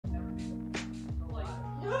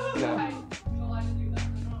Yeah.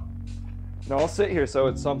 No, I'll sit here so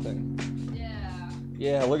it's something. Yeah.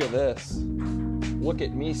 Yeah, look at this. Look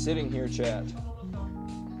at me sitting here, chat.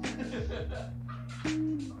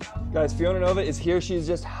 Guys, Fiona Nova is here. She's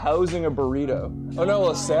just housing a burrito. Oh no,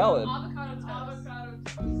 a salad. Avocado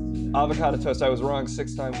toast. Avocado toast. I was wrong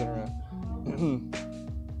 6 times in a row.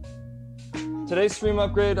 Today's stream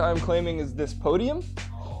upgrade I'm claiming is this podium.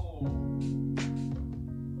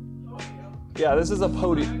 Yeah, this is a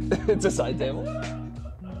podium. It's a side table.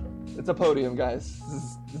 It's a podium, guys.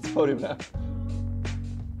 It's a podium now.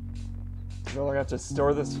 No longer have to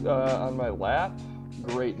store this on my lap.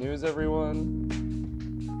 Great news, everyone.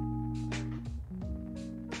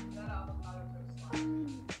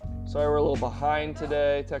 Sorry, we're a little behind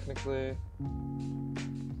today, technically.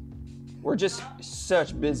 We're just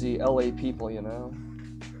such busy LA people, you know?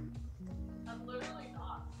 I'm literally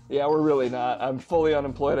not. Yeah, we're really not. I'm fully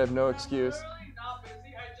unemployed. I have no excuse. I'm literally not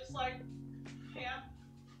busy. I just like can't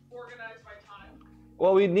organize my time.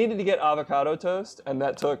 Well, we needed to get avocado toast, and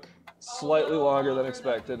that took slightly longer than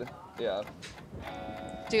expected. Yeah.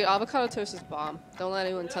 Dude, avocado toast is bomb. Don't let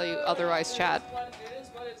anyone tell you otherwise, Chad. It is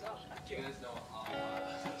what it's up. Do you guys know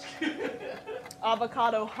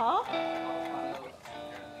Avocado, huh? avocado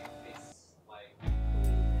apparently tastes like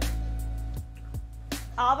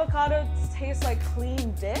Avocado tastes like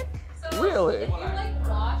clean dick? So Really? If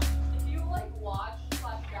you wash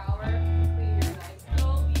slash shower, clean your nice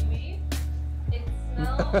little wee-wee, it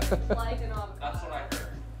smells like an avocado. That's what I heard.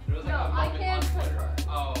 There was like No, a I moment can't on Twitter. confirm.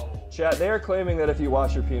 Oh. Chat, they are claiming that if you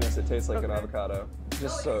wash your penis, it tastes like an avocado.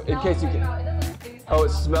 Just so, in case you can. Oh, it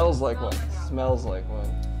smells like one. Smells like one.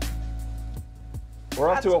 We're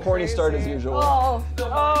off to a That's horny start as crazy. usual. Oh,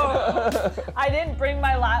 I didn't bring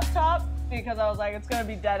my laptop because I was like, it's gonna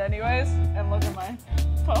be dead anyways. And look at my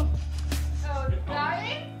phone. Oh,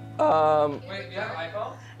 dying? Wait, you have an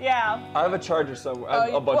iPhone? Yeah. I have a charger somewhere. I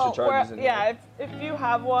have a bunch of chargers in here. Yeah, if you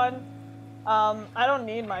have one, I don't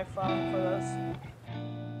need my phone for this.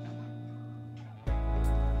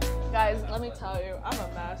 Guys, let me tell you, I'm a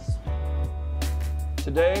mess.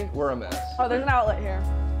 Today, we're a mess. Oh, there's an outlet here.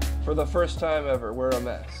 For the first time ever, we're a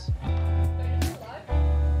mess.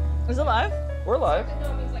 Is it live? We're live.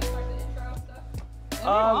 No, it means like start the intro and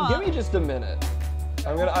stuff. Give me just a minute.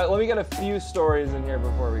 Let me get a few stories in here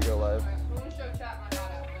before we go live. Alright, I'm gonna show chat my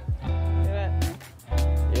hot outfit.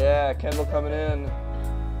 Do it. Yeah, Kendall coming in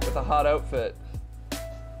with a hot outfit.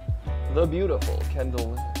 The beautiful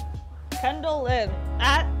Kendall Lynn. Kendall Lynn.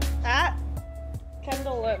 At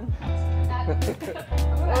Kendall Lynn. I'm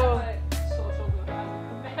gonna Oh. have my social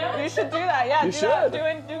media. You should do that. Yeah, You do that.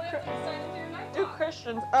 should. Do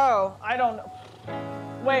Christians. Oh, I don't know.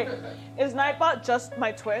 Wait, is Nightbot just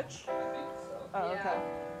my Twitch? Oh, okay.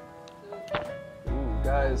 Ooh,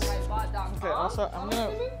 guys. Okay, also I'm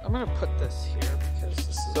gonna put this here because this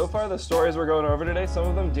is So far, the stories we're going over today, some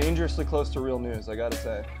of them dangerously close to real news, I gotta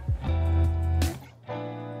say.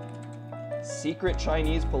 Secret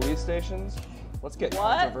Chinese police stations? Let's get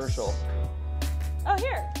What? controversial. Oh,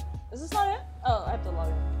 here. Is this not it? Oh, I have to log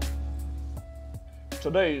in.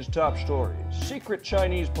 Today's top story, secret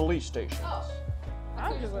Chinese police stations. Oh,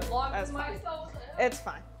 I'll I do just it. logged That's fine. myself It's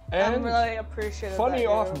fine. And I'm really appreciative. funny that you-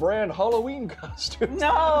 off-brand Halloween costumes.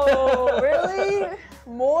 No, really?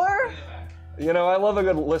 More? You know, I love a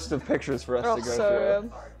good list of pictures for us Oh, to go so through.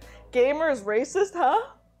 good. Gamers racist, huh?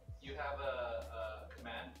 You have a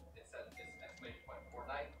command. It says it's exclamation point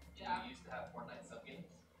Fortnite. Yeah. You used to have Fortnite sub games.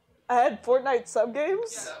 I had Fortnite sub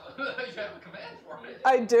games. Yeah, you have a command for it.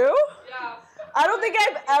 I do? yeah. I don't think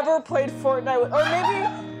I've ever played Fortnite with, or maybe,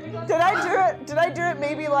 did I do it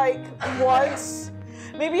maybe like once?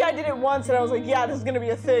 Maybe I did it once and I was like, yeah, this is gonna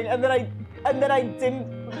be a thing. And then I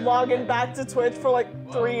didn't log in back to Twitch for like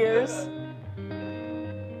 3 years.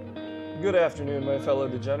 Good afternoon, my fellow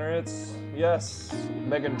degenerates. Yes,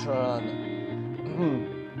 Megantron.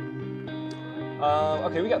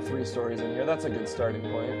 Okay, we got 3 stories in here. That's a good starting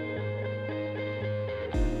point.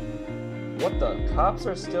 What the? Cops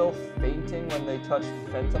are still fainting when they touch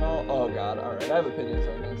fentanyl? Oh god, alright, I have opinions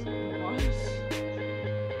on this.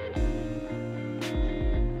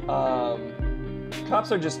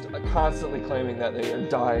 Cops are just constantly claiming that they are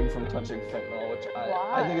dying from touching fentanyl, which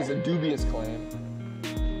I think is a dubious claim.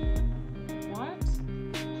 What?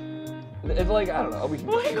 It's like, I don't know. We can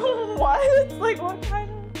Like what? Like what kind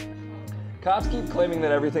of? Cops keep claiming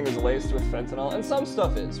that everything is laced with fentanyl, and some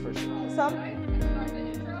stuff is, for sure. Some? Start the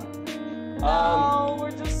intro. No,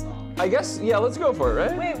 we're just. I guess, yeah, let's go for it,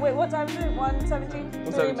 right? Wait, what time is it? 1:17? 3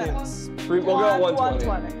 1:17. minutes. We'll go at 1:20.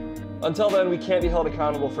 1:20. Until then, we can't be held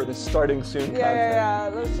accountable for this starting soon content. Yeah.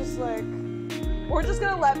 Let's just like. We're just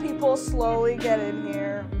gonna let people slowly get in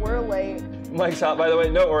here. We're late. Mike's hot, by the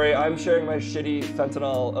way. Don't worry, I'm sharing my shitty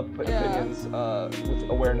fentanyl opinions with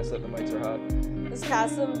awareness that the mics are hot. Is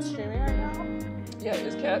Kasim streaming right now?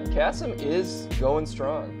 Yeah, Kasim is going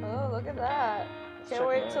strong. Oh, look at that. Can't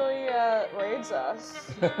wait till he raids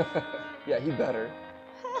us. Yeah, he better.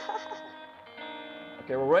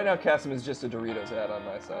 Okay, well right now Kasim is just a Doritos ad on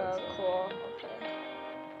my side. Oh, so. cool. Okay.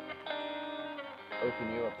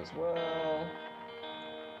 Open you up as well.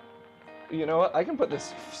 You know what? I can put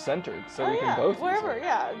this centered so we can both. Wherever,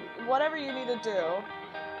 yeah. Whatever you need to do.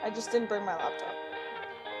 I just didn't bring my laptop.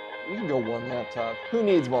 We can go one laptop. Who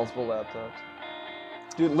needs multiple laptops?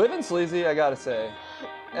 Dude, Livin' Sleazy, I gotta say.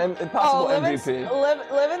 And possible MVP.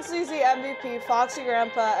 Livin' Sleazy MVP, Foxy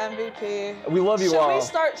Grandpa MVP. We love you all.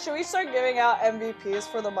 Should we start giving out MVPs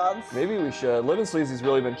for the month? Maybe we should. Livin' Sleazy's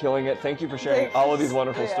really been killing it. Thank you for sharing all of these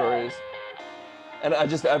wonderful stories. And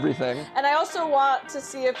just everything. And I also want to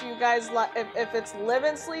see if you guys if it's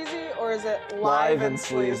Livin' Sleazy or is it Live and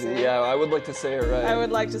Sleazy? Yeah, I would like to say it right. I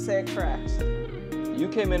would like to say it correct.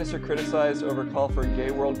 UK minister criticized over call for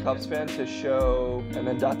gay World Cups fan to show, and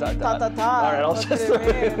then ... All right, I'll What just could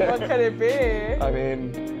it mean? What could it be? I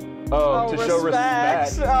mean, to show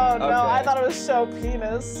respect. Oh no, Okay. I thought it was show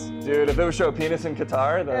penis. Dude, if it was show penis in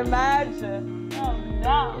Qatar, then... Imagine. Oh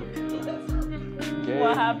no. Gay.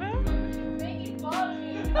 What happened?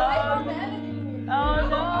 Oh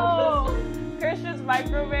no! Christian's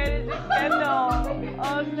micromanaging Kendall.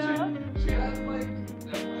 Oh no!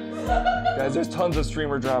 Guys, there's tons of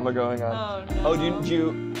streamer drama going on. Oh no! Oh, do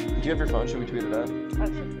you have your phone? Should we tweet it out?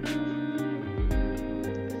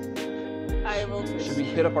 I will tweet. Should we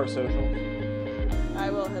hit up our social? I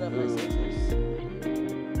will hit up my socials.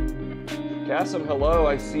 Kasim, hello.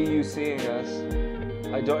 I see you seeing us.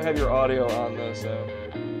 I don't have your audio on though, so.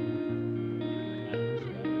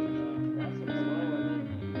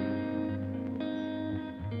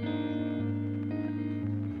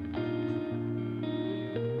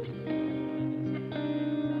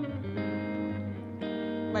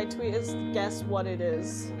 My tweet is guess what it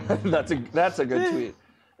is. That's a good tweet.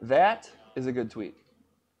 That is a good tweet.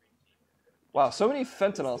 Wow, so many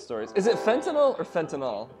fentanyl stories. Is it fentanyl or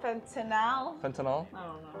fentanyl? Fentanyl? Fentanyl? I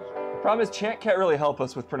don't know. Problem is, Chant can't really help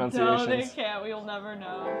us with pronunciations. No, they can't. We'll never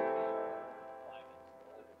know.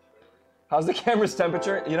 How's the camera's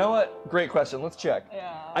temperature? You know what? Great question. Let's check.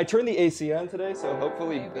 Yeah. I turned the AC on today, so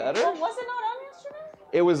hopefully better. Oh, was it not on yesterday?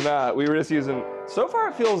 It was not. We were just using... So far,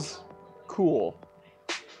 it feels cool.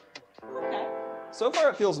 Okay. So far,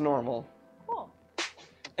 it feels normal. Cool.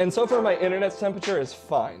 And so far, my internet's temperature is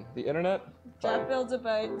fine. The internet? Jeff builds a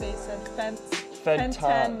boat based on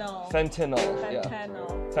Fentanyl. Fentanyl. Yeah.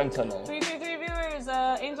 Fentanyl. 333 viewers,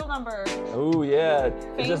 angel number. Oh, yeah.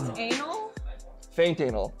 Faint It's just anal? faint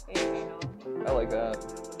anal. Faint anal. I like that.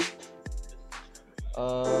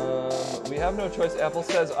 We have no choice. Apple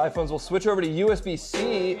says iPhones will switch over to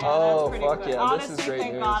USB-C. Yeah, oh, that's fuck good. yeah. Honestly, this is great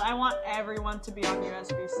thank news. God. I want everyone to be on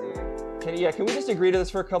USB-C. Can we just agree to this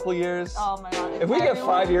for a couple years? Oh my God. If we get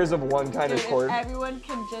 5 years of one kind of cord. If everyone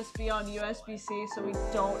can just be on USB-C so we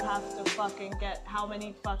don't have to fucking get how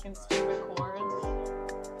many fucking stupid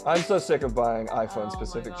cords. I'm so sick of buying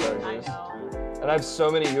iPhone-specific chargers. I know. And I have so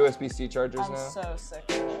many USB-C chargers now. I'm so sick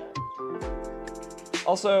of it.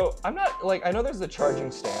 Also, I'm not, like, I know there's the charging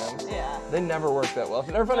stands. Yeah. They never work that well. I've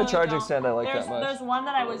never found a charging stand I like that much. There's one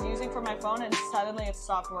that I was using for my phone and suddenly it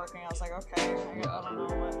stopped working. I was like, okay, I don't know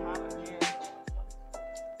what happened here.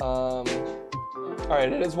 All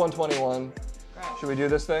right, it is 1:21. Right. Should we do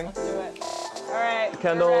this thing? Let's do it. All right,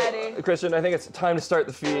 Kendall, we're ready. Christian, I think it's time to start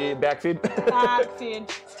the backfeed. Backfeed.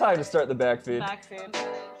 It's time to start the backfeed. Backfeed.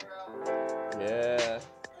 Yeah.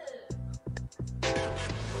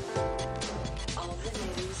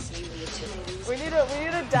 We need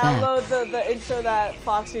to download the intro that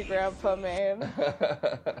Foxy Grandpa made.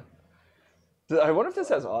 I wonder if this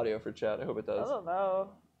has audio for chat. I hope it I does. don't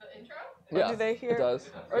know. The intro? Yeah, do they hear? It does.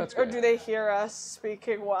 Or do they hear us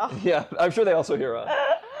speaking well? Yeah, I'm sure they also hear us.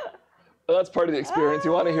 That's part of the experience.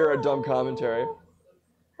 You want to hear our dumb commentary.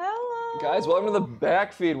 Hello. Guys, welcome to the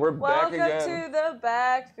backfeed. We're back again. Welcome to the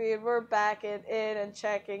backfeed. We're backing in and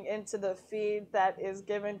checking into the feed that is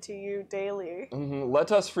given to you daily.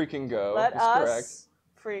 Let us freaking go. Let is us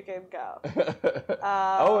freaking go.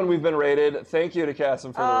 Oh, and we've been raided. Thank you to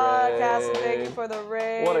Cassim for the raid. Cassim, thank you for the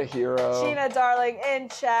raid. What a hero. Gina, darling, in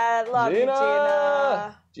chat. Love you,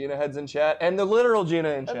 Gina. Gina heads in chat. And the literal Gina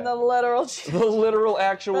in chat. And the literal Gina. The literal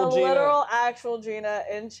actual Gina. The literal actual Gina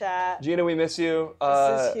in chat. Gina, we miss you.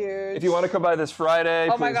 This is huge. If you want to come by this Friday,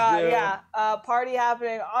 oh my God, do. yeah. Party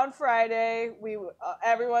happening on Friday.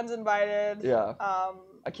 Everyone's invited. Yeah.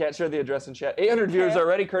 I can't share the address in chat. 800 viewers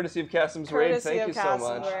already, courtesy of Kasim's Raid. Thank you so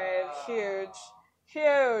much. Raid.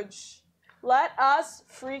 Huge. Let us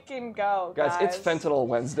freaking go, guys. Guys, it's Fentanyl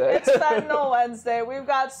Wednesday. It's Fentanyl Wednesday. We've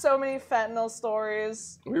got so many fentanyl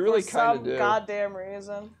stories. We really kind of do. For some goddamn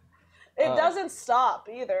reason. It doesn't stop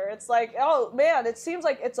either. It's like, oh man, it seems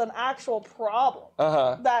like it's an actual problem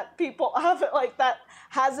that people have, like, that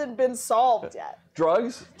hasn't been solved yet.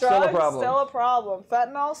 Drugs? Still a problem. Still a problem.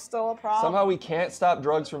 Fentanyl, still a problem. Somehow we can't stop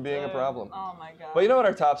drugs from being a problem. Oh my god. But you know what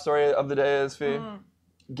our top story of the day is, Fee?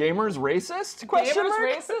 Gamers racist? Question mark?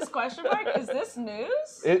 Racist? Question mark? Is this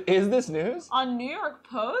news? Is this news? On New York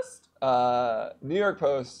Post? New York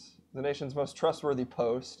Post, the nation's most trustworthy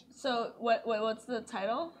post. So what's the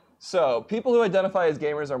title? So, people who identify as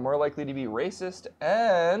gamers are more likely to be racist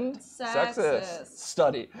and sexist.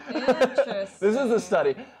 Study. Interesting. This is a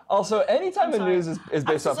study. Also, anytime the news is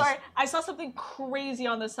based off... Sorry, I saw something crazy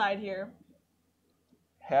on the side here.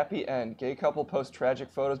 Happy end. Gay couple post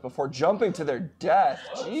tragic photos before jumping to their death.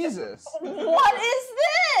 Jesus. What is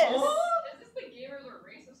this? Is this the gamers are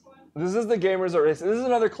racist one? This is the gamers are racist. This is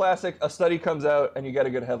another classic. A study comes out and you get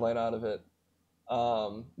a good headline out of it.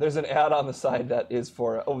 There's an ad on the side that is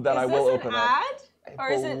for that I will open up. Is this an ad? Or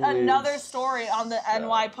is it another story on the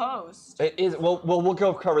NY Post? It is. Well, we'll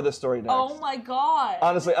go cover this story next. Oh my god.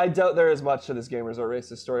 Honestly, I doubt there is much to this gamers are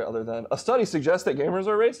racist story other than a study suggests that gamers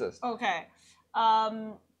are racist. Okay.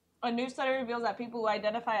 A new study reveals that people who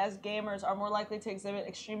identify as gamers are more likely to exhibit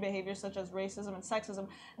extreme behaviors such as racism and sexism.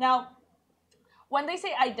 Now, when they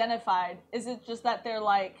say identified, is it just that they're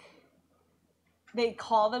like, they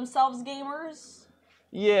call themselves gamers?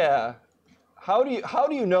 Yeah. How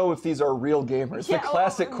do you know if these are real gamers? Yeah, the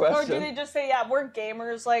classic question. Or do they just say, yeah, we're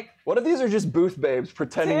gamers, like... What if these are just booth babes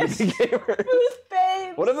pretending to be gamers? Booth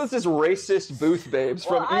babes! What if it's just racist booth babes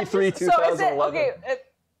from E3 2011? So is it, okay,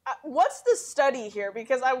 what's the study here?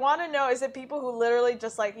 Because I want to know, is it people who literally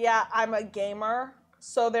just like, yeah, I'm a gamer,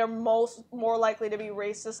 so they're more likely to be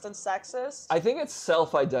racist and sexist? I think it's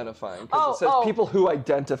self-identifying, because it says people who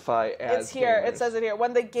identify as It's here, gamers. it says it here.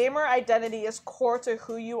 When the gamer identity is core to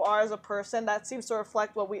who you are as a person, that seems to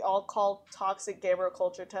reflect what we all call toxic gamer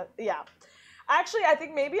culture. Yeah. Actually, I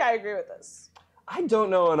think maybe I agree with this. I don't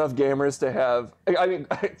know enough gamers to have... I mean,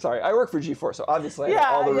 sorry, I work for G4, so obviously I know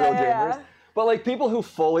all the real gamers. Yeah. But, like, people who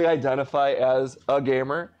fully identify as a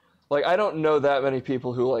gamer, like, I don't know that many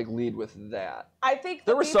people who, like, lead with that. I think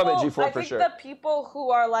there were some at G4 for sure. I think the people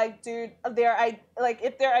who are like, dude,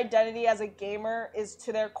 if their identity as a gamer is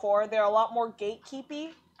to their core, they're a lot more gatekeepy.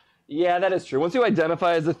 Yeah, that is true. Once you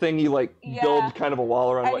identify as a thing, you, like, build kind of a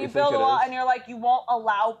wall around what you think it is. And you build a wall, and you're like, you won't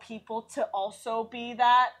allow people to also be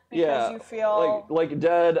that because you feel... Like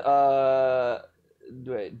Dead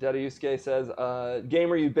Yusuke says,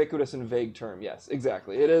 gamer ubiquitous and vague term. Yes,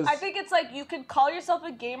 exactly. It is. I think it's like you could call yourself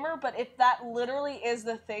a gamer, but if that literally is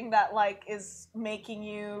the thing that like is making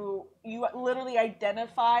you literally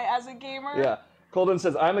identify as a gamer. Yeah. Colden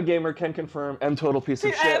says, I'm a gamer, can confirm, am total piece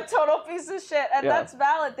of shit. I am total piece of shit, and that's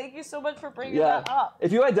valid. Thank you so much for bringing that up.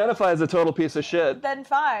 If you identify as a total piece of shit, then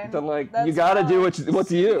fine. Then like you gotta do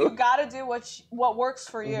what's you. You gotta do what works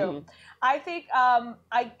for you. Mm-hmm. I think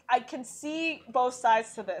I can see both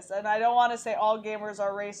sides to this, and I don't want to say all gamers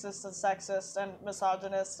are racist and sexist and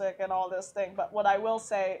misogynistic and all this thing, but what I will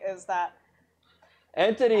say is that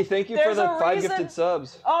Entity, thank you for the 5 gifted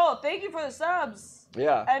subs. Oh, thank you for the subs.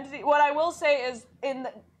 Yeah. Entity, what I will say is in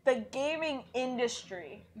the gaming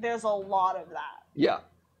industry, there's a lot of that. Yeah.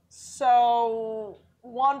 So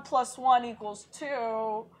 1 + 1 = 2.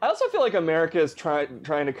 I also feel like America is trying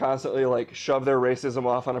to constantly like shove their racism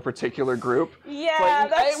off on a particular group. Yeah,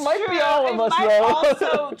 that's true. It might be all of us, though. It might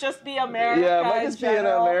also just be America. Yeah, it might just be an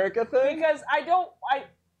America thing. Because I don't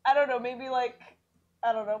know, maybe like,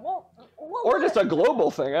 I don't know. Or just a global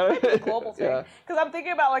thing. Maybe a global thing. Because I'm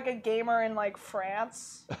thinking about like a gamer in like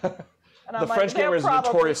France. And I'm the French gamer is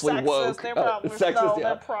notoriously woke. They're probably,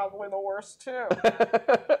 they're probably the worst too.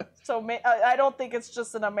 So I don't think it's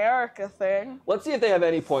just an America thing. Let's see if they have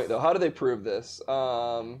any point though. How do they prove this?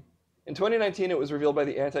 In 2019, it was revealed by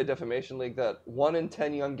the Anti-Defamation League that 1 in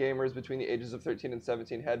 10 young gamers between the ages of 13 and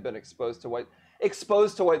 17 had been exposed to white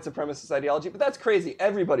supremacist ideology. But that's crazy.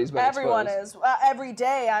 Everybody's been Everyone exposed. is. Every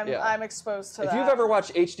day I'm exposed to that. If you've ever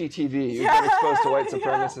watched HDTV, you've been exposed to white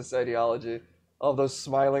supremacist ideology. All those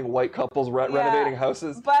smiling white couples renovating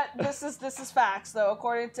houses. But this is facts though.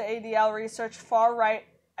 According to ADL research, far-right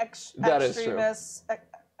extremists.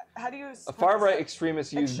 How do you? Far-right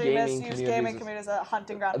extremists use gaming communities as a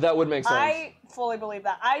hunting ground. That would make sense. I fully believe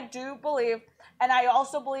that. I do believe, and I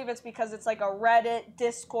also believe it's because it's like a Reddit,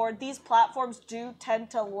 Discord. These platforms do tend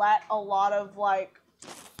to let a lot of like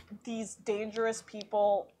these dangerous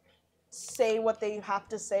people say what they have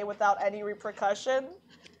to say without any repercussion.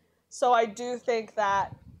 So I do think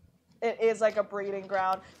that it is like a breeding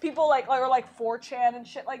ground. People like 4chan and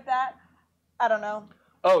shit like that. I don't know.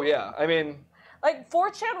 Oh yeah, I mean, like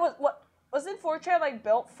 4chan wasn't 4chan like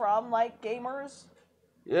built from like gamers?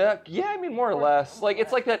 yeah. I mean, more or less. Like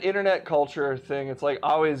it's like that internet culture thing. It's like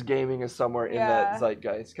always gaming is somewhere in that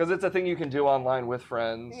zeitgeist because it's a thing you can do online with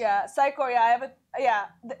friends. Yeah, Psycho.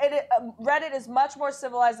 Reddit is much more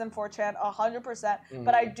civilized than 4chan, 100%.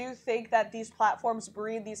 But I do think that these platforms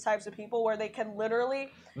breed these types of people where they can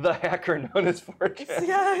literally the hacker known as 4chan.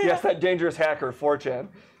 Yeah. Yes, that dangerous hacker 4chan.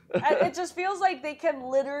 And it just feels like they can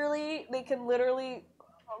literally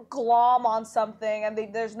glom on something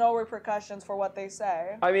and there's no repercussions for what they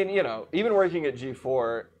say. I mean, you know, even working at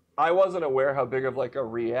G4, I wasn't aware how big of like a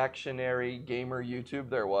reactionary gamer YouTube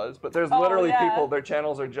there was, but there's literally people, their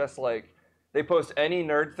channels are just like, they post any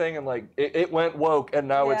nerd thing and like, it went woke and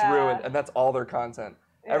now it's ruined, and that's all their content.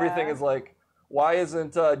 Everything is like, why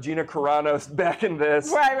isn't Gina Carano back in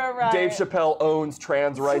this? Right. Dave Chappelle owns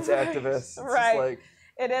trans rights activists. It's just like,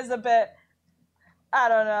 it is a bit, I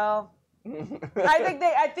don't know.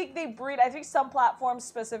 I think some platforms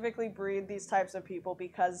specifically breed these types of people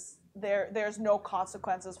because there's no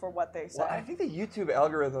consequences for what they say. Well, I think the YouTube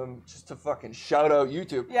algorithm, just to fucking shout out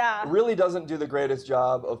YouTube, Yeah. really doesn't do the greatest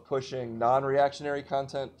job of pushing non-reactionary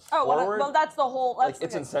content forward. Well, that's the whole. That's Like,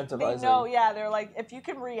 it's the- incentivizing. They know, they're like, if you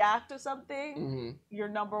can react to something, you're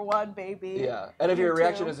number one, baby. Yeah, and if your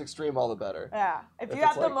reaction too. is extreme, all the better. Yeah, if you it's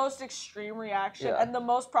have the like- most extreme reaction Yeah. and the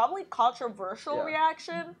most probably controversial Yeah.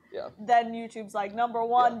 reaction, Yeah. then YouTube's like number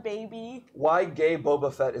one, baby. Why gay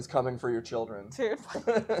Boba Fett is coming for your children. Dude,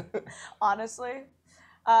 honestly.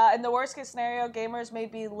 In the worst case scenario, gamers may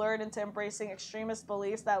be lured into embracing extremist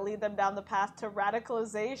beliefs that lead them down the path to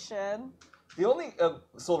radicalization. The only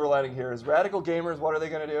silver lining here is radical gamers, what are they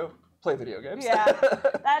going to do? Play video games. Yeah,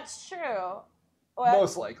 that's true. Well,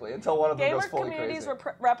 Most likely, until one of them gamer goes fully communities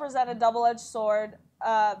crazy. represent a double-edged sword.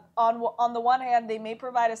 On the one hand, they may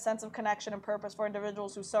provide a sense of connection and purpose for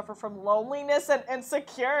individuals who suffer from loneliness and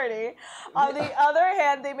insecurity. On the other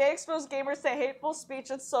hand, they may expose gamers to hateful speech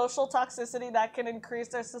and social toxicity that can increase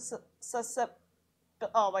their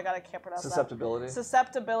oh my god, I can't pronounce Susceptibility. that.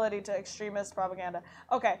 Susceptibility to extremist propaganda.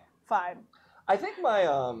 Okay, fine. I think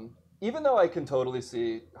my, even though I can totally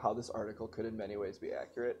see how this article could in many ways be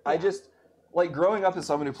accurate, I just, like, growing up as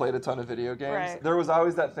someone who played a ton of video games, there was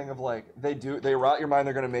always that thing of, like, they rot your mind,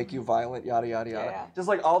 they're going to make you violent, yada, yada, yada. Yeah. Just,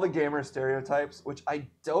 like, all the gamer stereotypes, which I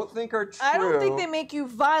don't think are true. I don't think they make you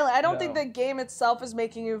violent. I don't think the game itself is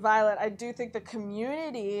making you violent. I do think the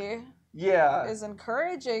community is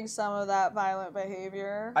encouraging some of that violent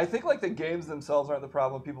behavior. I think, like, the games themselves aren't the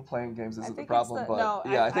problem. People playing games isn't the problem.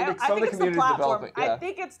 I think some of the community is developing. I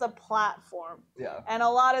think it's the platform. Yeah. And a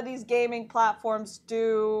lot of these gaming platforms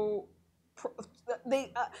do...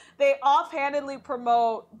 They offhandedly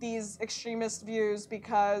promote these extremist views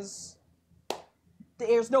because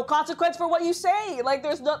there's no consequence for what you say. Like,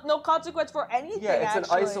 there's no consequence for anything, Yeah, it's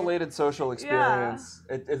an isolated social experience.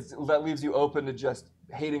 That leaves you open to just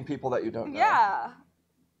hating people that you don't know. Yeah.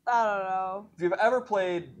 I don't know. If you've ever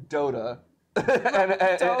played Dota,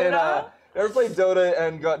 ever played Dota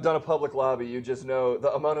and done a public lobby, you just know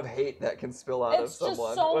the amount of hate that can spill out of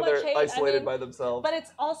someone when they're isolated by themselves. But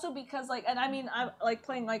it's also because, like, and I mean, I'm like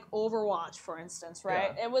playing like Overwatch, for instance,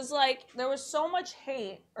 right? It was like there was so much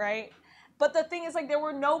hate, right? But the thing is, like, there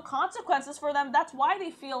were no consequences for them. That's why they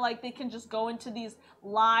feel like they can just go into these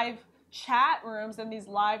live chat rooms and these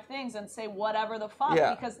live things and say whatever the fuck,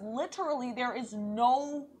 because literally there is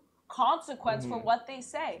no consequence for what they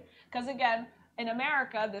say. Because again, in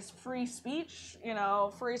America, this free speech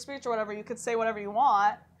or whatever, you could say whatever you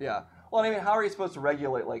want. Yeah. Well, I mean, how are you supposed to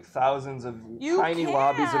regulate like thousands of tiny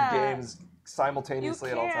lobbies of games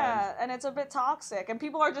simultaneously at all times? And it's a bit toxic, and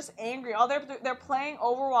people are just angry. They're playing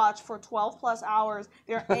Overwatch for 12 plus hours.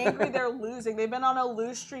 They're angry. They're losing. They've been on a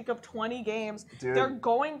lose streak of 20 games. Dude. They're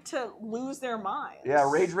going to lose their minds. Yeah,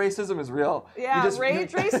 rage racism is real. Yeah,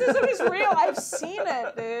 rage racism is real. I've seen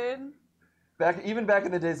it, dude. Even back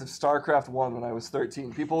in the days of StarCraft 1 when I was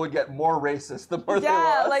 13, people would get more racist the more they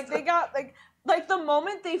lost. Yeah, like they got like the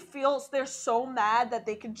moment they feel they're so mad that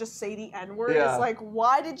they can just say the N-word, it's like,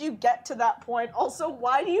 why did you get to that point? Also,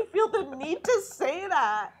 why do you feel the need to say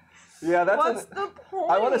that? Yeah, what's the point?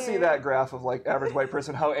 I want to see that graph of like average white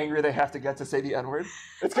person, how angry they have to get to say the N-word.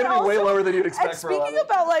 It's going to be way lower than you'd expect for a lot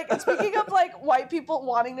of speaking of like white people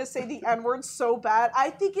wanting to say the N-word so bad, I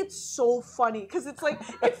think it's so funny because it's like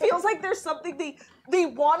it feels like there's something they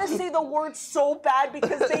want to say the word so bad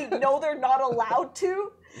because they know they're not allowed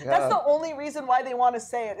to. That's the only reason why they want to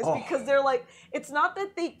say it, is because they're like, it's not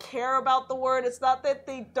that they care about the word, it's not that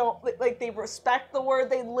they don't, like, they respect the word,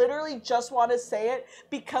 they literally just want to say it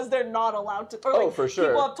because they're not allowed to, or like, for sure.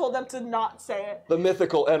 people have told them to not say it. The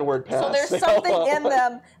mythical N-word pass. So there's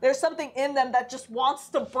something in them, that just wants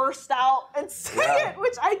to burst out and say it,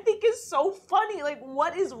 which I think is so funny. Like,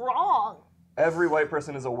 what is wrong? Every white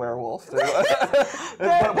person is a werewolf.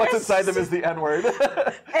 But what's inside them is the N-word.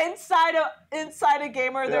 Inside a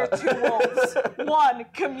gamer, there are 2 wolves. 1,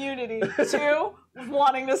 community. 2,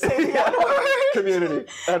 wanting to say the N-word. Community.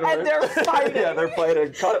 N-word. And they're fighting. Yeah, they're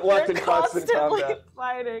fighting. Locked in constant constantly combat.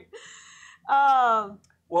 fighting.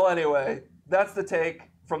 Well, anyway, that's the take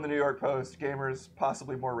from the New York Post. Gamers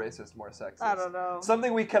possibly more racist, more sexist. I don't know.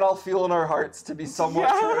 Something we can all feel in our hearts to be somewhat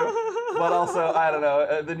true. But also, I don't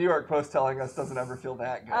know, the New York Post telling us doesn't ever feel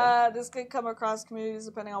that good. This could come across communities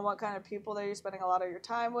depending on what kind of people that you're spending a lot of your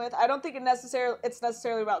time with. I don't think it's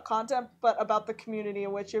necessarily about content, but about the community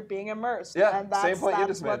in which you're being immersed. Yeah, and that's, same point you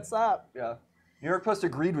just made. What's up. Yeah. New York Post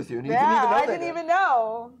agreed with you, and you didn't even know I didn't even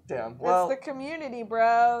know. Damn. Well, it's the community,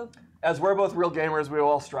 bro. As we're both real gamers, we will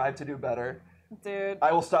all strive to do better. Dude.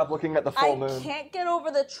 I will stop looking at the full moon. I can't get over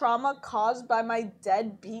the trauma caused by my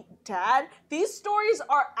deadbeat dad. These stories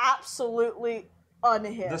are absolutely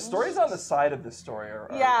unhinged. The stories on the side of this story are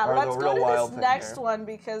let's the go real to wild this thing next here. one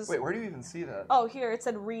because... Wait, where do you even see that? Oh, here, it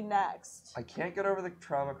said re-next. I can't get over the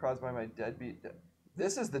trauma caused by my deadbeat dad.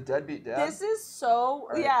 This is the deadbeat dad? This is so...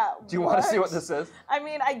 Right. Yeah. Do you want to see what this is? I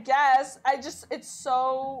mean, I guess. It's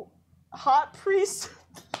so... Hot priest...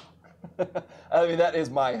 I mean, that is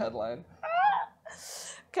my headline.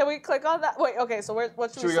 Can we click on that? Wait, okay, so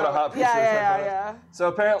what should we go to Hot Priest? Yeah. So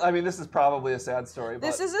apparently, I mean, this is probably a sad story. But,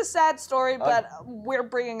 this is a sad story, but we're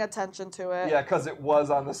bringing attention to it. Yeah, because it was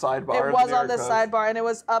on the sidebar. It was on the sidebar, and it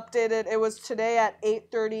was updated. It was today at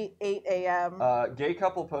 8:38 a.m. Gay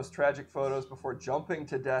couple post tragic photos before jumping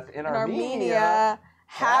to death in Armenia.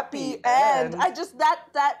 Happy end.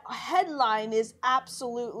 That headline is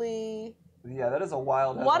absolutely... Yeah, that is a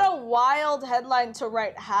wild headline. What a wild headline to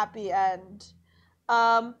write, happy end.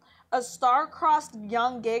 A star-crossed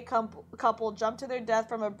young gay couple jumped to their death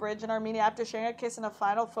from a bridge in Armenia after sharing a kiss in a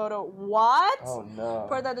final photo. What? Oh, no.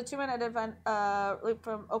 For that, the 2 men identified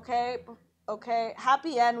from, okay,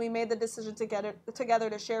 happy end, we made the decision together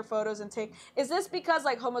to share photos and take... Is this because,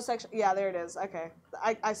 like, homosexual... Yeah, there it is. Okay.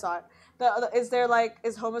 I saw it.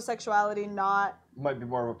 Is homosexuality not... Might be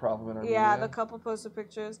more of a problem in Armenia. Yeah, the couple posted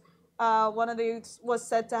pictures. One of the youths was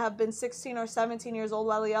said to have been 16 or 17 years old,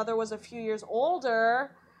 while the other was a few years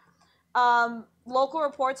older. Local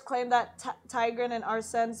reports claim that Tigran and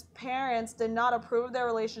Arsen's parents did not approve of their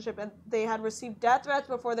relationship, and they had received death threats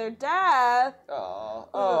before their death.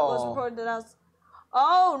 Was reported denounced.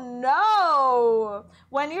 Oh no!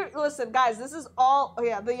 Listen, guys, this is all. Oh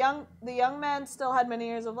yeah, the young man still had many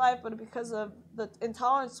years of life, but because of the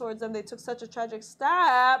intolerance towards them, they took such a tragic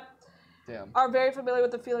step. Damn. Are very familiar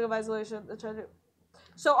with the feeling of isolation.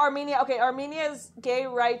 So Armenia's gay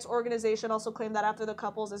rights organization also claimed that after the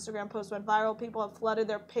couple's Instagram post went viral, people have flooded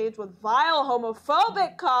their page with vile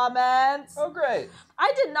homophobic comments. Oh, great.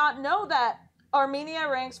 I did not know that Armenia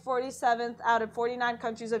ranks 47th out of 49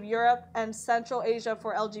 countries of Europe and Central Asia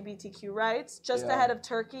for LGBTQ rights, just ahead of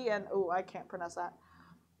Turkey and, I can't pronounce that.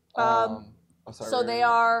 Sorry, so they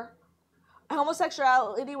are...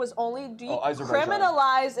 Homosexuality was only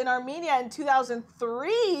decriminalized in Armenia in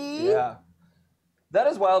 2003. Yeah. That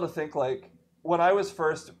is wild to think, like, when I was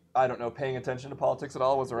first, I don't know, paying attention to politics at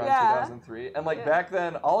all was around 2003. And, like, back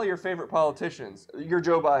then, all of your favorite politicians, your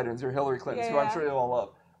Joe Bidens, your Hillary Clintons, who I'm sure you all love,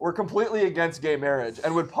 were completely against gay marriage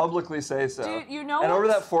and would publicly say so. Dude, you know and over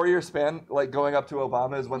that 4-year span, like going up to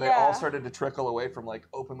Obama, is when they all started to trickle away from like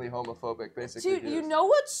openly homophobic, basically. Dude, you know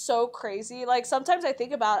what's so crazy? Like sometimes I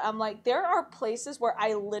think about it, I'm like, there are places where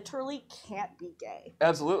I literally can't be gay.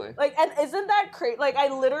 Absolutely. Like, and isn't that crazy? Like, I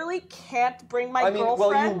literally can't bring my girlfriend.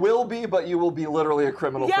 Well, you will be, but you will be literally a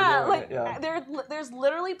criminal for doing it. Yeah, there's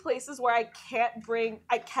literally places where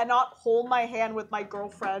I cannot hold my hand with my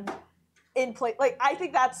girlfriend in place. Like, I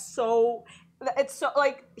think that's so, it's so,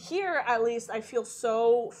 like, here at least I feel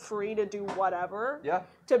so free to do whatever. Yeah.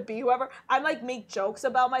 To be whoever. I'm like, make jokes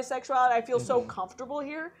about my sexuality. I feel so comfortable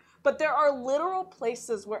here. But there are literal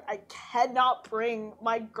places where I cannot bring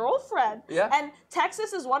my girlfriend. Yeah. And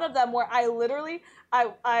Texas is one of them where I literally,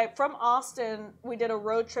 from Austin, we did a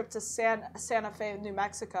road trip to Santa Fe, New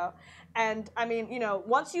Mexico. And I mean, you know,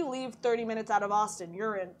 once you leave 30 minutes out of Austin,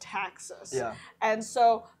 you're in Texas. Yeah. And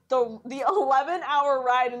so the 11-hour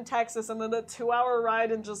ride in Texas and then the 2-hour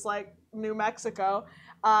ride in just like New Mexico.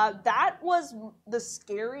 That was the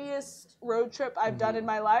scariest road trip I've done in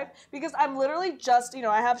my life because I'm literally just,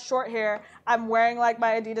 I have short hair. I'm wearing like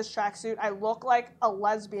my Adidas tracksuit. I look like a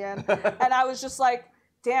lesbian. And I was just like,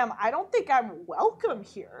 damn, I don't think I'm welcome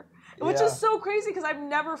here. Which is so crazy because I've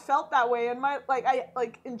never felt that way in my,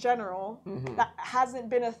 in general. That hasn't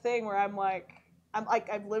been a thing where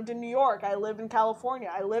I've lived in New York, I lived in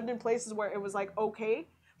California, I lived in places where it was like okay,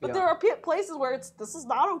 but there are places where this is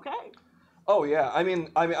not okay. Oh yeah, I mean,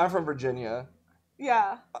 I'm from Virginia.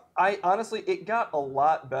 Yeah. I honestly, it got a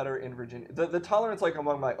lot better in Virginia. The tolerance, like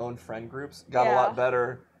among my own friend groups, got a lot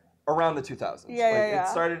better around the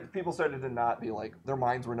 2000s. People started to not be like, their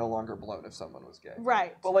minds were no longer blown if someone was gay.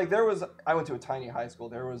 Right. But like I went to a tiny high school.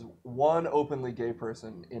 There was one openly gay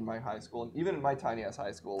person in my high school, and even in my tiny ass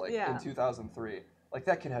high school, like in 2003. Like,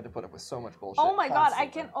 that kid had to put up with so much bullshit. Oh my God,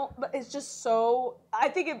 but it's just so, I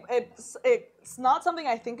think it's not something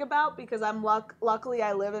I think about because luckily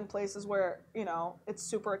I live in places where, it's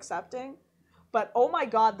super accepting. But oh my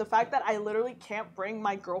God, the fact that I literally can't bring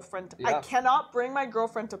my girlfriend, I cannot bring my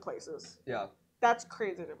girlfriend to places. Yeah. That's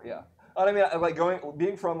crazy to me. Yeah. I mean, like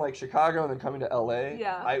being from like Chicago and then coming to LA.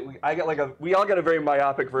 Yeah. I get we all get a very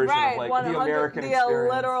myopic version of like the American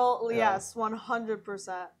experience. Literal, yes,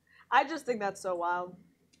 100%. I just think that's so wild.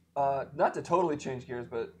 Not to totally change gears,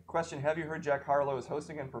 but question: have you heard Jack Harlow is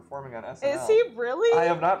hosting and performing on SNL? Is he really? I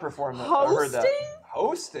have not performed that. Hosting? Heard that.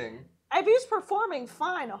 Hosting? If he's performing,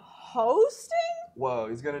 fine. Hosting? Whoa,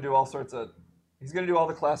 he's gonna do all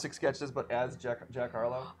the classic sketches, but as Jack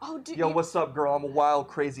Harlow. Oh, Yo, what's up, girl? I'm a wild,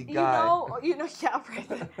 crazy guy. Yeah, right.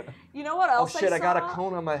 You know what else? Oh shit, I got a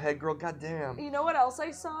cone on my head, girl. God damn. You know what else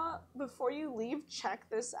I saw? Before you leave, check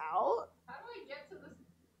this out. How do I get to this?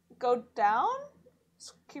 Go down?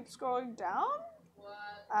 Keep scrolling down? What?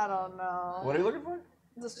 I don't know. What are you looking for?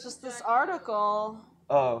 This article.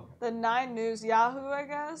 Oh. The 9 News Yahoo, I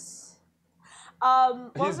guess.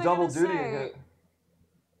 What He's was I double gonna dutying say? it.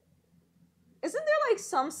 Isn't there like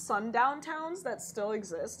some sundown towns that still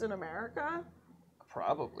exist in America?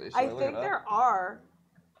 Probably. Should I look think it up? there are.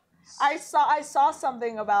 I saw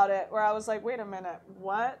something about it where I was like, wait a minute,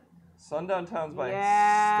 what? Sundown towns by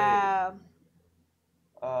Yeah. state.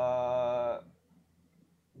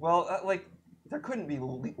 Well, like there couldn't be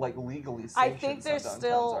legally sanctioned I think there's sundown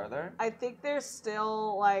still. towns, are there? I think there's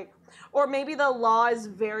still like, or maybe the law is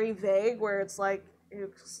very vague where it's like.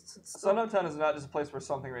 Sundown town is not just a place where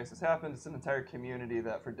something racist happened. It's an entire community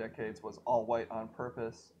that for decades was all white on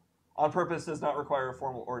purpose. On purpose does not require a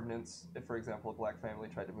formal ordinance. If, for example, a black family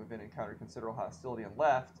tried to move in and encountered considerable hostility and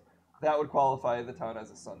left, that would qualify the town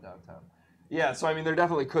as a sundown town. Yeah, so I mean, there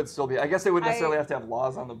definitely could still be. I guess they wouldn't necessarily have to have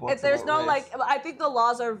laws on the books. If there's no race. I think the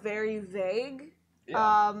laws are very vague,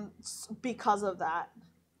 because of that.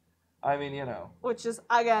 I mean, Which is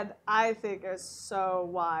again, I think is so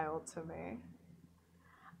wild to me.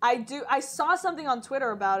 I saw something on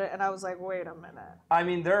Twitter about it, and I was like, wait a minute. I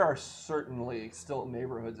mean, there are certainly still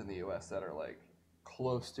neighborhoods in the U.S. that are like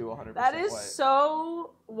close to 100% That is white.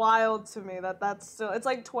 so wild to me that's still. It's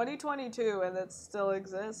like 2022, and it still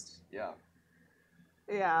exists. Yeah.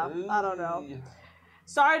 Yeah, I don't know.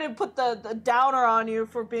 Sorry to put the downer on you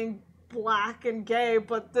for being black and gay,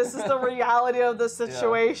 but this is the reality of the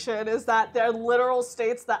situation, is that there are literal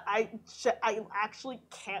states that I actually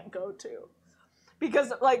can't go to.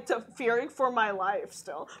 Because, fearing for my life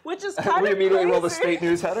still, which is kind of We immediately crazy. roll the state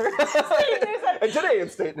news header. State news header. And today in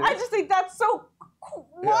state news. I just think that's so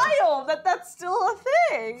wild that that's still a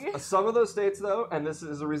thing. Some of those states, though, and this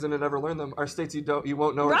is a reason to never learn them, are states you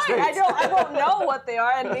won't know are Right, states. I won't know what they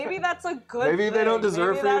are, and maybe that's a good Maybe thing. they don't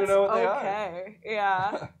deserve for you to know what they are. Okay,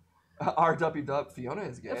 yeah. RW Fiona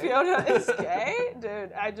is gay. Fiona is gay?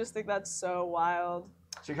 Dude, I just think that's so wild.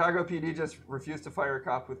 Chicago PD just refused to fire a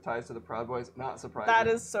cop with ties to the Proud Boys. Not surprising. That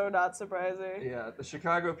is so not surprising. Yeah, the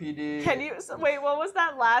Chicago PD... Wait, what was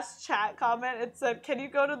that last chat comment? It said, can you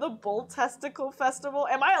go to the Bull Testicle Festival?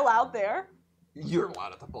 Am I allowed there? You're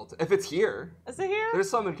allowed at the Bull... If it's here. Is it here? There's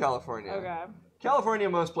some in California. Okay. California,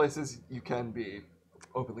 most places, you can be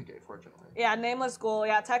openly gay, fortunately. Yeah, nameless ghoul.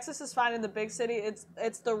 Yeah, Texas is fine in the big city.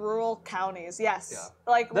 It's the rural counties. Yes.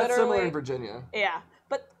 Yeah. Like, That's literally... similar in Virginia. Yeah.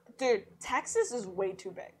 But, dude, Texas is way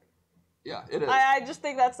too big. Yeah, it is. I just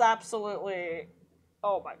think that's absolutely...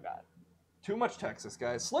 Oh, my God. Too much Texas,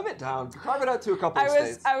 guys. Slim it down. Carve it out to a couple of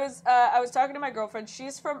states. I was talking to my girlfriend.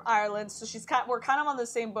 She's from Ireland, so we're kind of on the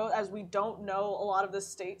same boat as we don't know a lot of the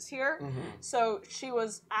states here. Mm-hmm. So she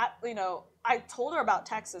was at, I told her about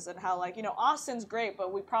Texas and how, Austin's great,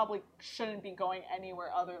 but we probably shouldn't be going anywhere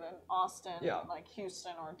other than Austin, Yeah. like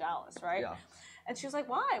Houston or Dallas, right? Yeah. And she was like,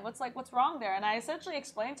 why? What's wrong there? And I essentially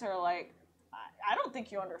explained to her, like, I don't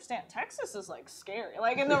think you understand. Texas is like scary.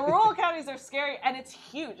 Like in the rural counties, they're scary, and it's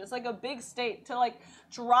huge. It's like a big state to like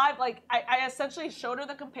drive. Like I essentially showed her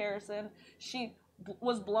the comparison. She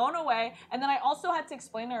was blown away, and then I also had to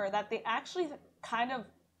explain to her that they actually kind of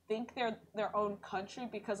think they're their own country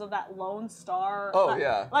because of that Lone Star. Oh,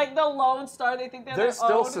 yeah. Like the Lone Star, they think they're There's their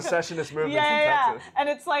still own secessionist movements in yeah. Texas. And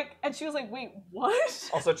it's like, and she was like, wait, what?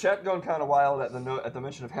 Also, chat going kind of wild at the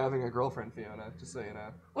mention of having a girlfriend, Fiona. Just so you know.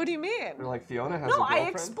 What do you mean? They're like, Fiona has a No, girlfriend. I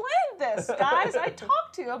explained this, guys. I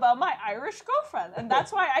talked to you about my Irish girlfriend, and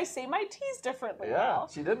that's why I say my T's differently Yeah, now.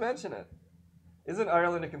 she did mention it. Isn't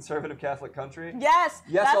Ireland a conservative Catholic country? Yes,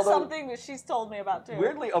 that's although- something that she's told me about too.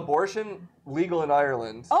 Weirdly, abortion legal in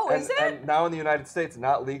Ireland. Oh, and, is it? And now in the United States,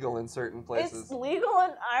 not legal in certain places. It's legal in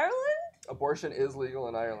Ireland? Abortion is legal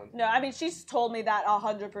in Ireland. No, I mean she's told me that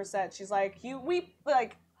 100%. She's like,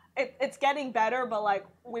 it's getting better, but like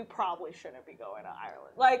we probably shouldn't be going to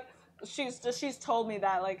Ireland. Like she's told me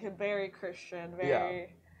that, like very Christian, very.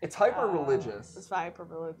 It's hyper religious. It's hyper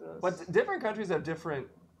religious. But different countries have different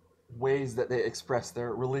ways that they express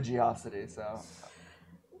their religiosity. So.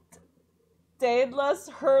 Daedalus,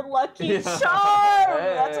 her lucky Yeah. charm.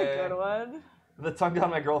 Hey. That's a good one. The tongue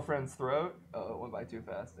down my girlfriend's throat. Oh, it went by too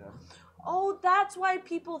fast. Yeah. Oh, that's why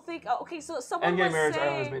people think. Oh, okay, so someone Endgame was marriage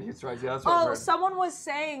Ireland has saying. made huge strides. Yeah, that's what I've Oh, heard. someone was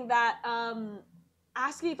saying that.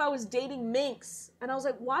 Asking if I was dating Minx, and I was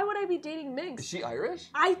like, why would I be dating Minx? Is she Irish?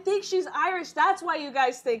 I think she's Irish. That's why you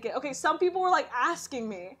guys think it. Okay, some people were like asking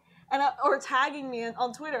me and or tagging me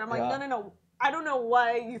on Twitter. I'm like, Yeah. no. I don't know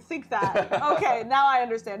why you think that. Okay, now I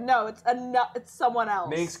understand. No, it's someone else.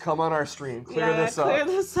 Minx, come on our stream. Clear Yeah, this up. Clear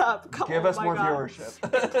this up. Come Give on, us my more God.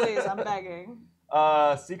 viewership. Please, I'm begging.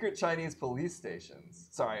 Secret Chinese police stations.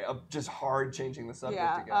 Sorry, I'm just hard changing the subject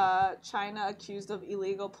again. Yeah, China accused of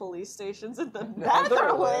illegal police stations in the Netherlands?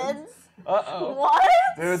 Netherlands. Uh-oh. What?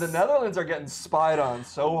 Dude, the Netherlands are getting spied on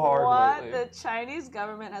so hard What? lately. The Chinese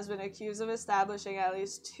government has been accused of establishing at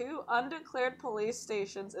least 2 undeclared police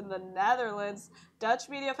stations in the Netherlands. Dutch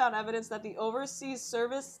media found evidence that the overseas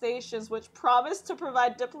service stations, which promise to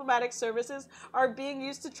provide diplomatic services, are being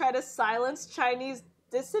used to try to silence Chinese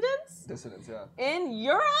dissidents Dissidents, yeah. in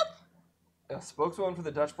Europe. A spokeswoman for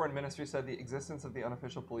the Dutch Foreign Ministry said the existence of the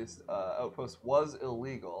unofficial police outpost was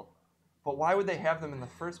illegal. But why would they have them in the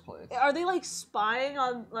first place? Are they like spying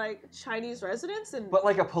on like Chinese residents? And But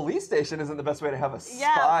like a police station isn't the best way to have a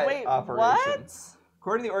spy operation. What?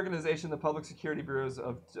 According to the organization, the public security bureaus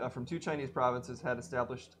from 2 Chinese provinces had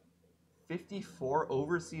established 54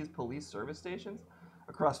 overseas police service stations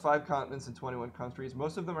across 5 continents and 21 countries.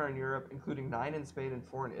 Most of them are in Europe, including 9 in Spain and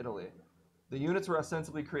 4 in Italy. The units were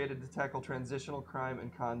ostensibly created to tackle transitional crime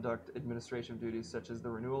and conduct administration duties, such as the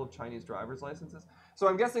renewal of Chinese driver's licenses. So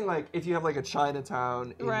I'm guessing, like, if you have like a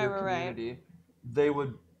Chinatown in your community, they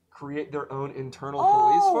would create their own internal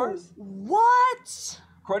police force. What?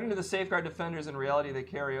 According to the Safeguard Defenders, in reality, they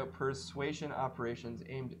carry out persuasion operations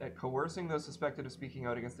aimed at coercing those suspected of speaking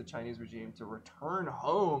out against the Chinese regime to return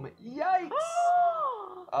home. Yikes!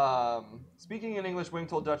 Speaking in English, Wing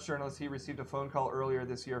told Dutch journalists he received a phone call earlier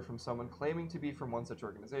this year from someone claiming to be from one such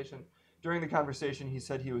organization. During the conversation, he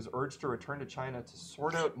said he was urged to return to China to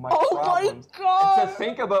sort out my problems and to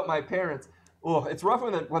think about my parents. Oh, it's rough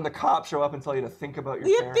when the cops show up and tell you to think about your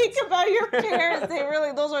parents. You think about your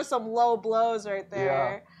parents. Those are some low blows right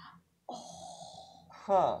there. Yeah.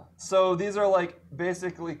 Huh. So these are like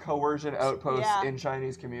basically coercion outposts in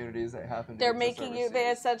Chinese communities that happen to They're exist making you, overseas. they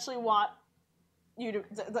essentially want you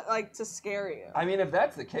to scare you. I mean, if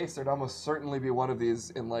that's the case, there'd almost certainly be one of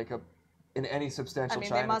these in in any substantial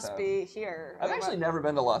Chinatown. They must be here. I've actually never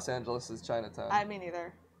been to Los Angeles' Chinatown. Me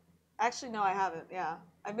neither. Actually, no, I haven't. Yeah,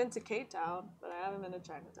 I've been to Cape Town, but I haven't been to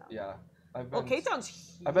Chinatown. Yeah, I've been. Cape Town's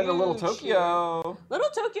huge. I've been to Little Tokyo. Here. Little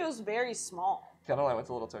Tokyo is very small. Kind of I went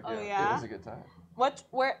to Little Tokyo. Oh yeah. It was a good time. That's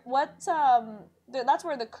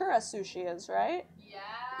where the Kura sushi is, right? Yeah.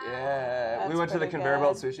 Yeah, That's we went to the pretty conveyor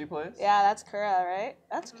belt good. sushi place. Yeah, that's Kura, right?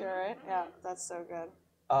 That's Kura, right? Yeah, that's so good.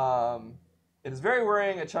 It is very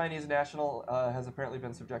worrying. A Chinese national has apparently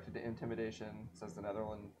been subjected to intimidation, says the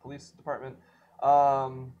Netherlands Police Department.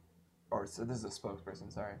 So this is a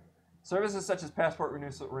spokesperson, sorry. Services such as passport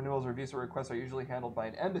renewals or visa requests are usually handled by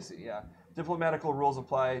an embassy, yeah. Diplomatical rules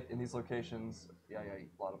apply in these locations,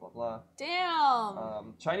 blah, blah, blah.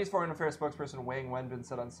 Damn. Chinese Foreign Affairs spokesperson Wang Wenbin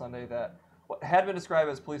said on Sunday that what had been described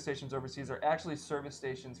as police stations overseas are actually service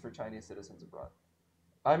stations for Chinese citizens abroad.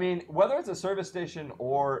 I mean, whether it's a service station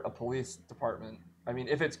or a police department, I mean,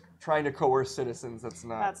 if it's trying to coerce citizens, that's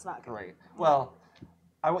not good. Right. Well,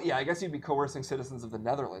 I guess you'd be coercing citizens of the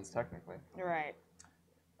Netherlands, technically. You're right.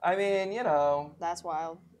 I mean, you know. That's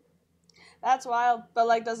wild. That's wild, but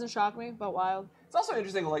like doesn't shock me, but wild. It's also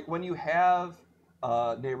interesting, like when you have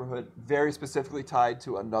a neighborhood very specifically tied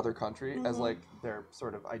to another country as like their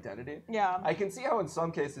sort of identity. Yeah. I can see how in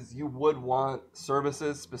some cases you would want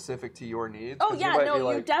services specific to your needs. Oh 'cause yeah, might no, be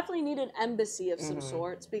like, you definitely need an embassy of some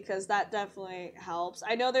sorts because that definitely helps.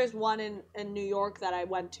 I know there's one in New York that I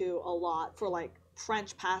went to a lot for like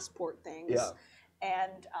French passport things. Yeah.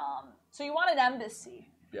 And so you want an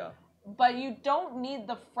embassy. Yeah. But you don't need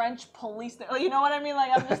the French police there. You know what I mean? Like,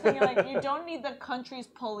 I'm just thinking, like, you don't need the country's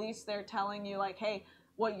police there telling you, like, hey,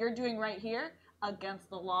 what you're doing right here against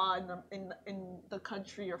the law in the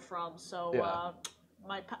country you're from. So,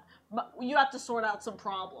 you have to sort out some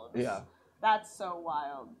problems. Yeah. That's so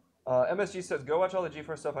wild. MSG says, go watch all the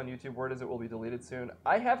G4 stuff on YouTube. Word is it will be deleted soon.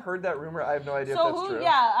 I have heard that rumor. I have no idea if that's true.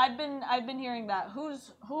 Yeah, I've been hearing that.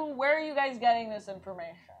 Where are you guys getting this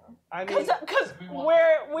information? I mean, Because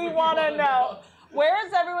we want to know. Where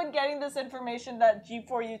is everyone getting this information that G4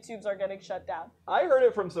 YouTubes are getting shut down? I heard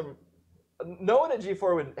it from some. No one at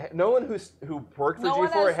G4 would. No one who worked for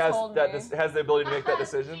G4 has the ability to make that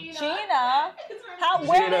decision. Gina,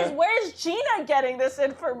 where's Gina getting this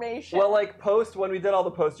information? Well, like when we did all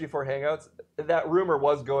the post G4 hangouts, that rumor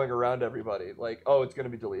was going around everybody. Like, oh, it's going to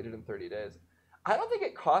be deleted in 30 days. I don't think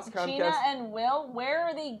it costs Comcast. Gina and Will, where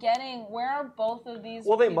are both of these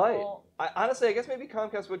Well, they people? might. Honestly, I guess maybe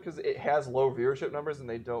Comcast would because it has low viewership numbers and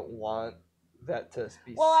they don't want that to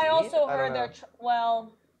be Well, seen. I also heard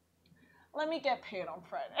let me get paid on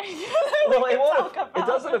Friday. Well, it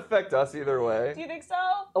doesn't affect us either way. Do you think so?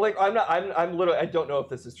 Like, I'm literally, I don't know if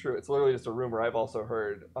this is true. It's literally just a rumor I've also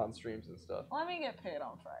heard on streams and stuff. Let me get paid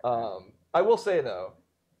on Friday. I will say though,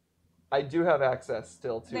 I do have access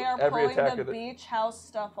still to every attack of the... They are pulling the beach house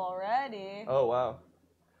stuff already. Oh, wow.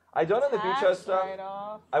 I don't have the beach house stuff.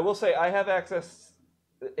 I will say I have access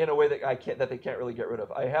in a way that they can't really get rid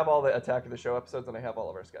of. I have all the Attack of the Show episodes and I have all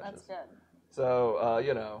of our sketches. That's good. So,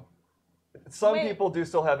 you know, some people do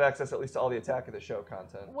still have access at least to all the Attack of the Show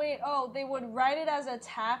content. Wait, they would write it as a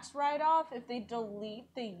tax write-off if they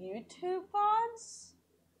delete the YouTube VODs?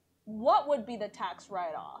 What would be the tax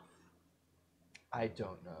write-off? I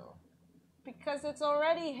don't know. Because it's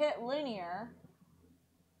already hit linear.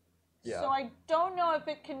 Yeah. So I don't know if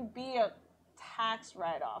it can be a tax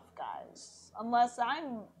write-off, guys. Unless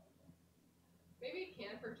I'm... Maybe it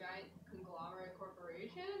can for giant conglomerate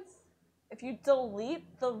corporations? If you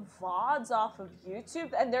delete the VODs off of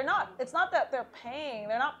YouTube, and it's not that they're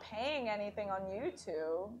not paying anything on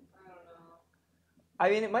YouTube. I don't know. I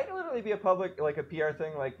mean, it might literally be a public, like a PR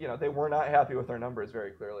thing, like, you know, they were not happy with our numbers very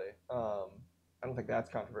clearly. I don't think that's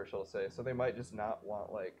controversial to say. So they might just not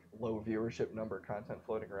want like low viewership number content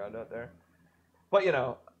floating around out there. But you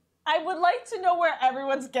know, I would like to know where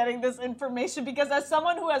everyone's getting this information because as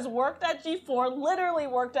someone who has worked at G4, literally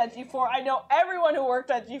worked at G4, I know everyone who worked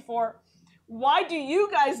at G4. Why do you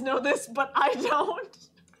guys know this, but I don't?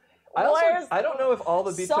 I don't know if all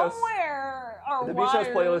the Beach House... Somewhere are the Beach House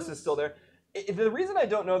playlist is still there. The reason I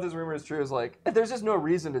don't know if this rumor is true is like, there's just no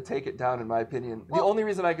reason to take it down in my opinion. The only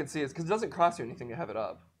reason I can see is because it doesn't cost you anything to have it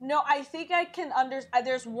up. No, I think I can understand.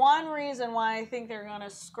 There's one reason why I think they're going to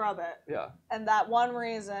scrub it. Yeah. And that one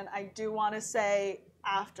reason I do want to say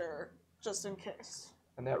after, just in case.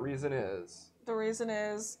 And that reason is... The reason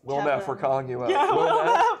is Will Neff, we're calling you out. Yeah,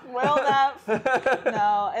 Will Neff.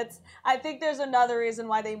 No, I think there's another reason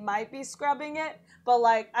why they might be scrubbing it, but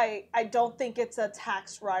like I don't think it's a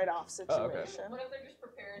tax write-off situation. Oh, okay. What if they're just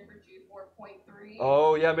preparing for G4.3?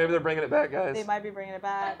 Oh yeah, maybe they're bringing it back, guys. They might be bringing it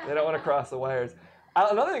back. They don't want to cross the wires.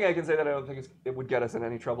 Another thing I can say that I don't think it would get us in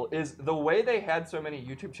any trouble is the way they had so many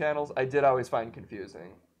YouTube channels. I did always find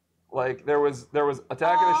confusing. Like there was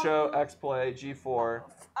Attack of the Show, X-Play, G4.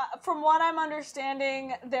 From what I'm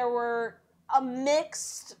understanding, there were a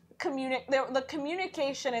mixed the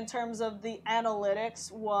communication in terms of the analytics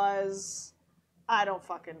was, I don't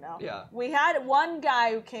fucking know. Yeah. We had one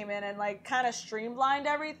guy who came in and like kind of streamlined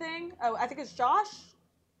everything. Oh, I think it's Josh.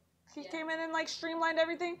 He came in and like streamlined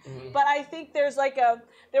everything. Mm-hmm. But I think there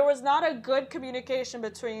was not a good communication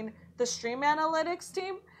between the stream analytics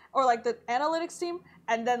team or like the analytics team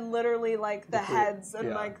and then literally like the heads and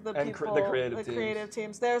like the people, the creative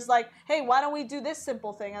teams. There's like, hey, why don't we do this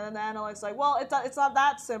simple thing? And then the analytics like, well, it's not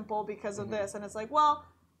that simple because of this. And it's like, well,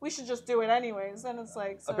 we should just do it anyways. And it's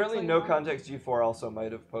like, so apparently it's like, No Context G4 also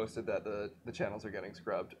might have posted that the channels are getting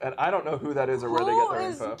scrubbed. And I don't know who that is or where they get their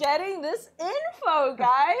info. Who is getting this info,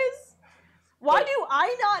 guys? Why do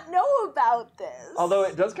I not know about this? Although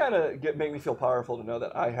it does kind of make me feel powerful to know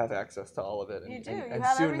that I have access to all of it, and, you do. and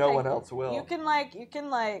soon everything. No one else will. You can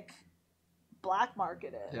black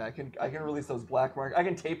market it. Yeah, I can release those black market. I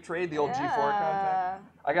can tape trade the old G4 Yeah.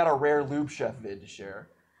 content. I got a rare Lube Chef vid to share.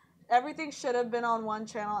 Everything should have been on one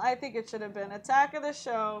channel. I think it should have been Attack of the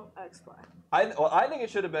Show, X-Play. I think it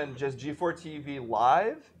should have been just G4 TV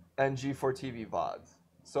Live and G4 TV VODs.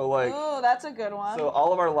 So like, Ooh, that's a good one. so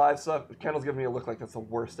all of our live stuff. Kendall's giving me a look like that's the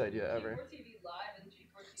worst idea ever. G4 TV Live and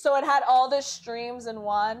G4 TV. So it had all the streams in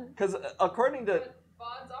one. Because according to, But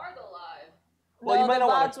VODs are the live. well, No, you might the not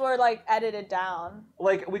want VODs were like edited down.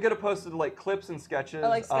 like we could have posted like clips and sketches, Or,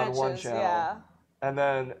 like on one sketches, channel, yeah. and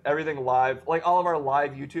then everything live, like all of our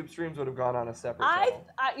live YouTube streams would have gone on a separate channel.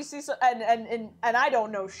 You see, so and I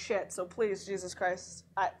don't know shit. So please, Jesus Christ,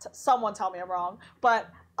 someone tell me I'm wrong. But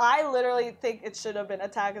I literally think it should have been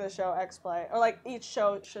Attack of the Show, X-Play, or like each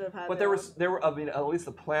show should have had. But their there own. were. I mean, at least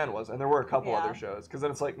the plan was, and there were a couple Yeah. other shows. Because then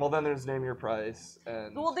it's like, well, then there's Name Your Price,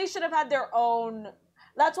 and Well, they should have had their own.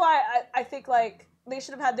 That's why I think like they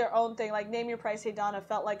should have had their own thing. Like Name Your Price, Hey Donna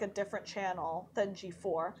felt like a different channel than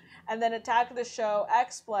G4, and then Attack of the Show,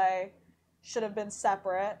 X-Play should have been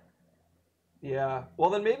separate. yeah. Well,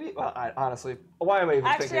 then maybe. Well, honestly, why am I even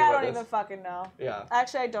Actually, thinking I about don't this? even fucking know. Yeah.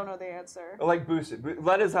 Actually, I don't know the answer. Like boosted.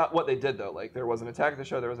 That is what they did though. Like there was an Attack of the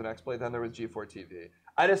Show, there was an X-Play, then there was G4 TV.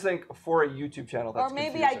 I just think for a YouTube channel that's Or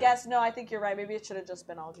maybe confusing. I guess no. I think you're right. Maybe it should have just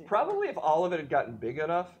been all G4. Probably if all of it had gotten big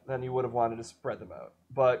enough, then you would have wanted to spread them out.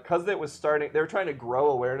 But because it was starting, they were trying to grow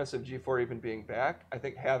awareness of G4 even being back. I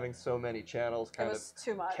think having so many channels It kind of was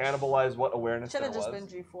too much. cannibalized what awareness Should there have just was.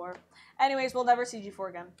 been G4. Anyways, we'll never see G4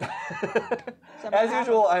 again. As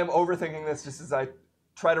usual, I am overthinking this just as I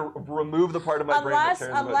try to remove the part of my brain that cares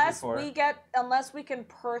about G4. Unless we can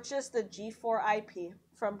purchase the G4 IP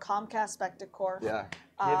from Comcast Spectacor. Yeah,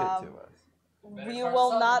 give it to us. You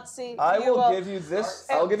will not see. I you will give you this.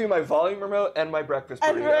 I'll give you my volume remote and my breakfast burrito.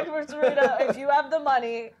 And breakfast burrito, if you have the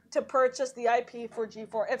money to purchase the IP for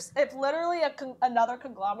G4, if literally another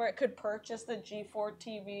conglomerate could purchase the G4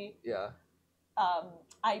 TV Yeah.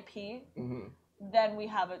 IP, Mm-hmm. then we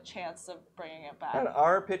have a chance of bringing it back. And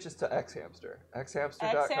our pitch is to Xhamster.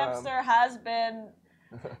 Xhamster.com.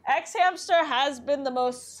 Xhamster has been the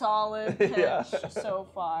most solid pitch Yeah. so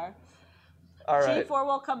far. All right. G4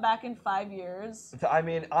 will come back in 5 years. I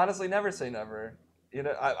mean, honestly, never say never. You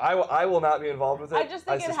know, I will not be involved with it. I just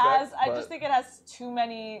think it has too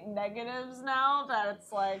many negatives now that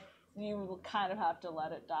it's like you kind of have to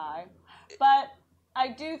let it die. But I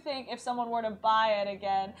do think if someone were to buy it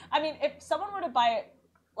again, I mean, if someone were to buy it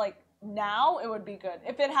like now, it would be good.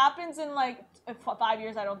 If it happens in like 5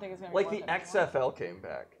 years, I don't think it's gonna be like worth the it anymore. XFL came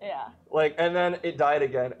back. Yeah. Like, and then it died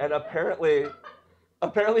again, and apparently,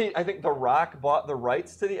 I think The Rock bought the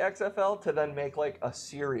rights to the XFL to then make like a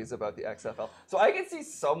series about the XFL. So I can see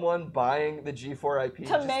someone buying the G4 IP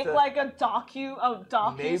To make like a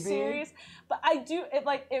docu Maybe. series. But I do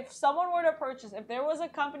if someone were to purchase, if there was a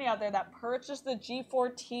company out there that purchased the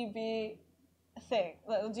G4 TV thing,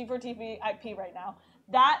 the G4 TV IP right now,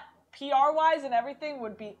 that PR wise and everything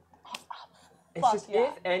would be It's just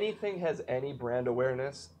if anything has any brand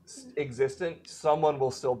awareness existent, someone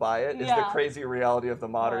will still buy it. Is the crazy reality of the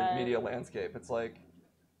modern media landscape. It's like,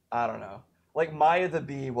 I don't know. Like Maya the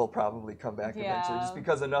Bee will probably come back eventually, just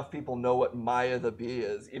because enough people know what Maya the Bee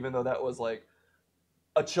is, even though that was like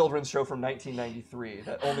a children's show from 1993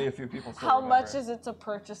 that only a few people still remember. How much is it to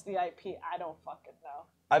purchase the IP? I don't fucking know.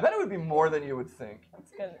 I bet it would be more than you would think.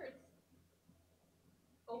 It's good.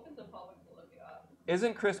 Open to public to look it up.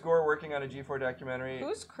 Isn't Chris Gore working on a G4 documentary?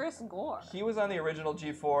 Who's Chris Gore? He was on the original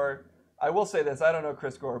G4. I will say this, I don't know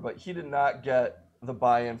Chris Gore, but he did not get the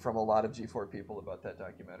buy-in from a lot of G4 people about that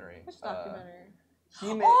documentary. Which documentary?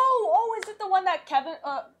 He made, is it the one that Kevin?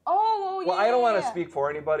 Yeah. Well, I don't want to speak for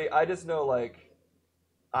anybody. I just know, like,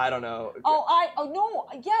 I don't know.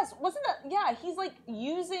 Yes, wasn't that? Yeah, he's like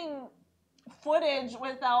using footage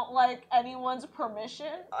without like anyone's permission.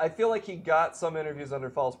 I feel like he got some interviews under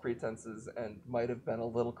false pretenses and might have been a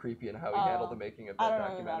little creepy in how he handled the making of that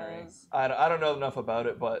documentary. I don't know enough about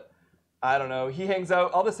it, but I don't know. He hangs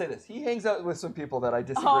out. I'll just say this: he hangs out with some people that I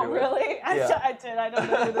disagree with. Oh, really? Yeah. I did. I don't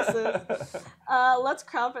know who this is. Let's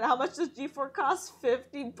crowdfund. How much does G4 cost?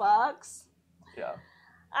 $50. Yeah.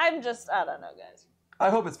 I don't know, guys. I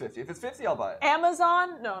hope it's 50. If it's 50, I'll buy it.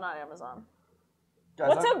 Amazon? No, not Amazon.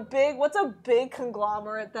 Guys, What's a big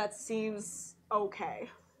conglomerate that seems okay?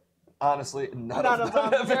 Honestly, none of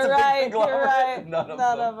them. If it's a You're big right. conglomerate, None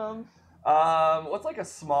of them. What's like a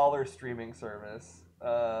smaller streaming service?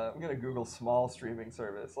 I'm gonna Google small streaming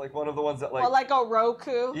service, like one of the ones that like. Well, like a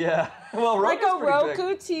Roku. Yeah. Well, Roku's like a pretty Roku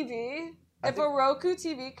big. TV. If a Roku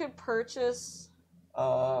TV could purchase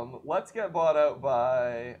Let's get bought out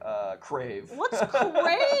by Crave. What's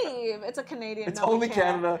Crave? It's a Canadian. It's no, we only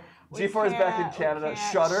can't. Canada. We G4 is back in can't, we Canada.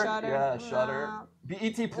 can't. Shutter. Shudder. Yeah, Shutter. No.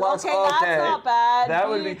 BET Plus. Okay, that's not bad. That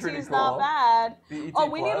would be pretty BET's cool. not bad. BET Oh,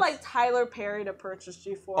 we need Plus. like Tyler Perry to purchase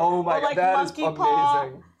G4. Oh my or, like, god, that is Monkey Paw.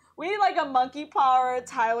 amazing. We need like a Monkey Paw or a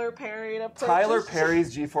Tyler Perry to purchase. Tyler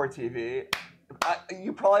Perry's G4 TV.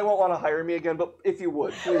 You probably won't want to hire me again, but if you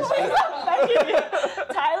would, please.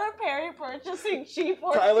 Tyler Perry purchasing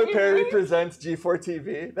G4 Tyler TV? Perry presents G4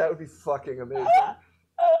 TV. That would be fucking amazing. That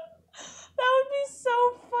would be so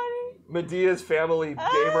funny. Medea's family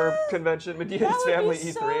gamer convention. Medea's That would family be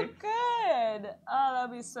E3. so good. Oh,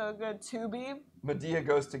 that'd be so good. Tubi. Medea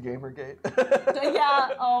goes to Gamergate. Yeah.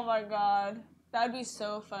 Oh my god. That'd be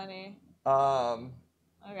so funny.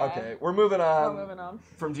 Okay, we're moving on. We're moving on.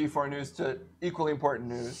 From G4 News to equally important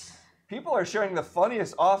news. People are sharing the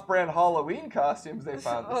funniest off-brand Halloween costumes they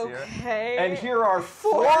found this year. Okay. And here are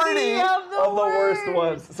 40 of the worst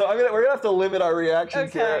ones. So we're gonna have to limit our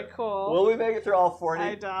reactions here. Okay, cool. Will we make it through all 40?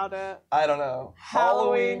 I doubt it. I don't know.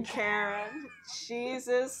 Halloween Karen.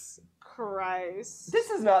 Jesus Christ. This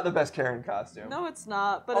is not the best Karen costume. No, it's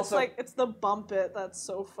not. But Also- it's the bump it that's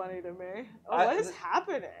so funny to me. Oh, what is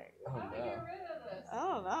happening? Oh, How do we no. get rid of this? I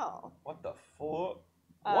don't know. What the fuck?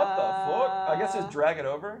 What the fuck? I guess just drag it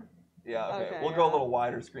over? Yeah, okay. Okay, We'll go a yeah. little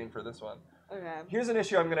wider screen for this one. Okay. Here's an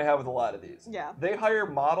issue I'm going to have with a lot of these. Yeah. They hire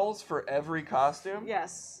models for every costume.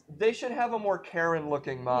 Yes. They should have a more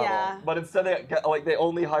Karen-looking model. Yeah. But instead they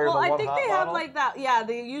only hire Well, the I one think hot they have model. like that. Yeah,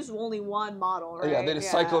 they use only one model, right? Yeah, they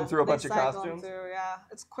just cycle them through a bunch of They cycle costumes. them through, yeah,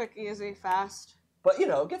 it's quick, easy, fast. But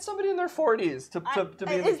get somebody in their 40s to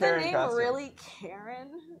be in the Is the Karen name costume. really Karen?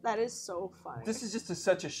 That is so funny. This is just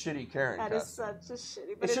such a shitty Karen That is costume. such a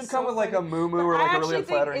shitty. But It should it's come so with like a funny. moo But or I like a really actually think,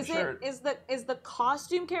 unflattering shirt. Is the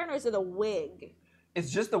costume Karen or is it a wig?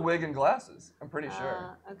 It's just a wig and glasses. I'm pretty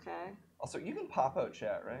sure. Okay. Also, you can pop out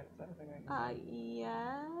chat, right? Is that a thing I can do?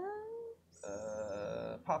 Yes.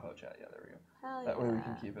 Pop out chat. Yeah, there we go. Hell That yeah. way we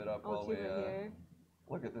can keep it up I'll while keep we it here.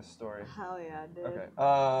 look at this story. Hell yeah, dude. Okay.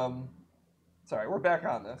 Sorry, we're back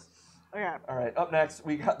on this. Okay. All right. Up next,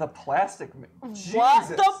 we got the Plastic Man. What? Jesus.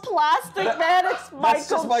 The Plastic Man? It's that's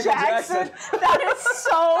just Michael Jackson.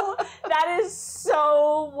 That is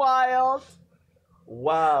so wild.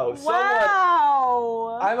 Wow.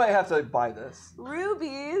 Wow. I might have to buy this.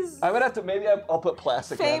 Rubies. I would have to. Maybe I'll put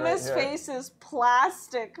Plastic Man right Famous here. Faces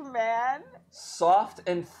Plastic Man. Soft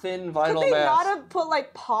and thin vinyl Could they mask. not have put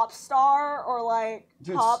like pop star or like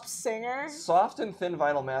Dude, pop singer? Soft and thin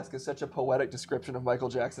vinyl mask is such a poetic description of Michael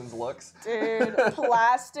Jackson's looks. Dude,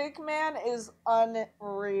 Plastic Man is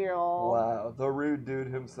unreal. Wow, the rude dude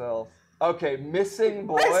himself. Okay, Missing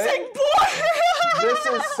Boy. Missing Boy! This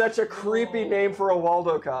is such a creepy name for a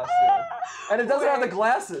Waldo costume. And it doesn't have the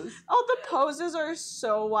glasses. Oh, the poses are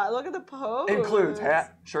so wild. Look at the pose. Includes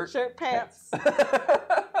hat, shirt, pants.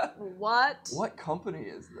 What? What company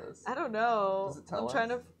is this? I don't know. Does it tell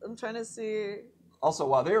I'm trying to see. Also,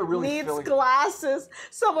 wow, they are really Needs filling... glasses.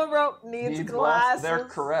 Someone wrote needs glasses. They're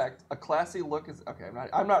correct. A classy look is... Okay,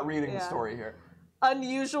 I'm not reading the Yeah. story here.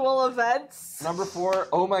 Unusual events. Number 4,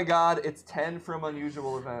 oh my god, it's 10 from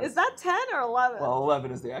Unusual Events. Is that 10 or 11? Well,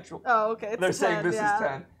 11 is the actual... Oh, okay. It's They're 10, saying this yeah. is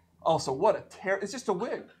 10. Also, what a it's just a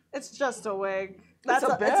wig. It's just a wig. It's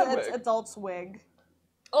a bad It's wig. adult's wig.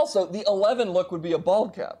 Also, the 11 look would be a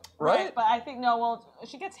bald cap, right? But I think, no, well,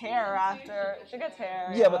 she gets hair after. She gets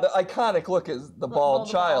hair. Yeah, but the iconic look is the bald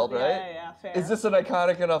child, right? Yeah, fair. Is this an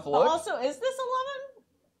iconic enough But look? also, is this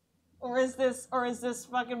 11? Or is this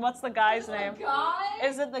fucking, what's the guy's name? Guy?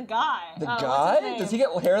 Is it the guy? The What's his guy? name? Does he get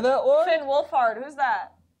hair that long? Finn Wolfhard, who's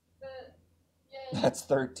that? Yeah, That's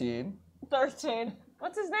 13. 13.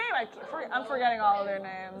 What's his name? I'm forgetting all of their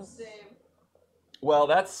names. same. Well,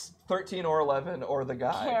 that's 13 or 11 or the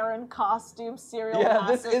guy. Karen costume, serial Yeah,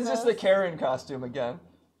 this is masochist. just the Karen costume again.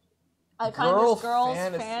 Girl's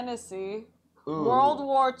fantasy. fantasy. Ooh. World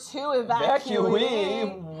War II evacuee.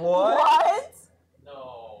 Evacuee? What? What?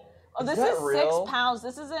 No. Oh, Is this that is real? £6.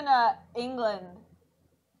 This is in England.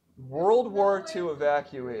 World War No, II it's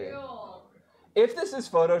evacuee. real. If this is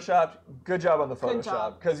photoshopped, good job on the Good Photoshop.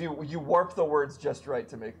 job. Because you warp the words just right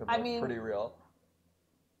to make them I look mean- pretty real.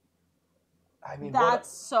 I mean, That's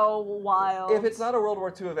so wild. if it's not a World War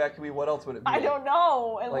II evacuee, what else would it be? I don't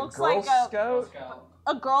know. It Like looks Girl like a Scout?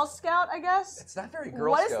 Girl Scout, I guess. It's not very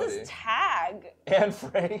Girl What is Scouty. this tag? Anne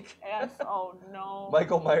Frank. And oh no.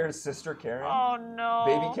 Michael Myers' sister Karen. Oh no.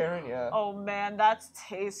 Baby Karen, yeah. Oh man, that's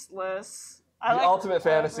tasteless. The ultimate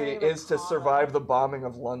fantasy every is to comment. survive the bombing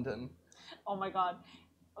of London. Oh my god.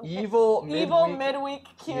 Evil midweek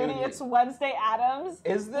cutie. It's Wednesday Addams.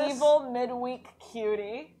 Is this evil midweek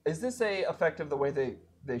cutie? Is this a effect of the way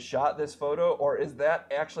they shot this photo, or is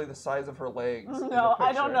that actually the size of her legs? No,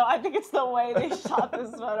 I don't know. I think it's the way they shot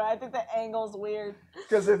this photo. I think the angle's weird.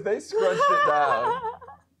 Because if they scrunched it down,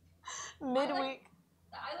 midweek.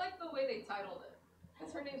 I like the way they titled it.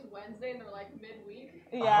 Because her name's Wednesday and they're like midweek.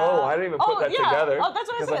 Yeah. Oh, I didn't even put that together. Oh, that's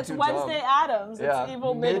what I said. It's Wednesday Addams. Yeah. It's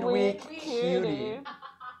evil midweek cutie.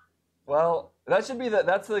 Well, that should be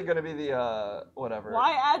that's going to be the whatever.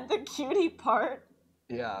 Why add the cutie part?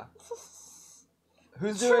 Yeah.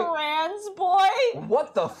 Who's doing trans boy?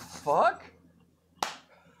 What the fuck?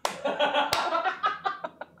 There's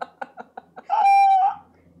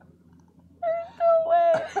no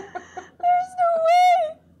way. There's no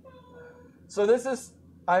way. So this is,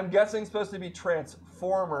 I'm guessing, supposed to be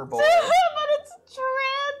Transformer Boy. But it's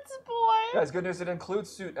trans boy. Guys, good news, it includes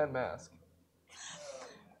suit and mask.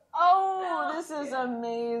 Oh, this is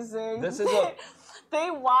amazing. This is a... They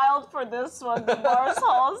wild for this one. The Mars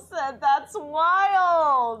Hall said that's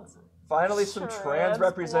wild. Finally, some trans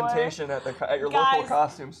representation at your local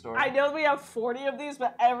costume store. I know we have 40 of these,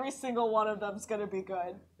 but every single one of them is going to be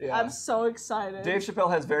good. Yeah. I'm so excited. Dave Chappelle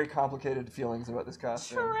has very complicated feelings about this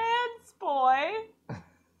costume. Trans boy.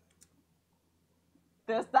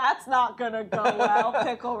 That's not going to go well,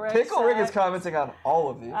 Pickle Rick. Pickle Rick is commenting on all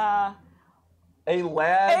of these. A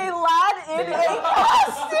lad in a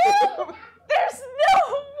costume? There's no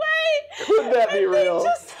way! Could that be real? They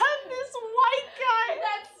just had this white guy.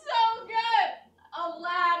 That's so good!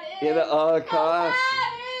 Aladdin! In a costume.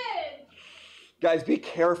 Aladdin! Guys, be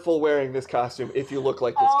careful wearing this costume if you look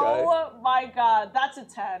like this guy. Oh my god, that's a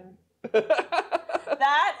 10.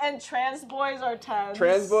 That and trans boys are 10s.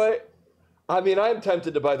 Trans boy? I mean, I'm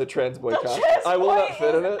tempted to buy the trans boy costume. I will boy not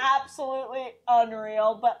fit in it. Absolutely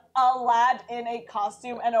unreal, but a lad in a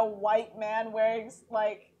costume and a white man wearing,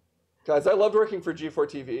 like... Guys, I loved working for G4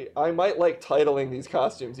 TV. I might like titling these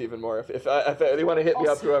costumes even more. If they want to hit me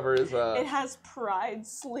up, whoever is... It has pride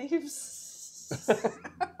sleeves.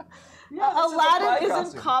 Yeah, Aladdin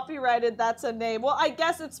isn't copyrighted, that's a name. Well, I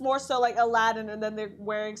guess it's more so like Aladdin and then they're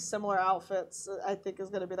wearing similar outfits, I think is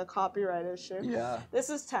going to be the copyright issue. Yeah. This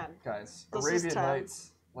is 10. Guys, this Arabian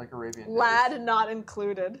Nights, like Arabian Nights. Lad not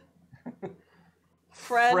included.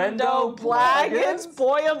 Friendo Blaggins,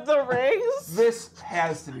 Boy of the Rings. This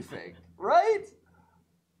has to be fake, right?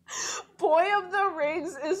 Boy of the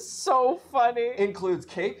Rings is so funny. Includes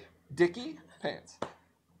cape, dicky, pants.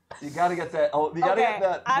 You gotta get that. Oh, you gotta get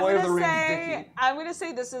that Boy of the Rings dicky. I'm gonna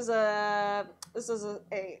say this is a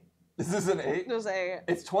 8. This is an 8. This is 8.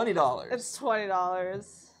 It's $20. It's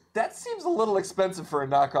 $20. That seems a little expensive for a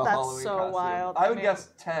knockoff Halloween so costume. wild. I would guess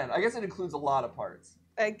 10. I guess it includes a lot of parts.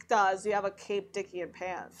 It does. You have a cape, dicky, and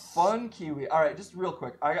pants. Fun Kiwi. All right, just real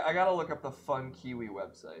quick. I gotta look up the Fun Kiwi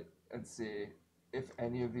website and see if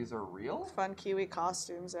any of these are real. Fun Kiwi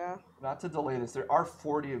costumes, yeah. Not to delay this, there are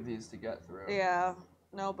 40 of these to get through. Yeah.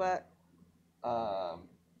 No, but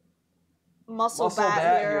Muscle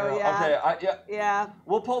Bat Hero. Yeah. Okay, yeah.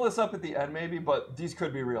 We'll pull this up at the end maybe, but these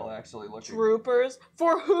could be real actually. Looking. Droopers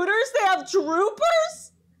for Hooters. They have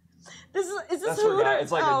Droopers. Is this That's Hooters? Guy.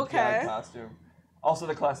 It's like a gag costume. Also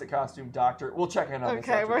the classic costume Doctor. We'll check in on this.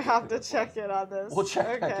 Okay, we'll have to check in on this. We'll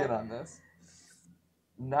check in on this.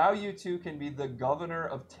 Now you two can be the governor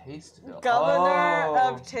of Tasteville. Governor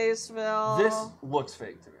of Tasteville. This looks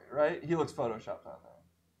fake to me, right? He looks photoshopped on there.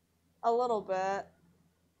 A little bit.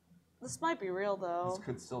 This might be real though. This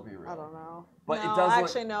could still be real. I don't know. But no, it does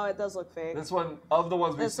actually no, it does look fake. This one of the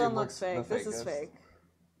ones we've this seen one looks fake. This is fake.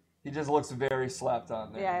 He just looks very slapped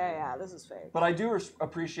on there. Yeah. This is fake. But I do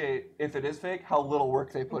appreciate, if it is fake, how little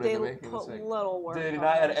work they put into making this fake. They put little work. They did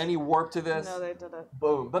not add any warp to this. No, they didn't.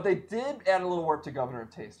 Boom. But they did add a little warp to Governor of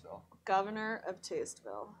Tasteville. Governor of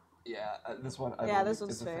Tasteville. Yeah, this one. This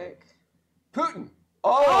one's fake. Putin.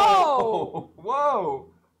 Oh! Whoa!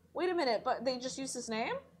 Wait a minute, but they just used his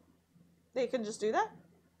name? They can just do that?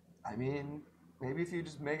 I mean, maybe if you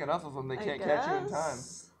just make enough of them, they can't catch you in time.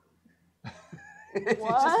 If you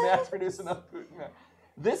just mass produce enough Putin.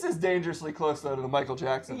 This is dangerously close though to the Michael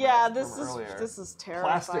Jackson. Yeah, this is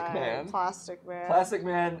terrifying. Plastic Man. Plastic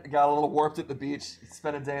Man got a little warped at the beach. He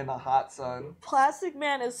spent a day in the hot sun. Plastic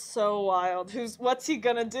Man is so wild. What's he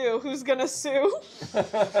gonna do? Who's gonna sue?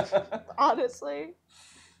 Honestly.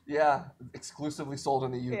 Yeah, exclusively sold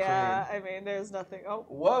in the Ukraine. Yeah, I mean, there's nothing. Oh.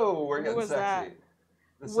 Whoa, we're getting sexy.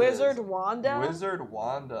 Wizard Wanda. Wizard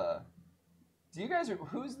Wanda. Do you guys?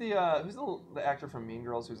 Who's the actor from Mean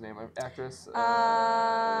Girls? Whose name? Actress?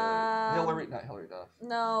 Hillary, not Hillary Duff.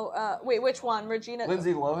 No. Wait, which one? Regina.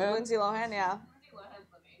 Lindsay Lohan. Lindsay Lohan, yeah. Lindsay Lohan's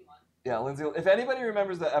the main one. Yeah, Lindsay. If anybody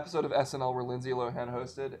remembers the episode of SNL where Lindsay Lohan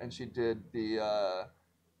hosted and she did the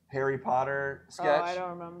Harry Potter sketch, Oh, I don't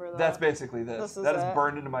remember that. that's basically this. This That is is it.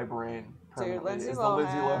 burned into my brain permanently. Lindsay is the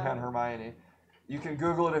Lindsay Lohan. Lohan Hermione. You can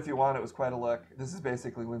Google it if you want. It was quite a look. This is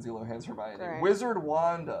basically Lindsay Lohan's Hermione. Great. Wizard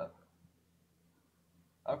Wanda.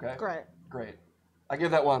 Okay. Great. I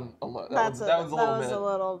give that one a look. That was a That little was bit. a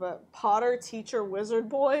little bit. Potter, teacher, wizard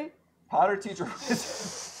boy. Potter teacher.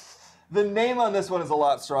 The name on this one is a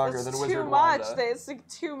lot stronger It's than too Wizard much. Wanda. It's like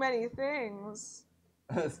too many things.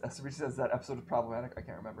 Somebody says that episode is problematic. I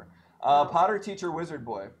can't remember. Oh. Potter teacher wizard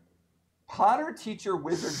boy. Potter teacher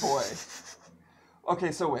wizard boy.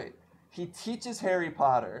 Okay, so wait. He teaches Harry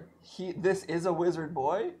Potter. This is a wizard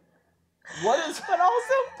boy. What is? But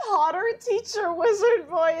also, Potter teacher wizard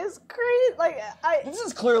boy is great. Like This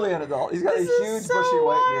is clearly an adult. He's got a This is huge so bushy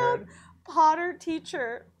white wild.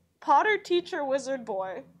 beard. Potter teacher wizard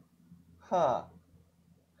boy. Huh.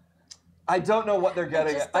 I don't know what they're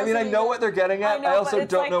getting just at. I mean, I doesn't know even- what they're getting at. I also but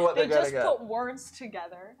it's don't like know what they're they just getting at. put words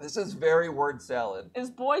together. This is very word salad. Is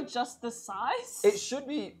boy just the size? It should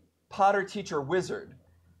be Potter teacher wizard,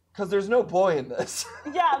 because there's no boy in this.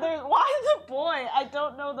 Yeah, why the boy? I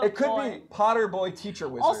don't know the It could boy. be Potter boy teacher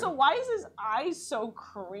wizard. Also, why is his eyes so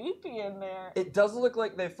creepy in there? It does look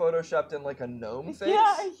like they photoshopped in like a gnome face.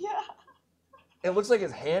 Yeah. It looks like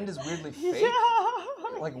his hand is weirdly fake. Yeah.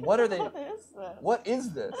 Like, what are they? What is this? What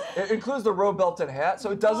is this? It includes the robe, belt, and hat,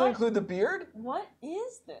 so it doesn't What? include the beard? What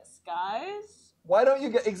is this, guys? Why don't you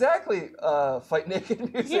get, exactly, fight naked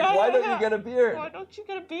music, Yeah, why yeah, don't yeah. you get a beard? Why don't you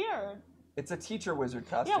get a beard? It's a teacher wizard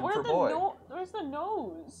Yeah, costume for boy. where's the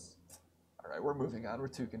nose? Alright, we're moving on, we're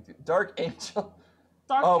too confused. Dark Angel.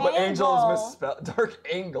 Dark But Angel is Angle. misspelled. Dark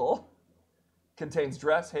Angle contains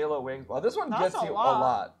dress, halo, wings. Wow, this one That's gets a you lot. a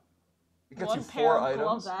lot. It gets One you pair 4 of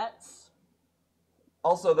items. glovettes.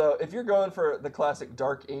 Also, though, if you're going for the classic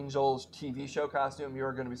Dark Angels TV show costume, you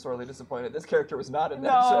are going to be sorely disappointed. This character was not in that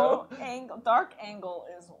No, show. Dark Angle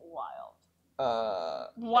is wild.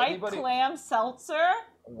 White Anybody- clam seltzer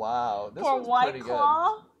Wow, this for one's White pretty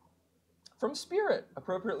Claw. good. From Spirit,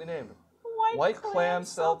 appropriately named. White clam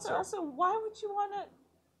seltzer. Also, why would you want to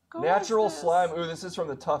go Natural with this? slime. Ooh, this is from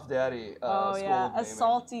the Tough Daddy Oh school yeah, of a naming.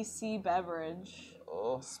 salty sea beverage.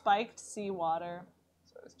 Oh, Spiked seawater.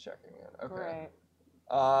 so I was checking in. Okay. Great.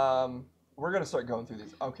 We're gonna start going through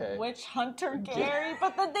these. Okay. Witch Hunter Gary,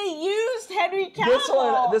 but then they used Henry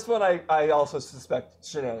Cavill. This one, I also suspect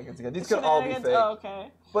shenanigans again. These could all be Shenanigans? fake. Oh,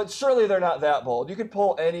 okay. But surely they're not that bold. You could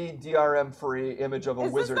pull any DRM-free image of a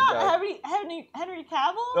Is wizard this not guy. Henry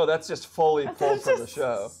Cavill? No, that's just fully pulled That's from the just-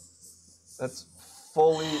 show. That's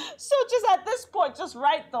fully. So just at this point, just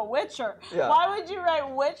write The Witcher. Yeah. Why would you write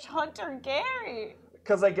Witch Hunter Gary?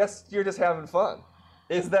 Because I guess you're just having fun.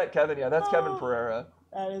 Is that Kevin? Yeah, that's Kevin Oh. Pereira.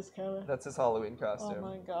 That is Kevin. That's his Halloween Oh costume.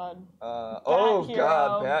 my god. Oh Bat god,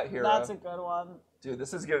 Hero. Bat Hero. That's a good one. Dude,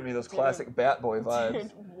 this is giving me those Dude. classic Bat Boy vibes.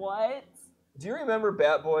 Dude, what? Do you remember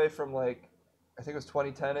Bat Boy from like, I think it was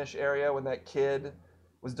 2010-ish area when that kid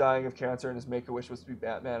was dying of cancer and his Make-A-Wish was to be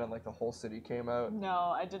Batman and like the whole city came out?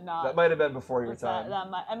 No, I did not. That might have been before your What's time. that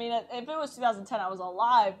might, I mean, if it was 2010, I was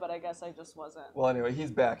alive, but I guess I just wasn't. Well, anyway,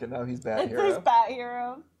 he's back and now he's Bat It's Hero. his Bat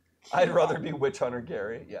Hero. I'd rather be Witch Hunter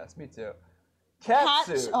Gary. Yes, me too. Cat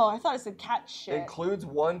suit Oh, I thought it said cat shit. includes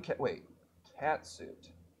one cat. Wait, cat suit,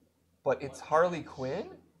 but it's Harley Quinn.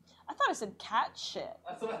 I thought it said cat shit.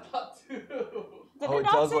 That's what I thought too. Did Oh, it it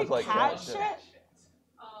not does say look like cat cat shit. shit?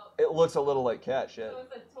 It looks a little like cat shit. So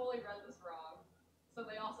it's I totally read this wrong. So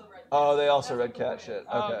they also read. Oh, they also That's read what the cat point shit. is.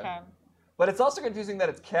 Oh, Okay. okay. But it's also confusing that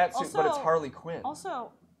it's cat suit, but it's Also- Harley Quinn.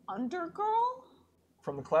 Also, Undergirl?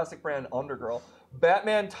 From the classic brand Undergirl.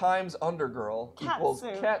 Batman times Undergirl Cat equals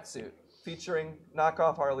suit. cat suit, featuring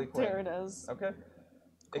knockoff Harley Quinn. There it is. Okay.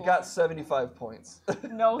 Cool. It got 75 points.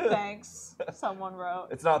 No thanks, someone wrote.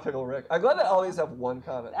 It's not Pickle Rick. I'm glad that all these have one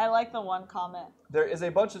comment. I like the one comment. There is a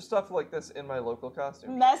bunch of stuff like this in my local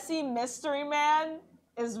costume. Messy Mystery Man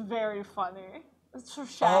is very funny. It's for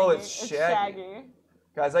Shaggy. Oh, it's Shaggy.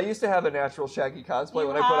 Guys, I used to have a natural Shaggy cosplay You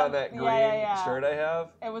when I put on have- that yeah, green yeah. shirt I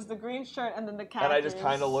have. It was the green shirt and then the khakis. And I just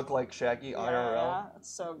kind of look like Shaggy yeah, IRL. Yeah, it's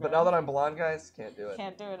so good. But now that I'm blonde, guys, can't do it.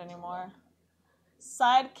 Can't do it anymore.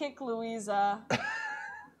 Sidekick Louisa.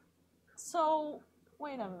 So,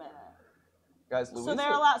 wait a minute. Guys, Louisa. So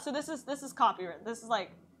they're allowed. So this is copyright. This is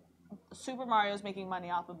like Super Mario's making money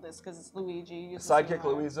off of this because it's Luigi. uses Super Sidekick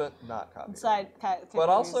Mario. Louisa, not copyright. Sidekick But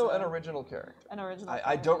also Louisa. an original character. An original.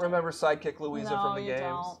 I don't character. remember Sidekick Louisa No, from the you games.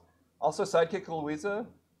 don't. Also, Sidekick Louisa,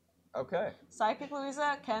 okay. Sidekick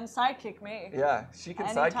Louisa can sidekick me. Yeah, she can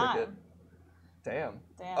Anytime. sidekick it. Damn.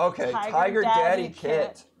 Damn. Okay, Tiger Daddy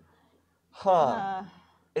Kit. Huh.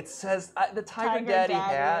 It says the Tiger Daddy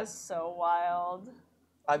hat. is so wild.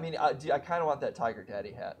 I mean, I kind of want that Tiger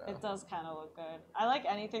Daddy hat now. It does kind of look good. I like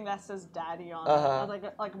anything that says Daddy on Uh-huh.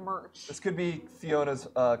 it, like merch. This could be Fiona's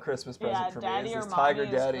Christmas present for Daddy me. or Is this Mommy Tiger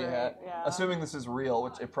is Daddy great, hat? yeah. Assuming this is real,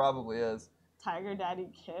 which it probably is. Tiger Daddy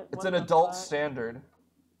kit. It's what an the adult fuck? standard.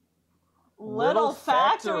 Little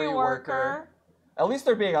factory worker. At least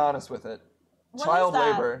they're being honest with it. What Child is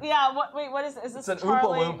that? labor. Yeah. What is? Is this It's an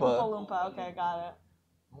Charlie? Oompa Loompa. Oompa Loompa. Okay, got it.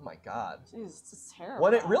 Oh my God. Jeez, it's terrible.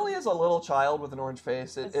 When it really is a little child with an orange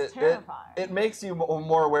face, It's terrifying. it makes you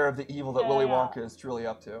more aware of the evil that Yeah, Willy yeah. Wonka is truly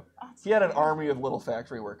up to. That's He had an crazy. army of little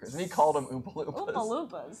factory workers, and he called them Oompa Loompas. Oompa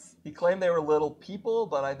Loompas. He claimed they were little people,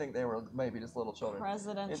 but I think they were maybe just little children.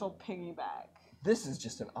 Presidential piggyback. This is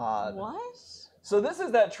just an odd. What? So this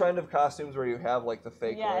is that trend of costumes where you have like the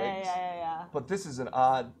fake Yeah, legs. yeah. But this is an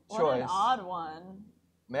odd What choice. an odd one.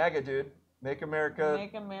 MAGA, dude. Make America.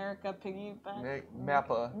 Make America piggyback.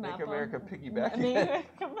 Mappa. Make Mappa. America piggyback.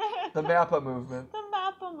 Make The Mappa movement. The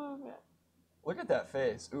Mappa movement. Look at that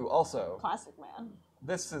face. Ooh, also, Classic man.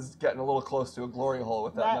 this is getting a little close to a glory hole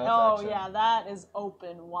with that That, mouth oh action. yeah, that is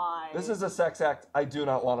open wide. This is a sex act I do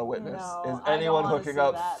not want to witness. No, is I anyone don't wanna hooking see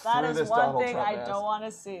up that. through That is this one Donald thing Trump I ass? don't want to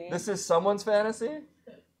see. This is someone's fantasy,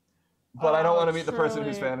 but I don't want to meet the person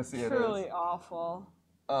whose Truly- fantasy it Truly is. awful.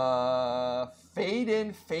 Fade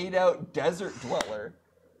in, fade out, desert dweller.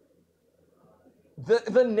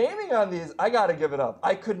 The naming on these, I gotta give it up.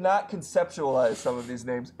 I could not conceptualize some of these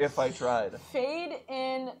names if I tried. Fade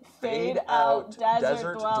in, Fade fade out, out,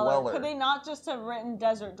 desert dweller. dweller. Could they not just have written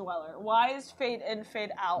desert dweller? Why is fade in,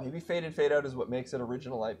 fade out? Maybe fade in, fade out is what makes it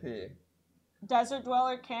original IP. Desert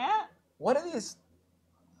dweller can't? What are these?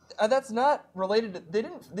 That's not related to. They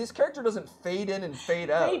didn't. This character doesn't fade in and fade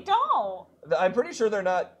out. They don't. I'm pretty sure they're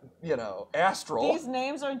not. Astral. These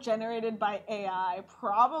names are generated by AI,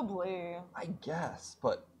 probably. I guess,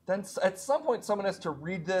 but then at some point someone has to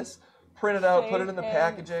read this, print it out, put it in the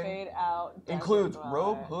packaging. Fade out. desert Includes dweller.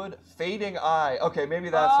 robe, hood, fading eye. Okay, maybe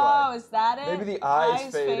that's Oh, why. is that it? Maybe the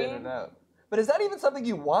eyes fade in and out. But is that even something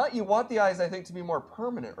you want? You want the eyes, I think, to be more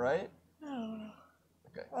permanent, right? I don't know.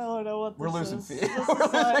 Okay. I don't know what this We're losing is. feet. This We're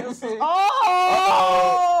is like- losing this is- feet.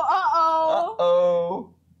 Oh! Uh-oh.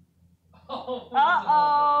 Uh-oh.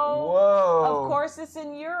 Whoa. Of course it's in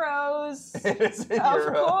euros. It is in Of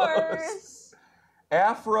euros. course.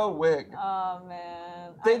 Afro wig. Oh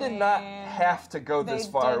man. They I did not mean, have to go this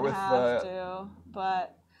they far didn't with have the. to,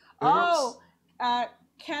 but Oops.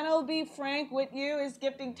 Kennel B. Frank with you is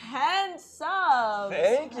gifting 10 subs.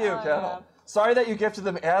 Thank you, Hell Kennel. yeah. Sorry that you gifted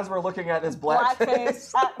them as we're looking at his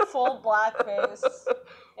blackface. Blackface, full blackface.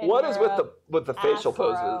 in What is Europe. with the facial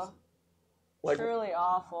Afro. poses? Like, Truly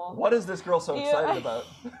awful. what is this girl so You- excited about?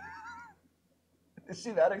 Is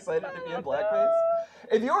she that excited to be in blackface?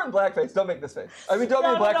 If you're in blackface, don't make this face. I mean, don't be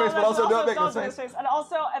in blackface, but also don't make this face. And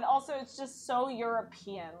also, it's just so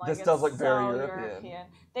European. Like, This it's does look so very European.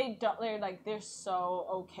 They don't. They're so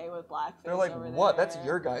okay with blackface. They're like, over what? there. That's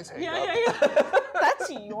your guy's hang Yeah. That's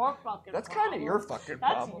your fucking. That's problem. kind of your fucking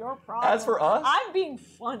That's problem. your problem. As for us, I'm being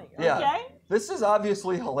funny. Yeah. Okay. this is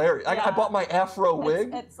obviously hilarious. I Yeah. bought my Afro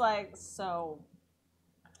wig. It's like so.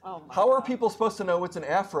 Oh my How are God. people supposed to know it's an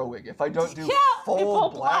Afro wig if I don't do Yeah, full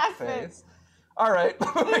full blackface? blackface. All right.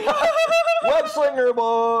 Web slinger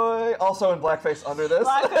boy, also in blackface under this.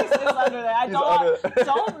 Blackface is under there. He's under it.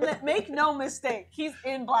 Don't make no mistake. He's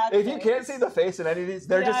in blackface. If you can't see the face in any of these,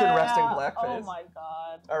 they're just in resting blackface. Oh my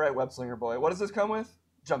God. All right, web slinger boy. What does this come with?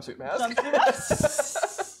 Jumpsuit mask. Jumpsuit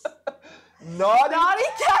mask. Naughty, Naughty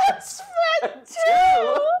Cat's Friend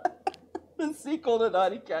 2. The sequel to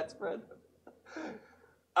Naughty Cat's Friend.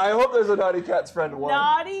 I hope there's a Naughty Cat's Friend 1.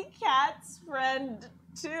 Naughty Cat's Friend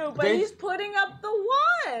 2, but They- he's putting up the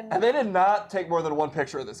 1. And they did not take more than one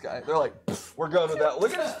picture of this guy. They're like, "Pfft, we're going with that.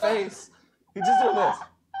 Look at his face. He's just doing this.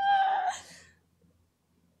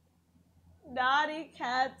 Naughty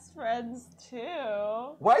Cat's Friends 2.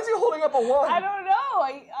 Why is he holding up a 1? I don't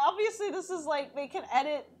know. Obviously, this is like they can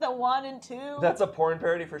edit the 1 and 2. That's a porn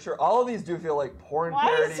parody for sure. All of these do feel like porn Why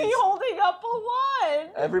parodies. is he holding up a 1?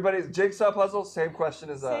 Everybody's jigsaw puzzle, same question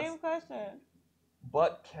as us. Same question.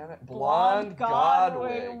 But can it blonde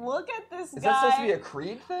Godwig? Look at this Is guy. that supposed to be a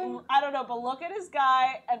Creed thing? I don't know, but look at his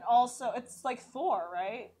guy, and also it's like Thor,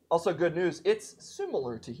 right? Also, good news. It's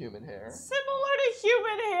similar to human hair. Similar to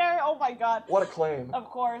human hair. Oh my God. What a claim. Of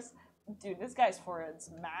course, dude, this guy's forehead's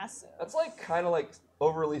massive. That's like kind of like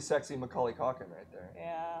overly sexy Macaulay Culkin right there.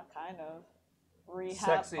 Yeah, kind of. Rehab.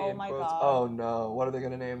 Sexy Oh in my quotes. God. Oh no, what are they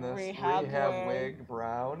gonna name this? Rehab wig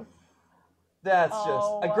Brown. That's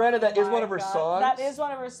Oh, just. Granted, that is my one of her God. songs. That is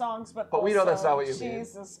one of her songs, but But we know also, that's not what you mean.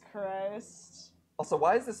 Jesus Christ. Also,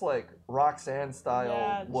 why is this like Roxanne style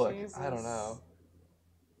Yeah, look? Jesus. I don't know.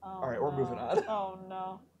 Oh, All right, we're moving on. Oh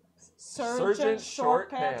no. Sergeant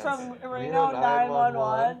Short Pants from Reno Reno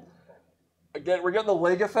 911. Again, we're getting the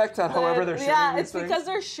leg effect on however they're shooting Yeah, these it's things. because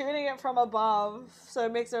they're shooting it from above, so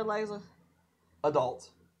it makes their legs look...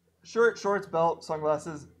 Adult. Shirt, shorts, belt,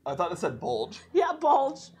 sunglasses. I thought it said bulge. Yeah,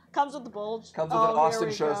 bulge. Comes with the bulge. Comes with an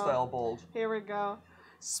Austin Show style bulge. Here we go.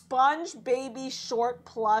 Sponge baby short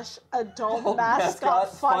plush adult Oh,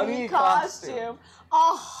 mascot funny costume.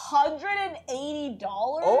 $180?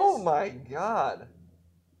 Oh my god.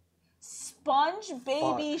 Sponge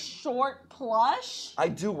baby short plush? I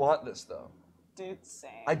do want this though. Dude,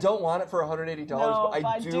 same. I don't want it for $180, No, but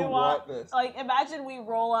I do want this. Like, imagine we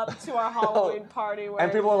roll up to our Halloween party where...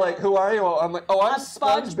 And people are like, who are you? I'm like, oh, I'm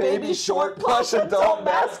Sponge Baby Short Plush Adult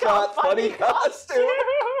Mascot Funny Costume.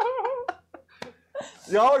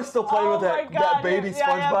 Y'all are still playing with that baby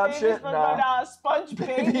SpongeBob baby shit? SpongeBob, nah, Sponge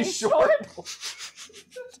Baby Short.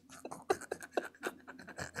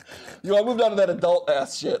 Yo, I moved on to that adult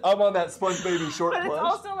ass shit. I'm on that Sponge Baby Short But Plush. it's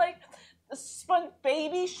also like Sponge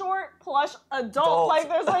Baby Short Plush Adult. Like,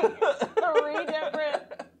 there's like 3 different...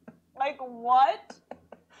 Like, what?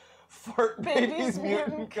 Fart Baby's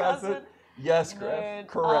mutant cousin. Yes, Griff. Dude,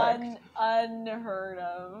 Correct. Unheard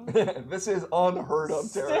of. This is unheard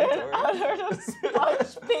of territory. Unheard of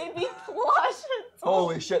Sponge Baby Plush.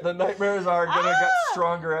 Holy shit, the nightmares are gonna get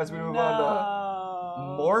stronger as we move on to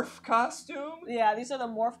morph costume? Yeah, these are the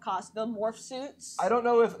the morph suits. I don't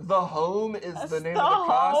know if the home is the name of the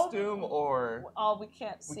costume or... Oh, we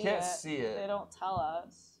can't see it. We can't see it. They don't tell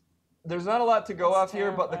us. There's not a lot to go off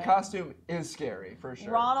here, but the terrifying. costume is scary, for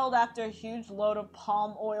sure. Ronald after a huge load of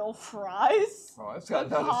palm oil fries. Oh, it's got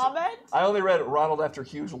comment? I only read Ronald after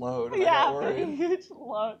huge load. And I got worried. Huge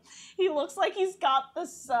load. He looks like he's got the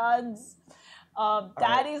Suns.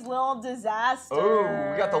 Daddy's Little Disaster. Oh,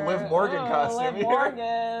 we got the Liv Morgan costume Liv here.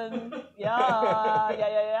 Morgan.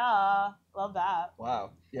 Yeah. Love that. Wow.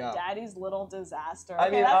 Yeah. Daddy's Little Disaster. I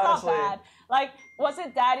Okay, mean, that's honestly, not bad. Like, was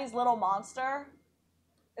it Daddy's Little Monster?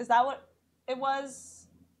 Is that what it was?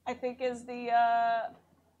 I think is the,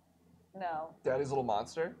 no. Daddy's Little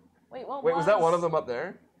Monster? Wait, what was that one of them up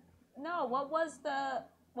there? No, what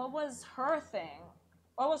was her thing?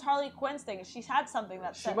 What was Harley Quinn's thing? She had something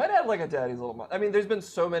that She said... might have like a Daddy's Little Monster. I mean, there's been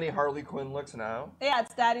so many Harley Quinn looks now. Yeah,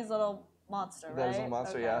 it's Daddy's Little Monster, right? Daddy's Little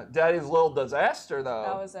Monster, Okay. yeah. Daddy's Little Disaster,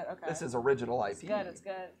 though. Oh, is it? Okay. This is original IP. It's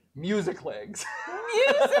good. Music legs.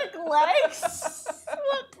 Music legs?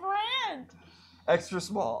 What brand? Extra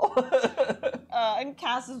small. And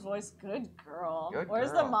Cass's voice, good girl. Good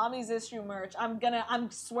Where's girl. the Mommy's Issue merch? I'm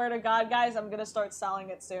swear to God, guys, I'm gonna start selling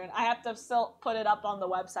it soon. I have to still put it up on the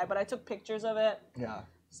website, but I took pictures of it. Yeah.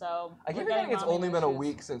 So I keep we're getting forgetting it's Mommy only been a Issues.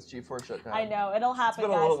 week since G4 shut down. I know, it'll happen,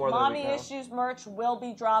 been a guys. little more than a Mommy week now. Issues merch will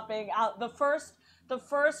be dropping out. The first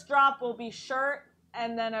drop will be shirt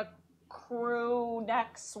and then a crew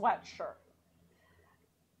neck sweatshirt.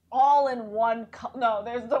 All in one no,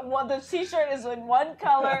 there's the t-shirt is in one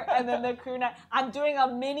color and then the crew neck. I'm doing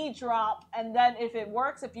a mini drop, and then if it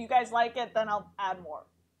works, if you guys like it, then I'll add more.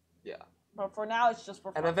 Yeah. But for now, it's just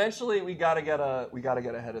for fun. And eventually, we gotta get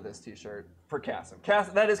ahead of this T-shirt for Cassim.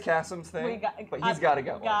 That is Cassim's thing, but he's gotta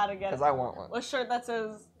get one. Gotta get because I want one. A shirt that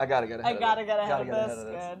says I gotta get ahead. I gotta get ahead of Gotta this.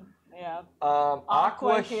 get ahead of Good. Yeah.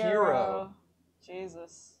 Aqua Hero.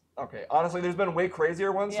 Jesus. Okay, honestly, there's been way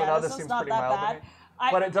crazier ones, so Yeah, now this this seems one's not pretty that mild bad. to me.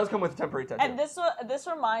 But it does come with temporary tattoo. And this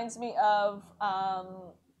reminds me of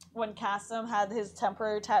when Cassim had his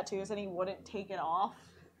temporary tattoos and he wouldn't take it off.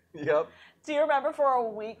 Yep. Do you remember for a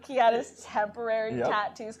week he had his temporary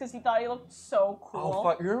tattoos because he thought he looked so cool? Oh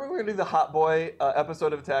fuck! You remember we were gonna do the Hot Boy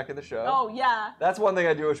episode of Attack in the Show? Oh yeah. That's one thing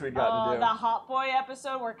I do wish we'd gotten to do. The Hot Boy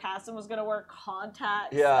episode where Cassim was gonna wear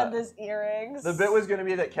contacts Yeah. and his earrings. The bit was gonna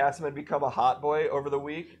be that Cassim had become a hot boy over the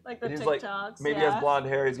week. Like the and he's TikToks. like, maybe he has blonde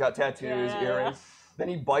hair, he's got tattoos, earrings. Then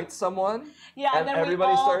he bites someone. Yeah, and then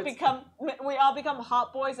everybody we all become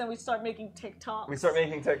hot boys and we start making TikToks. We start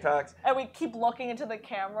making TikToks. And we keep looking into the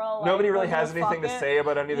camera. Like, Nobody really has anything to say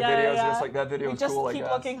about any of the videos. Just like that video was cool. We just keep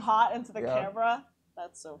looking hot into the camera.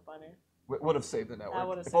 That's so funny. Would have saved the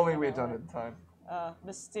network. If only we had done it at the time.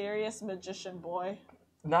 Mysterious magician boy.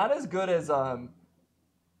 Not as good as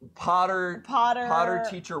Potter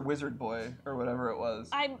teacher wizard boy or whatever it was.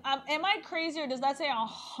 Am I crazy or does that say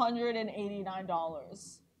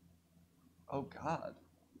 $189? Oh God,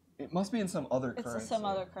 it must be in some other currency. It's some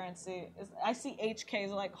other currency. I see HKs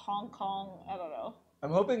like Hong Kong. I don't know. I'm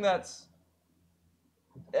hoping that's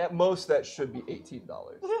at most that should be $18.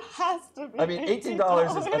 It has to be. I mean,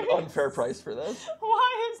 $18 is an unfair price for this.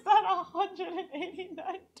 Why is that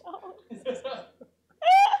 $189?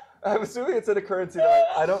 I'm assuming it's in a currency that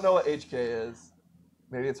I don't know what HK is.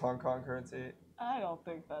 Maybe it's Hong Kong currency. I don't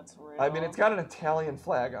think that's real. I mean, it's got an Italian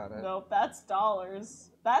flag on it. Nope, that's dollars.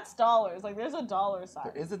 That's dollars. Like, there's a dollar sign.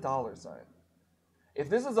 There is a dollar sign. If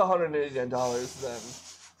this is $189, then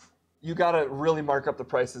you gotta really mark up the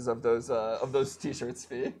prices of those T-shirts,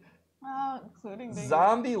 Fee. Including the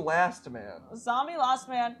Zombie Last Man. Zombie Last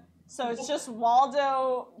Man. So it's just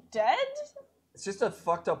Waldo dead? It's just a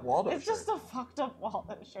fucked up Waldo It's shirt. just a fucked up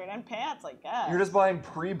Waldo shirt and pants, I guess. You're just buying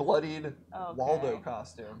pre-bloodied Okay. Waldo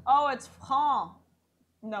costume. Oh, it's Fawn.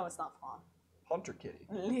 No, it's not Fawn. Hunter Kitty.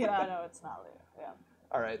 Yeah, no, it's not. Yeah.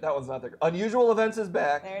 All right, that one's not there. Unusual Events is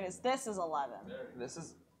back. There it is. This is 11. This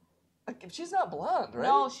is... Like, she's not blonde, right?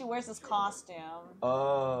 No, she wears this costume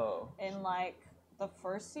Oh. in, like, the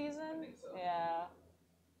first season. Yeah.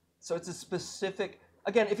 So it's a specific...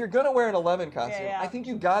 Again, if you're going to wear an 11 costume, Yeah. I think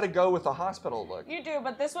you got to go with a hospital look. You do,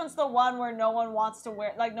 but this one's the one where no one wants to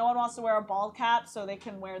wear, like, no one wants to wear a bald cap, so they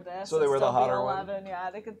can wear this. So they and wear the still be hotter one? 11. Yeah,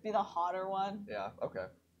 they could be the hotter one, Yeah, okay.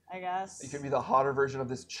 I guess. You can be the hotter version of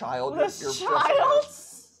this child. This you're child?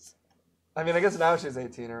 I mean, I guess now she's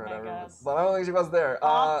 18 or whatever. guess. But I don't think she was there.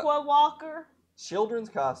 Aqua Walker. Children's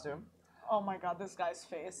costume. Oh my god, this guy's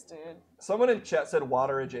face, dude. Someone in chat said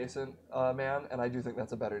water adjacent man, and I do think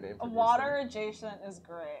that's a better name for these Water things. adjacent is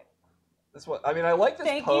great. This one, I mean, I like this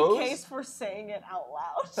Thank pose. you, Case, for saying it out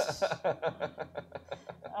loud.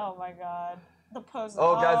 Oh my god. The pose.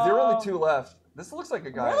 Oh, guys, there are only 2 left. This looks like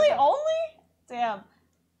a guy. Really? Only? Damn.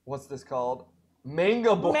 What's this called?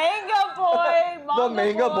 Manga Boy. Manga Boy! The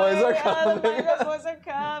Manga Boys are The coming. Manga Boys are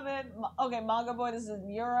coming. Okay, Manga Boy, this is in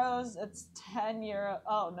euros. It's 10 euro.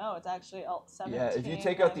 Oh, no, it's actually 17. Yeah, if you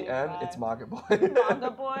take out the N, it's Manga Boy. Manga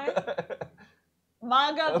Boy?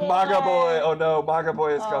 Manga Boy! Manga Boy. Oh no, Manga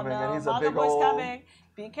Boy is coming, no. and he's a Manga big Boy's old... coming.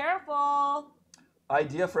 Be careful.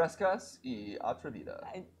 Idea frescas y atrevida.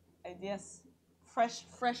 Ideas. Fresh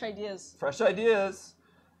ideas. Fresh ideas.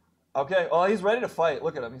 Okay, well, he's ready to fight.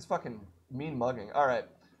 Look at him. He's fucking mean mugging. All right.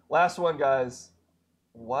 Last one, guys.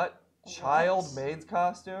 What? Child maid's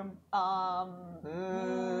costume?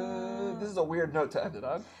 This is a weird note to end it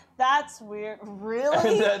on. That's weird. Really?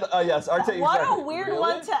 And then, yes, Arte. What a weird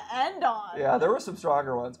one to end on. Yeah, there were some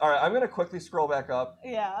stronger ones. All right, I'm going to quickly scroll back up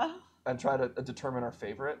Yeah. and try to determine our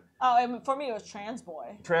favorite. Oh, and for me, it was Trans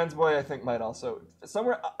Boy. Trans Boy, I think, might also...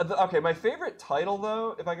 Somewhere... Okay, my favorite title,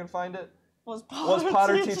 though, if I can find it, Was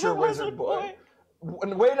Potter Teacher Wizard Boy.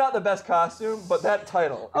 Way not the best costume, but that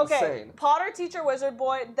title, Okay, insane. Potter Teacher Wizard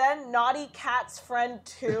Boy, then Naughty Cat's Friend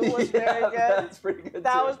 2 was very good. That's pretty good,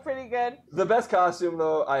 That too. was pretty good. The best costume,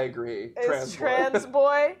 though, I agree. It's Trans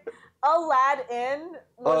Boy. Aladdin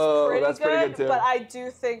was Oh, pretty that's good, pretty good, too. but I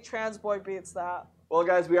do think Trans Boy beats that. Well,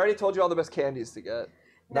 guys, we already told you all the best candies to get.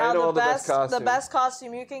 Now you know all the best costumes. The best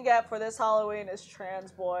costume you can get for this Halloween is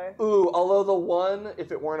Trans Boy. Ooh, although the one,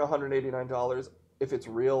 if it weren't $189, if it's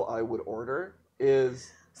real, I would order, is...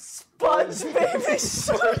 Sponge Baby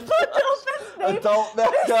Short. Adult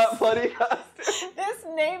mascot funny costume. This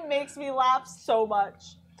name makes me laugh so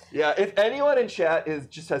much. Yeah, if anyone in chat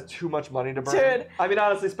just has too much money to burn, Dude. I mean,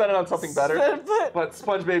 honestly, spend it on something better. But But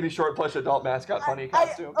Sponge Baby Short Plush Adult Mascot Funny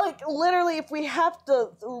costume. like, literally, if we have to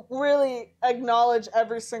really acknowledge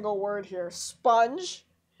every single word here, Sponge,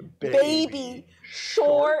 Baby,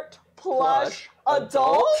 Short, Plush,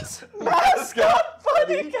 Adult, Mascot,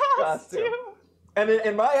 Funny costume. And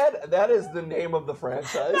in my head, that is the name of the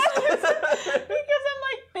franchise. Because I'm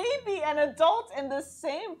like baby and adult in the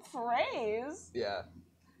same phrase. Yeah.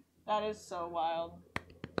 That is so wild.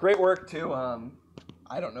 Great work, too.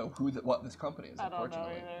 I don't know what this company is, I don't know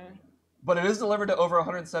unfortunately. either. But it is delivered to over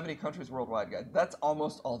 170 countries worldwide, guys. That's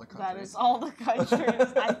almost all the countries. That is all the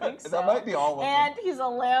countries. I think so. That might be all of them. And he's a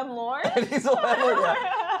landlord. And he's a landlord,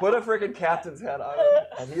 yeah. Put a freaking captain's hat on him,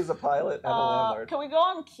 and he's a pilot and a landlord. Can we go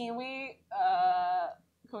on Kiwi?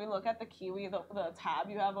 Can we look at the Kiwi, the tab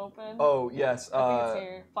you have open? Oh, yes. I think it's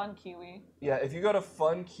here. Fun Kiwi. Yeah, if you go to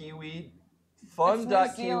fun.kiwi.nz,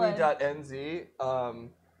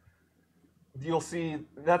 you'll see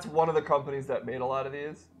that's one of the companies that made a lot of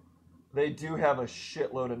these. They do have a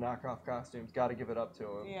shitload of knockoff costumes. Got to give it up to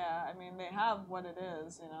them. Yeah, I mean, they have what it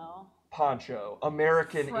is, you know. Poncho,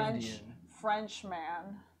 American Indian, French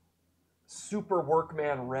man, Super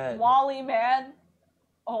Workman Red, Wally man.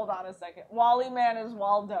 Hold on a second. Wally man is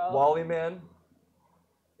Waldo. Wally Man.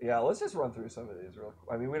 Yeah, let's just run through some of these real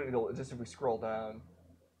quick. I mean, we don't need to, just if we scroll down.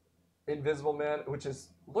 Invisible Man, which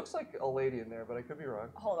looks like a lady in there, but I could be wrong.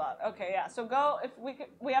 Hold on. Okay, yeah. So go if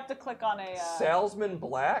we have to click on a Salesman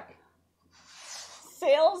Black.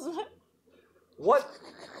 Salesman. What?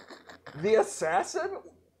 The Assassin?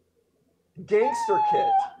 Gangster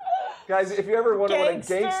Kit. Guys, if you ever wonder what a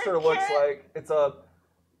gangster looks kid. like,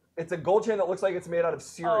 it's a gold chain that looks like it's made out of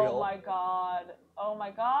cereal. Oh my god. Oh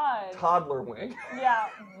my god. Toddler wing. Yeah,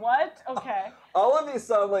 what? Okay. All of these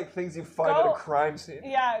sound like things you find at Go- a crime scene.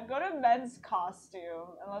 Yeah, go to men's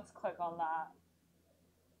costume and let's click on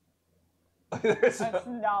that. There's It's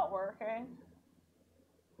not working.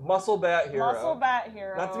 Muscle Bat Hero. Muscle Bat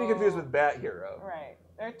Hero. Not to be confused with Bat Hero. Right.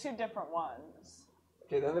 They're two different ones.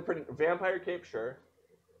 Okay, then they're pretty. Vampire Cape, sure.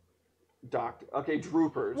 Doctor. Okay,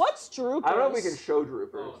 Droopers. What's Droopers? I don't know if we can show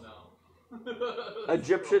Droopers. Oh no.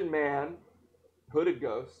 Egyptian Man. Hooded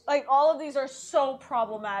Ghost. Like, all of these are so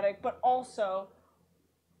problematic, but also...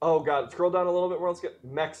 Oh god, scroll down a little bit more. Let's get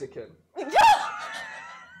Mexican.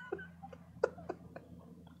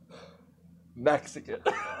 Mexican.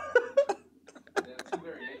 Two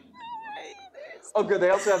variations. Oh good, they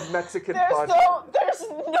also have Mexican punch. There's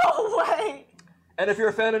no way. And if you're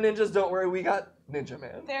a fan of ninjas, don't worry, we got Ninja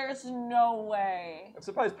Man. There's no way. I'm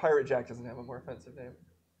surprised Pirate Jack doesn't have a more offensive name.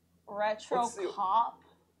 Retro Let's see. Cop.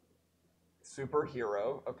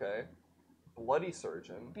 Superhero, okay. Bloody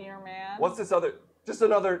Surgeon. Beer Man. What's this other? Just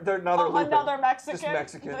another. They're another. Oh, another Mexican. Just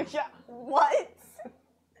Mexican. Yeah. What?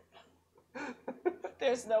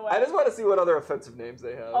 There's no way. I just want to see what other offensive names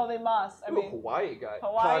they have. Oh, they must. I Ooh, mean, Hawaii guy.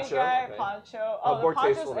 Hawaii Poncho. guy, Okay. Poncho. A Oh, more the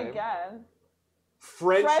Ponchos tasteful name. again.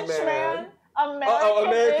 French Man.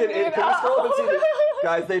 American Indian. Can we scroll up and see this? Oh.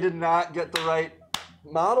 Guys, they did not get the right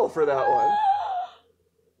model for that one.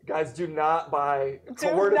 Guys, do not buy.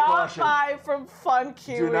 Do Word of not caution. buy from Fun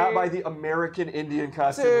Kiwi. Do not buy the American Indian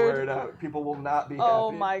costume Dude. and wear it out. People will not be happy.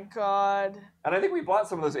 Oh my god. And I think we bought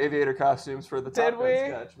some of those aviator costumes for the Top Did Gun we?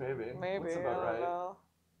 sketch, maybe. Maybe. That's I about don't right. know.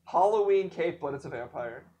 Halloween cape, but it's a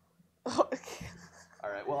vampire. All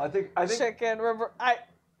right. Well, I think. Chicken river.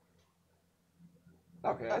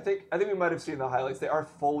 Okay. I think we might have seen the highlights. They are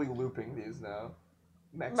fully looping these now.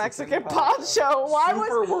 Mexican poncho. Why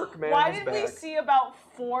did we back. see about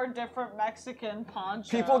 4 different Mexican ponchos?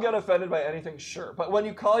 People get offended by anything, sure, but when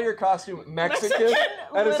you call your costume Mexican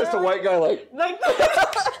and it's just a literally, white guy like.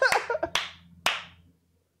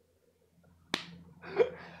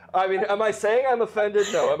 I mean, am I saying I'm offended?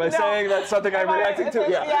 No. Am I saying that's something I'm reacting to?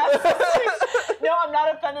 Yeah. Yes. No, I'm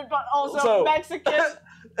not offended, but also So- Mexican.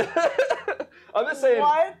 I'm just saying,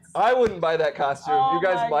 What? I wouldn't buy that costume. Oh You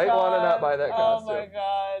guys my might want to God. not buy that costume. Oh my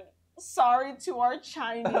god. Sorry to our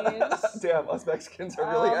Chinese. Damn, us Mexicans are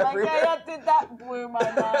really Oh my everywhere. god, that blew my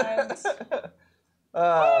mind.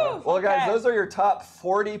 Well, guys, okay. those are your top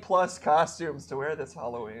 40 plus costumes to wear this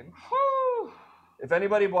Halloween. If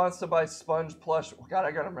anybody wants to buy Sponge plush, God,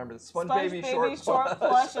 I gotta remember the Sponge Baby short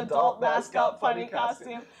plush adult mascot funny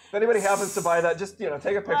costume. If anybody happens to buy that, just take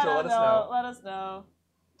a picture, let us know. Let us know.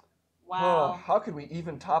 Oh, Wow. how could we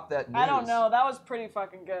even top that news? I don't know. That was pretty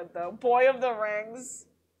fucking good, though. Boy of the Rings.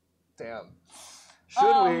 Damn.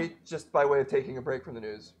 Should we, just by way of taking a break from the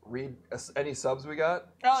news, read any subs we got?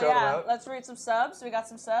 Oh, Shout them yeah. out? Let's read some subs. We got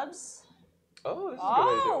some subs. Oh, this is a good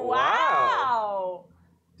way to do it. Wow.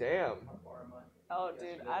 Damn. Oh,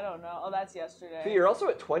 dude. I don't know. Oh, that's yesterday. See, you're also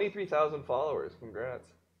at 23,000 followers. Congrats.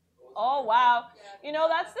 Oh, wow. You know,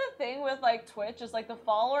 that's the thing with, like, Twitch is, like, the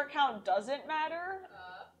follower count doesn't matter.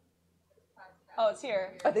 Oh, it's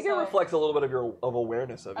here. I think it reflects a little bit of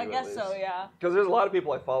awareness of you. I guess so, yeah. Because there's a lot of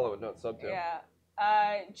people I follow and don't sub to. Yeah.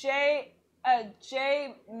 J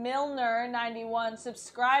Milner 91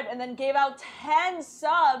 subscribed and then gave out 10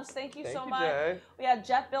 subs. Thank you so much. Jay. We had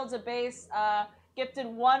Jeff Builds a Base gifted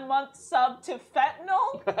 1 month sub to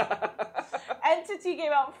Fentanyl. Entity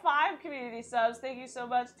gave out 5 community subs. Thank you so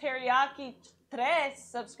much. Teriyaki 3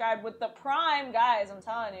 subscribed with the Prime. Guys, I'm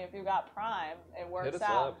telling you, if you got Prime, it works Hit us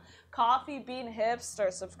out. up. Coffee Bean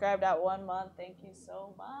Hipster subscribed at 1 month. Thank you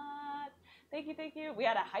so much. Thank you, thank you. We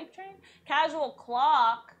had a hype train. Casual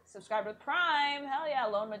Clock subscribed with Prime. Hell yeah,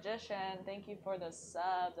 Lone Magician. Thank you for the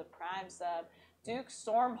sub, the Prime sub. Duke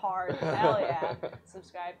Stormheart. Hell yeah.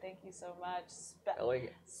 Subscribe. Thank you so much.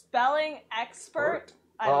 Spelling Expert.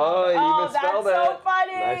 Oh, you can spell that's that. so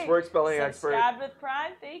funny. Nice work, Spelling Expert. Subscribe with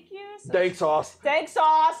Prime. Thank you. Thanks, Sauce. Thanks,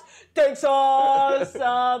 Sauce. Thanks, Sauce.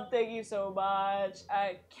 Thank you so much.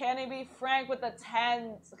 Kenny B. Frank with the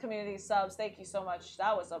 10 community subs. Thank you so much.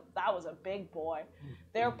 That was a big boy.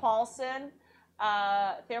 Thayer Paulson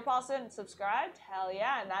subscribed. Hell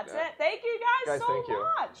yeah, and that's it. Thank you guys so thank you.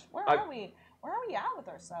 much. Where are we? Where are we at with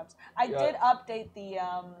our subs? I did update the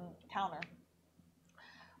counter.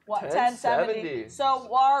 What, 1070. So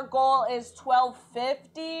our goal is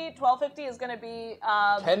 1250. 1250 is going to be...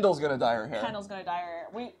 Kendall's going to dye her hair. Kendall's going to dye her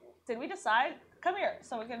hair. Did we decide? Come here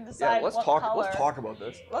so we can decide let's what talk. color. Let's talk about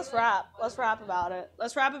this. Let's rap. Let's rap about it.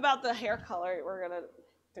 Let's rap about the hair color we're going to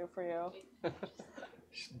do for you.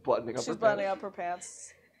 She's buttoning up She's her buttoning pants. up her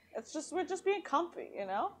pants. It's just we're just being comfy, you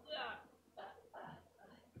know.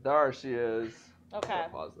 There she is. Okay.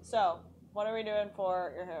 Pause this. So, what are we doing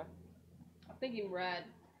for your hair? I'm thinking red.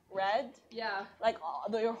 Red? Yeah. Like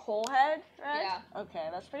your whole head red? Yeah. Okay,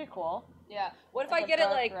 that's pretty cool. Yeah. What if Like I a get it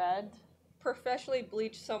dark like red? professionally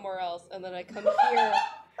bleached somewhere else and then I come here?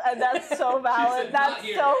 And that's so valid. said, That's "Not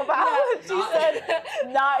here." so valid. She Not said,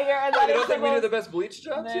 "Not here." And You that don't is think we do most- the best bleach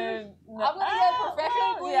job too? Dude, no. I'm gonna get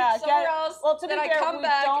professionally bleached yeah, somewhere else. Well, to be then I fair, come we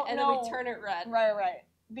back don't and know. then we turn it red. Right.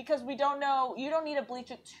 Because we don't know. You don't need to bleach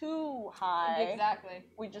it too high. Exactly.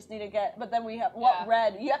 We just need to get. But then we have what Yeah.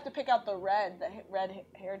 red? You have to pick out the red, red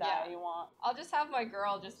hair dye Yeah. you want. I'll just have my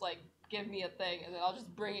girl just like give me a thing and then I'll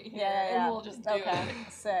just bring it here Yeah. and we'll just do okay.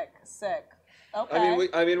 it. Sick. Okay.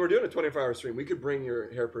 I mean, we're doing a 24-hour stream. We could bring your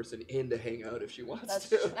hair person in to hang out if she wants That's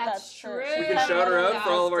to. true. That's true. We can shout her out Yeah. for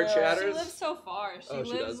all of our Let's do it. She chatters. lives so far. She Oh,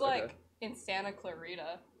 she lives does? like Okay. in Santa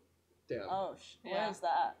Clarita. Damn. Oh, where Yeah. is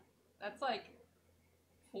that? That's like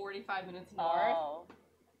 45 minutes north. Oh.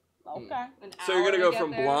 Okay. An So you're hour gonna to go get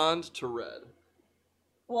from there. blonde to red.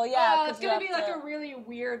 Well, yeah. It's gonna be like a really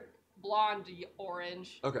weird blonde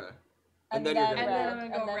orange. Okay. And then you're then gonna And then red, I'm gonna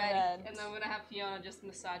and go then red. red. And then I'm gonna have Fiona just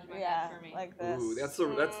massage my yeah, head for me. like this. Ooh, that's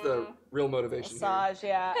the real motivation Massage,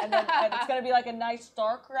 yeah, and then and it's gonna be like a nice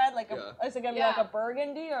dark red, like Yeah. is it gonna be Yeah. like a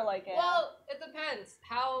burgundy or like a? Well, it depends.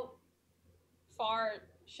 How far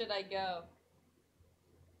should I go?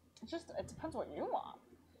 it depends what you want.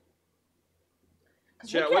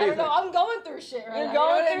 here. Chat, what do you I don't know. think? I'm going through shit right You're now.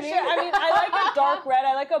 going you know through what shit. I mean, I like a dark red.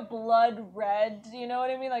 I like a blood red. You know what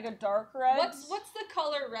I mean? Like a dark red. What's the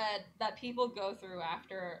color red that people go through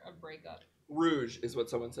after a breakup? Rouge is what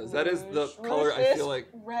someone says. That is the Rouge color I is feel like.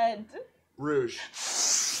 red. Rouge.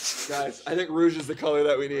 Guys, I think rouge is the color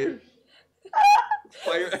that we need.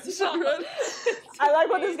 Fire engine red. I like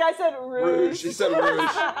what this guy said. Rouge. Rouge. He said rouge.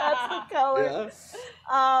 That's the color.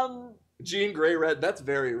 Yeah. Jean Grey red. That's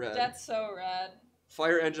very red. That's so red.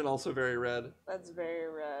 Fire engine also very red. That's very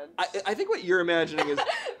red. I think what you're imagining is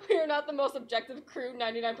We're not the most objective crew.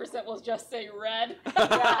 99% will just say red. Yeah,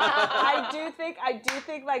 I do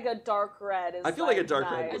think like a dark red is. I feel like a dark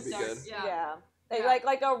nice. red would be good. Yeah. Yeah. Yeah.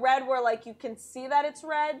 Like a red where like you can see that it's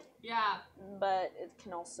red, Yeah. but it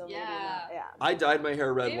can also maybe not. Yeah. I dyed my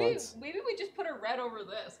hair red once. Maybe we just put a red over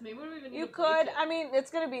this. Maybe we don't even need You to bleach could. it. I mean,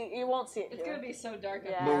 it's gonna be. You won't see it. It's here. gonna be so dark.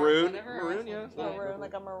 Yeah. Maroon? Whenever Maroon, I yeah. flip it. maroon,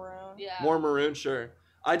 like a maroon. Yeah. More maroon, sure.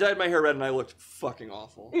 I dyed my hair red and I looked fucking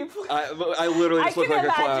awful. You- I literally I just looked can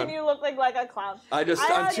like a imagine clown. you look like a clown. I'm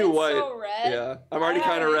had too it white. So red. Yeah, I'm already I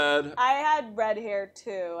kind of had- red. I had red hair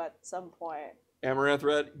too at some point. Amaranth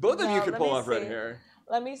red. Both of you No, could let pull me off red see. hair.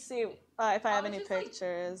 Let me see if I have was any just, like,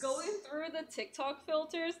 pictures. Going through the TikTok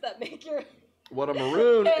filters that make your What a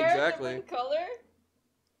maroon, hair exactly. different color.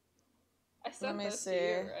 I sent me this see. to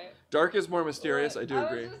you, right? Dark is more mysterious. I do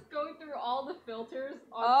agree. was just going through all the filters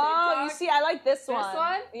on Oh, TikTok. you see, I like this one. This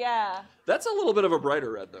one? Yeah. That's a little bit of a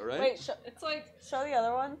brighter red, though, right? Wait, It's like show the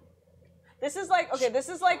other one. This is like This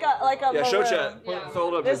is like a yeah, maroon. show chat. Yeah. Throw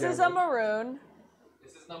it up. This again. is a maroon.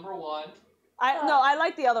 This is number one. I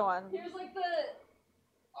like the other one. here's like the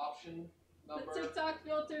Option number. TikTok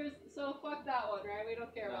filters. So fuck that one, right? We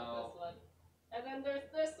don't care about No. this one. And then there's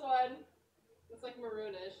this one. It's like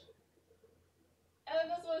maroonish. And then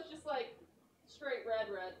this one's just like straight red.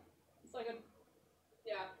 It's like a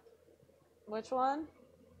Which one?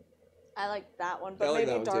 I like that one, I but like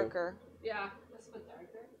that maybe one too. darker. yeah. This one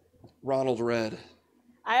darker. Ronald Red.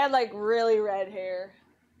 I had like really red hair.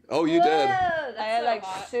 Oh, you did. That's I had so like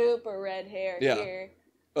hot. super red hair Yeah. here.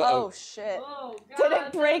 Uh-oh. Oh shit. Oh god. Did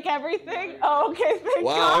it break everything? Oh, okay, thank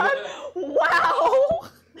Wow, God. Wow.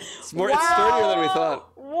 It's more. It's sturdier than we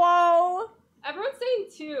thought. Whoa. Everyone's saying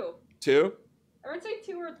 2. 2. Everyone's saying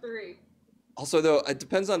 2 or 3. Also, though, it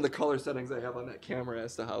depends on the color settings I have on that camera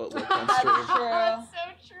as to how it looks on stream. That's true. That's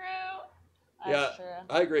so true. Yeah. That's true.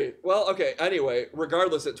 I agree. Well, okay. Anyway,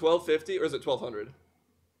 regardless, at 1250 or is it 1200?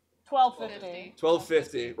 1250.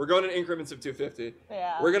 1250. We're going in increments of 250.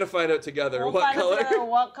 Yeah. We're gonna find out together We'll what find out color. together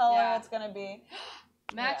what color Yeah. it's gonna be.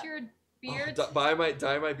 Match Yeah. your Oh, beard.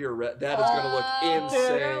 dye my beard red. That is gonna look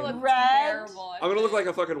insane. You're gonna look Red. terrible, I'm gonna look like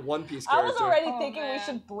a fucking One Piece I character. was already Oh, thinking we man.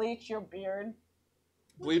 should bleach your beard.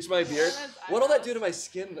 Bleach my beard. Fiona's What'll that eyebrows. do to my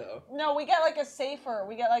skin, though? No, we get like a safer.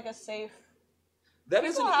 We get like a safe. That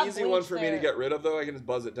is People an have easy one bleach for me to there. get rid of, though. I can just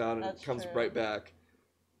buzz it down and That's it comes true. right back.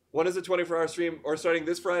 When is the 24-hour stream? Or starting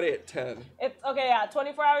this Friday at 10? It's okay. Yeah,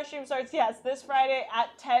 24-hour stream starts. Yes, this Friday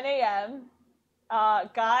at 10 a.m.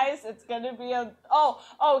 Guys, it's gonna be a.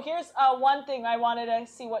 Oh, here's one thing I wanted to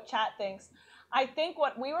see what chat thinks. I think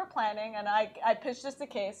what we were planning, and I pitched this to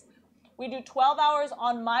Case. We do 12 hours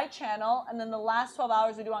on my channel, and then the last 12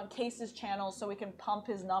 hours we do on Case's channel, so we can pump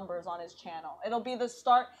his numbers on his channel. It'll be the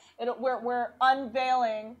start. We're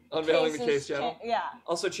unveiling. Unveiling the Case's Case channel. Yeah.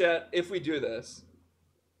 Also, chat, if we do this,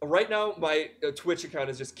 right now my Twitch account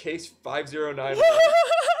is just Case5091.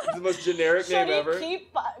 It's the most generic name ever.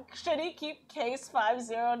 Should he keep Case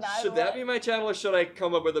 509? Should that be my channel, or should I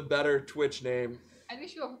come up with a better Twitch name? I think you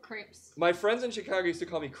should go for crepes. My friends in Chicago used to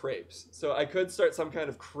call me Crepes, so I could start some kind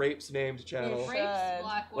of Crepes named channel. Crepes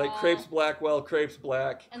Blackwell. Like Crepes Blackwell, Crepes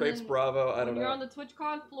Black, And Crepes then Bravo, I don't When know. you're on the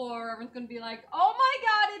TwitchCon floor, everyone's gonna be like, "Oh my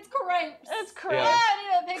God, it's crepes!" It's Yeah, crepes.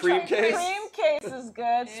 I need a picture Cream of case? Cream Case is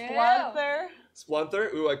good. Yeah. Splunter.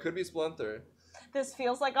 Splunter? Ooh, I could be Splunter. This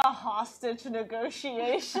feels like a hostage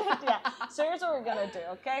negotiation. Yeah. So here's what we're gonna do,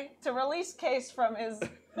 okay? To release Case from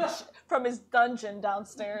his dungeon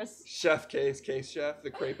downstairs. Chef Case Chef, the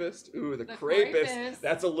Crepist. Ooh, the The Crepist. Crepist.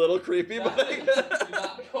 That's a little creepy, but Do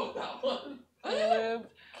not go with that one. Lube.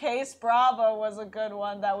 Case Bravo was a good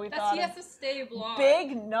one that we thought He of. has to stay blonde.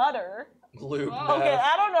 Big Nutter. lube. Oh. Okay, meth.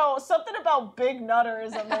 I don't know. Something about Big Nutter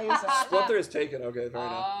is amazing. Splinter is taken. Okay, fair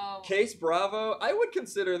enough. Oh. Case Bravo, I would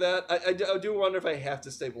consider that. I do wonder if I have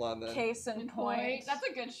to stay blonde then. Case in point. That's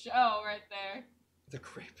a good show right there. The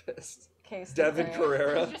Crepist. Case in Devin point.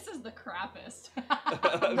 Carrera. It's just as the crapest.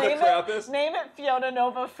 The Name Crapist. Name it Fiona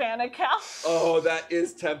Nova fan account. Oh, that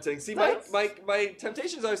is tempting. See, That's- my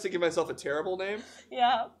temptation is always to give myself a terrible name,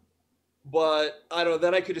 Yeah. but I don't know.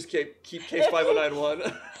 Then I could just keep Case 5091.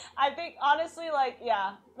 I think honestly, like,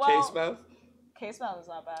 yeah. Well, Case Mouth. Case Mouth is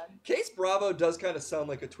not bad. Case Bravo does kind of sound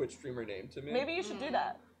like a Twitch streamer name to me. Maybe you should do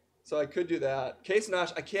that. So I could do that. Case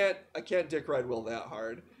Nosh, I can't dick ride Will that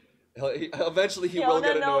hard. Eventually he will Fiona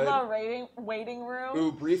get annoyed. Nova waiting room.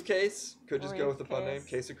 Ooh, briefcase. Could just go with the fun name.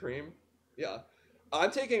 Briefcase. Case of cream. Yeah. I'm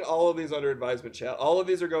taking all of these under advisement, chat. All of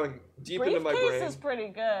these are going deep into my Briefcase brain. is pretty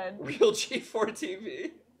good. Real G4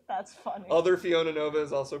 TV. That's funny. Other Fiona Nova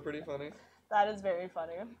is also pretty funny. That is very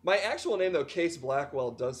funny. My actual name, though, Case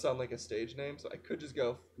Blackwell, does sound like a stage name, so I could just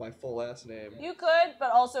go my full last name. You could,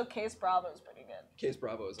 but also Case Bravo is pretty good. Case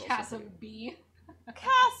Bravo is also Casa pretty B.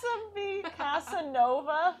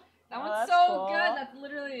 Casanova. That Oh, one's that's so cool. good. That's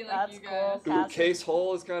literally like That's you cool. guys. Ooh, Casa- Case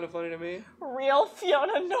Hole is kind of funny to me. Real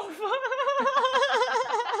Fiona Nova.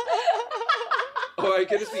 Oh, I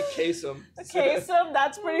could just be Casem. Casem,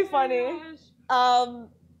 that's pretty funny.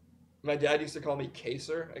 My dad used to call me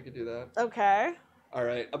Caser. I could do that. Okay. All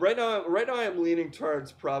right. Right now I'm leaning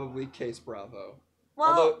towards probably Case Bravo. Well,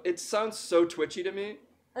 Although it sounds so twitchy to me.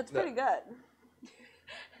 it's pretty good.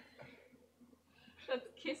 That's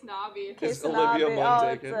Kiss Nobby. Is Olivia Casanabi. Munn Oh,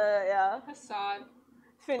 taken? it's yeah. Hassan.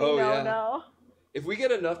 Finny Oh, no yeah. no. If we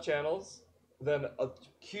get enough channels, then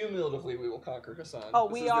cumulatively we will conquer Hassan. Oh,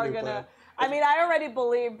 This we is the are new gonna. plan. I mean, I already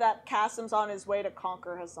believe that Kasim's on his way to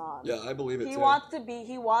conquer Hassan. Yeah, I believe it He too. wants to be.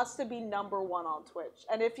 He wants to be number one on Twitch,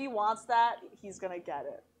 and if he wants that, he's gonna get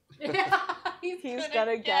it. He's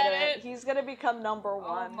gonna get it. He's gonna become number Oh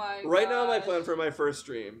one. my Right now, my gosh. plan for my first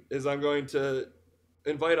stream is I'm going to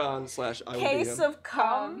invite on / I will Case be in. of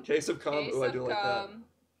cum. Case of Cum. Case Ooh, I of do like that. cum.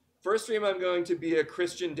 First stream, I'm going to be a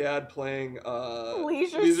Christian dad playing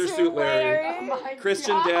Leisure Suit Larry. Oh my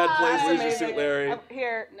Christian God. dad plays That's Leisure amazing. Suit Larry.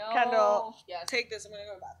 Here, No. Kendall. Yes. Take this. I'm gonna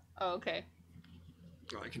go back. Oh, okay.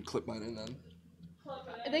 Oh, I can clip mine in then.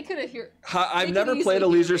 They could have heard. I've They never could played a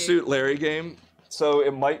easily Leisure hear me. Suit Larry game, so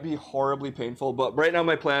it might be horribly painful. But right now,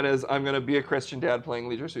 my plan is I'm going to be a Christian dad playing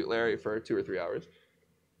Leisure Suit Larry for 2 or 3 hours.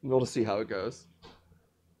 And we'll just see how it goes.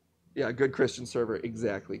 Yeah, good Christian server,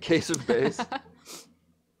 exactly. Case of base.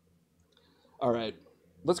 All right,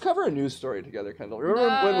 let's cover a news story together, Kendall.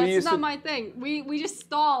 Remember when we that's used not to? my thing. We just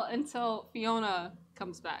stall until Fiona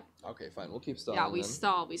comes back. Okay, fine. We'll keep stalling. Yeah, we then.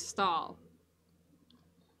 stall. We stall.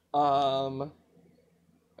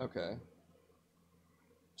 Okay.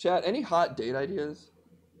 Chat, any hot date ideas?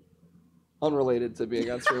 Unrelated to being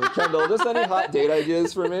on stream with Kendall. Just any hot date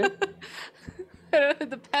ideas for me? It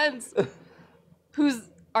depends.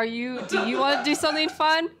 Are you? Do you want to do something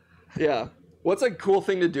fun? Yeah. What's a cool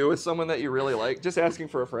thing to do with someone that you really like? Just asking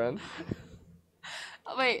for a friend.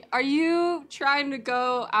 Wait, are you trying to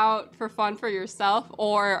go out for fun for yourself,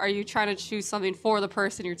 or are you trying to choose something for the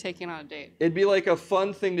person you're taking on a date? It'd be like a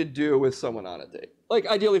fun thing to do with someone on a date. Like,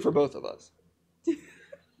 ideally for both of us.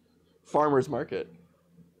 Farmer's market.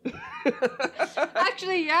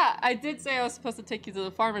 Actually, yeah, I did say I was supposed to take you to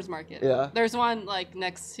the farmer's market. Yeah. There's one like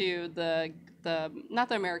next to the not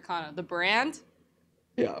the Americana, the brand.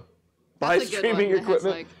 Yeah. Buy That's a good streaming one that has,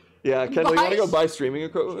 equipment. like- Yeah, Kendall, you want to go Buy- buy streaming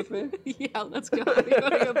equipment with me? Yeah, let's go. We're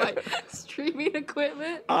gonna go buy streaming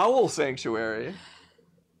equipment. Owl Sanctuary.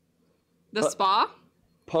 The spa.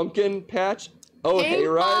 Pumpkin Patch. Oh,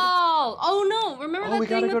 hayride. Oh no! Remember Oh, we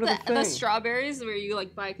that thing gotta go with to the the thing. strawberries where you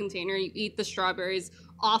like buy a container, you eat the strawberries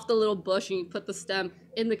off the little bush, and you put the stem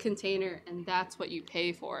in the container, and that's what you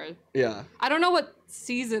pay for. Yeah. I don't know what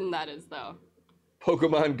season that is though.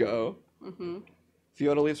 Pokemon Go. Mm-hmm.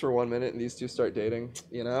 Fiona leaves for 1 minute, and these two start dating.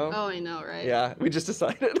 You know? Oh, I know, right? Yeah, we just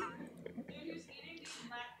decided.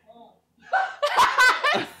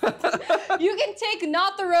 You can take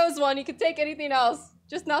not the rose one. You can take anything else,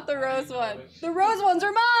 just not the rose one. The rose ones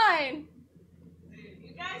are mine.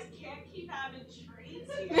 You guys can't keep having treats.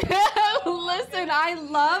 Listen,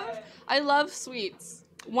 I love sweets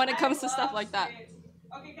when it comes to stuff like that.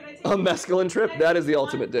 Okay, can I take A mescaline trip? That is the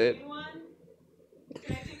ultimate date. Can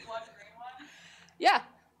I take one green one? Yeah.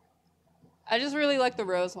 I just really like the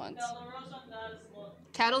rose ones. No, the rose one does look.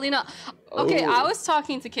 Catalina. Okay, Oh. I was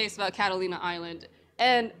talking to Case about Catalina Island.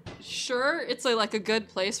 And sure, it's like a good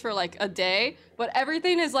place for like a day, but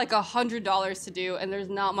everything is like $100 to do, and there's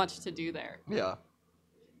not much to do there. Yeah.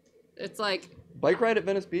 It's like, Bike ride at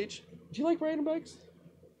Venice Beach? Do you like riding bikes?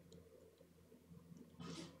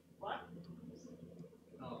 What?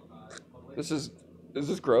 Oh, God. Is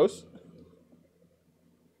this gross?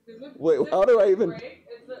 Is it Wait, how do I even? break?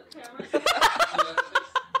 Is the camera?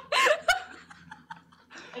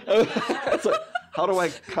 It's like, how do I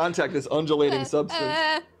contact this undulating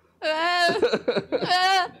substance? No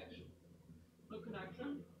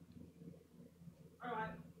connection? Alright.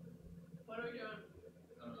 What are we doing?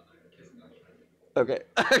 Okay.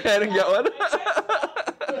 Okay, I didn't get one.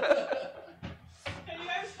 Can you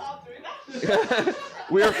guys stop doing that?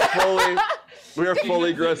 we are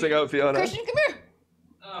fully grossing out Fiona. Christian, come here.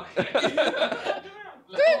 Okay.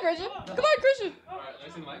 Come here, Christian. Come on, Christian. Alright, let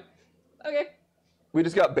me see the mic. Okay. We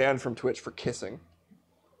just got banned from Twitch for kissing.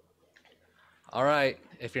 All right,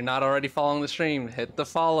 if you're not already following the stream, hit the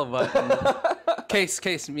follow button.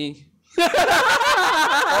 Case me. Oh,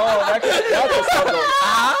 that's a subtle.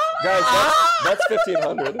 Guys, that's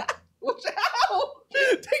 1,500. Watch out!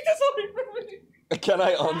 Take this away from me. Can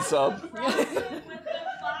I unsub? With the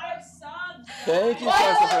 5 subs. Thank you,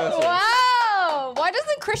 Sasha Francis. Wow. Why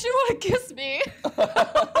doesn't Christian want to kiss me?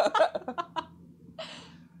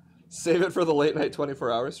 Save it for the late night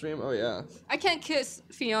 24-hour stream. Oh yeah. I can't kiss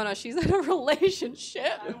Fiona. She's in a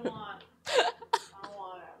relationship. I want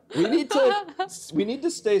it. We need to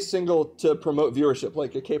stay single to promote viewership,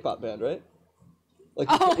 like a K-pop band, right? Like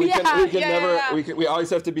Oh, we yeah, can yeah, never yeah. we always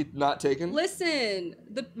have to be not taken. Listen,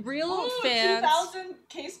 the real Oh, fans. 2000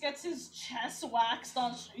 Case gets his chest waxed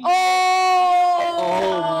on stream.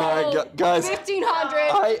 Oh my god, guys!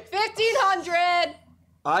 1,500. 1,500.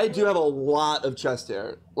 I do have a lot of chest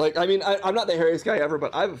hair. Like, I mean, I'm not the hairiest guy ever,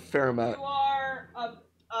 but I have a fair amount. You are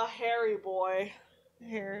a hairy boy.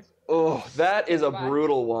 Here. Oh, that is a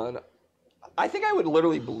brutal one. I think I would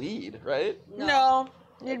literally bleed, right? No,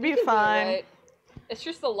 you'd be fine. Right. It's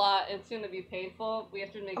just a lot. It's gonna be painful. We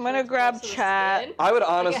have to make. I'm sure gonna it's grab close to the chat. skin. I would Like,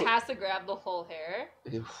 honestly. it has to grab the whole hair.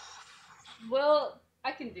 Well,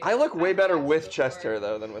 I can do. I it. look way I've better waxed with before. chest hair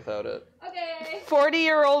though than without it. Okay.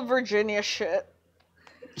 40-year-old Virginia shit.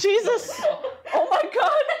 Jesus. Oh my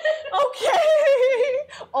god.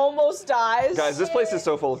 Okay. Almost dies. Guys, this place is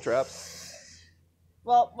so full of traps.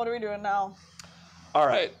 Well, what are we doing now? All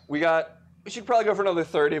right, we should probably go for another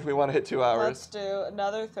 30 if we want to hit 2 hours. Let's do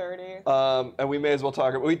another 30. And we may as well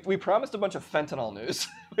talk. We promised a bunch of fentanyl news,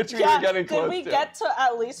 which we Yeah, were getting close did we to. get to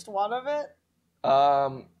at least one of it?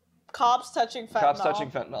 Cops touching fentanyl. Cops touching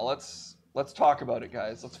fentanyl. Let's talk about it,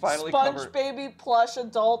 guys. Let's finally Sponge cover. baby plush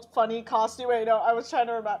adult funny costume. Wait, no, I was trying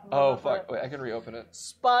to remember. Oh fuck! Wait, I can reopen it.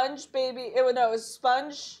 Sponge baby. It was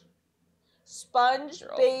sponge Here,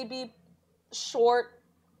 baby short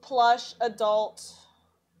plush adult.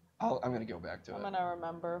 I'm gonna go back to I'm it. gonna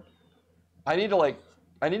remember. I need to make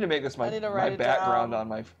this I need to my write it background down. on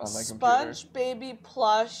my computer. Sponge baby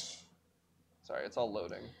plush. Sorry, it's all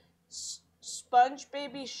loading. Sponge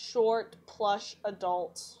baby short plush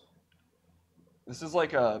adult. This is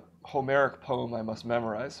like a Homeric poem I must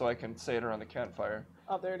memorize so I can say it around the campfire.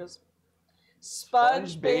 Oh, there it is.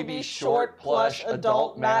 Sponge baby short plush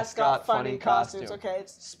adult mascot funny costumes. Okay,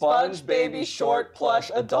 it's Sponge baby short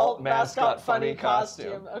plush adult mascot funny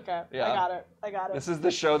costume. Okay, Yeah. I got it. This is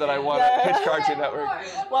the show that I want Yeah. at Pitch Cartoon Network.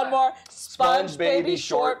 One more. Sponge baby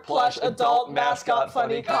short plush adult mascot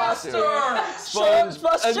funny costume. Sponge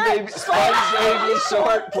baby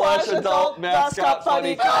short plush adult mascot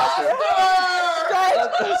funny costume.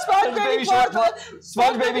 Sponge baby short plush.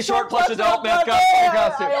 Sponge baby short plush adult mascot funny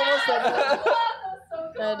costume. I almost said that.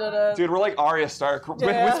 Dude, we're like Arya Stark.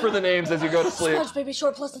 Yeah. Whisper the names as you go to sleep. Sponge baby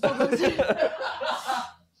short plus adult.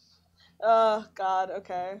 Oh God.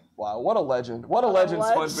 Okay. Wow, what a legend! What a legend,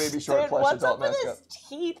 Sponge Baby short Dude, plush what's adult up with mascot. his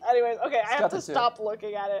teeth? Anyways, okay, I have got to the tip. stop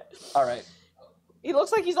looking at it. All right, He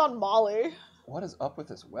looks like he's on Molly. what is up with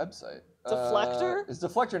this website? Deflector? Is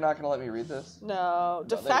Deflector not going to let me read this? No, No,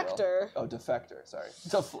 they will. defector. Oh, Defector. Sorry,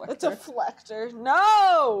 Deflector. A deflector.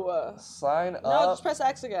 No. Sign No, up. just press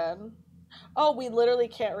X again. Oh, we literally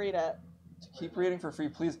can't read it. To keep reading for free,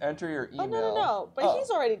 please enter your email. Oh no. But Oh.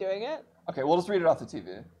 he's already doing it. Okay, we'll just read it off the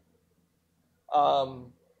TV.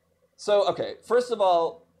 So, okay, first of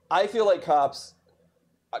all, I feel like cops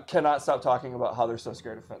cannot stop talking about how they're so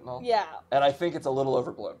scared of fentanyl. Yeah. And I think it's a little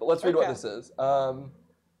overblown. But let's read what Okay. this is.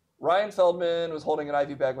 Ryan Feldman was holding an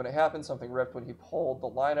IV bag when it happened. Something ripped when he pulled the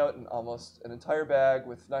line out, and almost an entire bag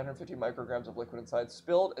with 950 micrograms of liquid inside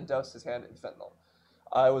spilled and doused his hand in fentanyl.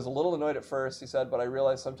 I was a little annoyed at first, he said, but I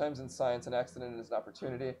realized sometimes in science an accident is an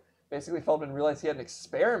opportunity. Basically, Feldman realized he had an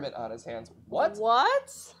experiment on his hands. What?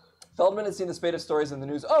 What? Feldman had seen a spate of stories in the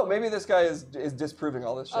news. Oh, maybe this guy is disproving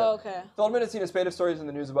all this shit. Oh, okay. Feldman had seen a spate of stories in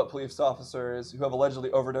the news about police officers who have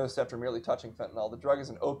allegedly overdosed after merely touching fentanyl. The drug is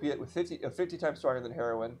an opiate with 50 times stronger than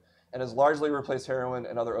heroin and has largely replaced heroin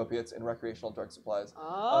and other opiates in recreational drug supplies.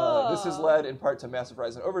 Oh. This has led in part to massive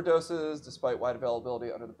rise in overdoses, despite wide availability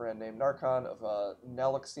under the brand name Narcan of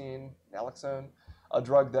naloxone, a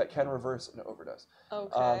drug that can reverse an overdose.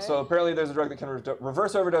 Okay. So apparently there's a drug that can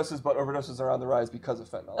reverse overdoses, but overdoses are on the rise because of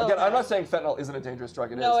fentanyl. Again, Okay. I'm not saying fentanyl isn't a dangerous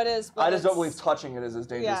drug. No, it is. But I just don't it's- believe touching it is as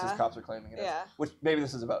dangerous as Yeah. cops are claiming it is, Yeah. which maybe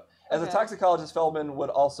this is about. As a Okay. toxicologist, Feldman would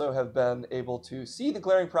also have been able to see the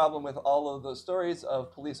glaring problem with all of those stories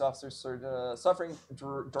of police officers suffering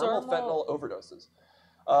dermal fentanyl overdoses,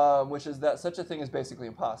 which is that such a thing is basically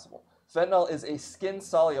impossible. Fentanyl is a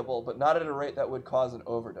skin-soluble, but not at a rate that would cause an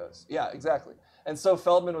overdose. Yeah, exactly. And so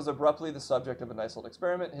Feldman was abruptly the subject of a nice old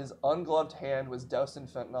experiment. His ungloved hand was doused in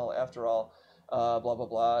fentanyl after all, blah, blah,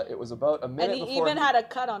 blah. It was about a minute And he before even had a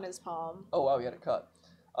cut on his palm. Oh, wow, he had a cut.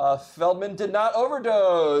 Feldman did not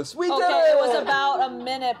overdose. We did Okay, it! it was about a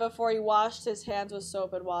minute before he washed his hands with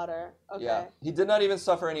soap and water. Okay. Yeah, he did not even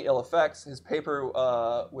suffer any ill effects. His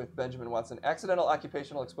paper with Benjamin Watson, Accidental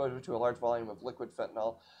Occupational Exposure to a Large Volume of Liquid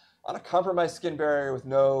Fentanyl on a Compromised Skin Barrier with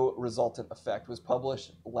No Resultant Effect, was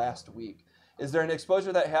published last week. Is there an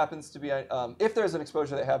exposure that happens to be on, if there's an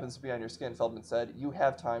exposure that happens to be on your skin, Feldman said, you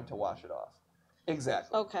have time to wash it off.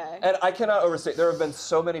 Exactly. Okay. And I cannot overstate, there have been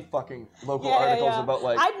so many fucking local articles about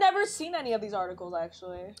like... I've never seen any of these articles,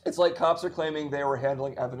 actually. It's like cops are claiming they were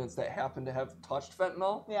handling evidence that happened to have touched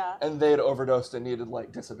fentanyl. Yeah. And they had overdosed and needed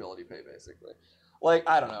like disability pay, basically. Like,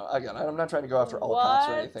 I don't know. Again, I'm not trying to go after all cops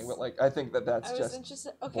or What? anything, but like, I think that that's I was just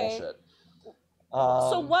interested. Okay. bullshit.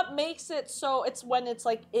 So what makes it so it's when it's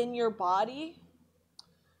like in your body?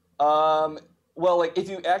 Well, like if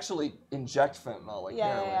you actually inject fentanyl, like Yeah,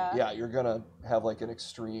 heroin, yeah. you're gonna have like an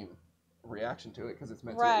extreme reaction to it because it's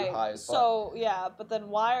meant to get you high Right. as fuck. So yeah, but then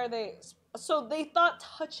why are they? So they thought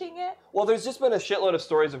touching it? Well, there's just been a shitload of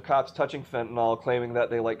stories of cops touching fentanyl, claiming that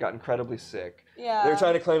they like got incredibly sick. Yeah. They're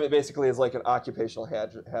trying to claim it basically as like an occupational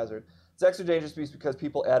hazard. It's extra dangerous because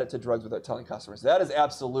people add it to drugs without telling customers. That is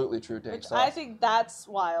absolutely true, Dave Which Sauce. I think that's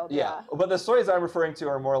wild. Yeah, but the stories I'm referring to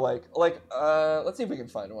are more like let's see if we can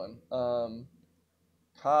find one.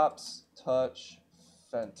 Cops touch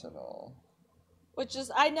fentanyl. Which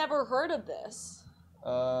is I never heard of this.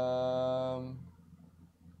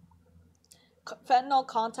 Fentanyl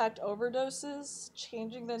contact overdoses,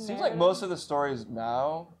 changing the Seems narrative. like most of the stories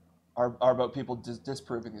now are about people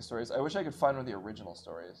disproving these stories. I wish I could find one of the original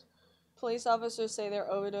stories. Police officers say they're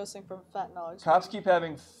overdosing from fentanyl. Cops keep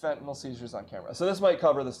having fentanyl seizures on camera. So this might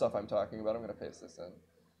cover the stuff I'm talking about. I'm going to paste this in.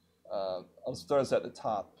 I'll just throw this at the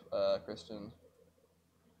top, Christian.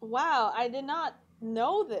 Wow, I did not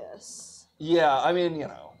know this. Yeah, I mean, you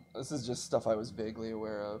know, this is just stuff I was vaguely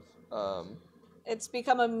aware of. It's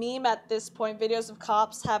become a meme at this point. Videos of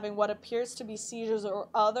cops having what appears to be seizures or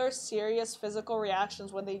other serious physical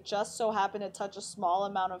reactions when they just so happen to touch a small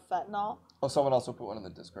amount of fentanyl. Oh, someone also put one in the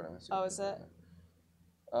Discord. I'm assuming. Oh, is it?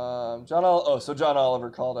 So John Oliver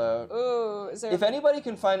called out. Ooh, is there? If anybody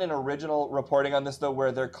can find an original reporting on this, though,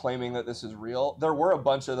 where they're claiming that this is real, there were a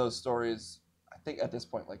bunch of those stories, I think at this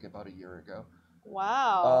point, like about a year ago.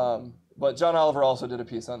 Wow. But John Oliver also did a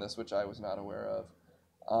piece on this, which I was not aware of.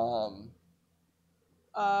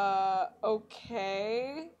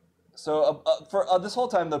 Okay. So for this whole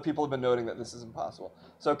time, though, people have been noting that this is impossible.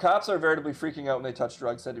 So cops are veritably freaking out when they touch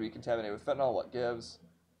drugs said to be contaminated with fentanyl. What gives?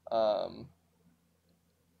 Damn,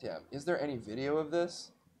 is there any video of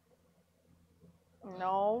this?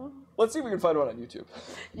 No. Let's see if we can find one on YouTube.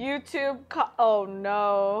 YouTube. Oh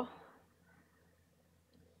no.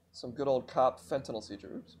 Some good old cop fentanyl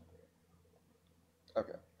seizure. Oops.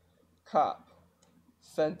 Okay. cop.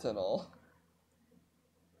 Fentanyl.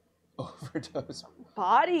 Overdose.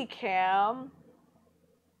 Body cam.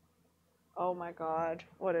 Oh my god,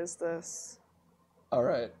 what is this? All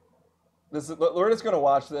right. We're just gonna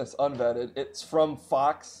watch this unvetted. It's from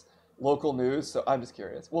Fox local news, so I'm just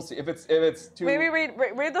curious. We'll see if it's too. Maybe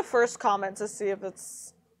read the first comment to see if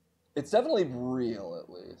it's. It's definitely real, at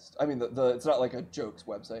least. I mean, it's not like a jokes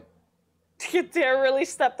website. You dare really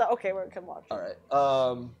step that? Okay, we can watch. All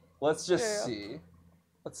right. Let's just see.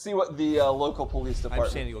 Let's see what the local police I'm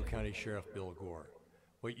department. San Diego County Sheriff Bill Gore.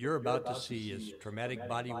 What you're about to see is traumatic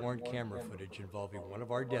body-worn camera footage involving one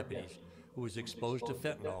of our deputies who was exposed to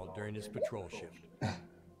fentanyl during his patrol shift.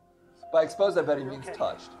 By exposed, I bet he means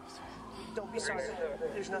touched. Don't be sorry.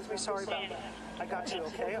 There's nothing to be sorry about. I got you,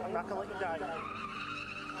 okay? I'm not gonna let you die.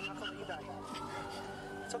 I'm not gonna let you die.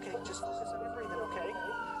 It's okay. Just focus on your breathing, okay?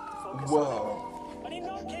 Focus. Whoa. I need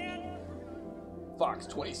Narcan. Fox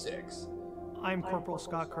 26. I'm Corporal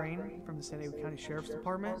Scott Crane from the San Diego County Sheriff's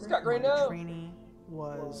Department. Scott Crane, My no. trainee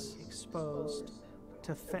was exposed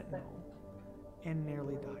to fentanyl and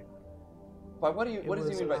nearly died. What does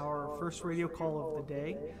he mean by? It was our first radio call of the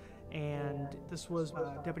day, and this was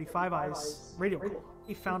Deputy Five Eyes radio call.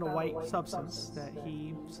 He found a white substance that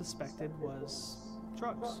he suspected was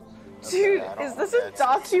drugs. Dude, is this a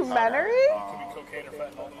documentary? Cocaine or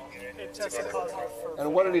fentanyl. It tested positive for.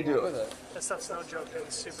 And what did he do with it? That stuff's no joke.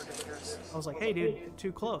 It's super dangerous. I was like, hey dude,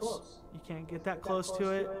 too close. You can't get that close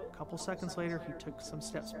to it. A couple seconds later, he took some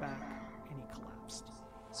steps back and he collapsed.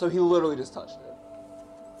 So he literally just touched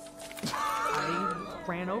it. I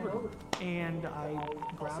ran over to him and I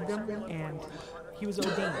grabbed him and he was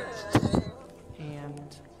ODing.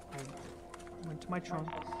 And I went to my trunk,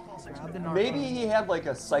 grabbed the Narcan. Maybe he had like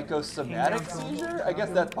a psychosomatic came down, seizure? I guess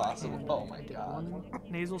that's and possible. Oh my did god. One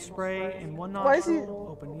nasal spray in one Why is he- nostril,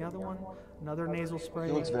 open the other one, another nasal spray.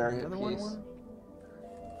 He looks very in at the other peace. one.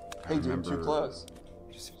 Hey dude, too close.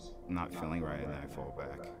 Just not feeling right, and then I fall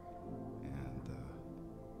back, and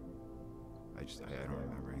I don't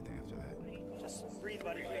remember anything after that. Just breathe,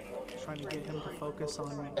 buddy. Trying to get him to focus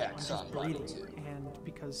on X just on breathing, 92. and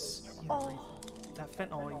because that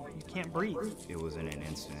fentanyl, you can't breathe. It was in an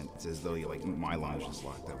instant. It's as though my lungs just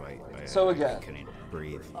locked up. So I again, couldn't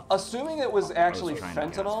breathe. Assuming it was actually trying to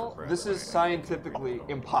gasp for fentanyl, breath, this but is I- scientifically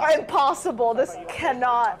impossible. Impossible. This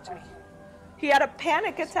cannot. He had a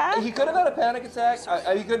panic attack. He could have had a panic attack.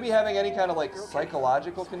 He could be having any kind of like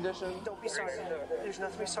psychological condition. Don't be sorry. There's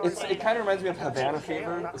nothing to be sorry about. It kind of reminds me of Havana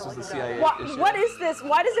Fever. This was the CIA issue. What is this?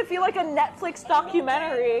 Why does it feel like a Netflix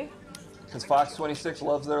documentary? Because Fox 26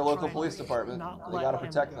 loves their local police department. Not They let gotta him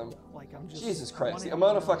protect go. them. Like, I'm just Jesus Christ, the wanting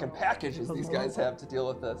amount of him to fucking packages these promote- guys have to deal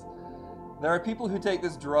with this. There are people who take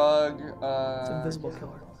this drug. It's an invisible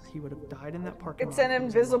killer. He would have died in that parking It's lot. an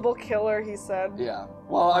invisible killer, he said. Yeah.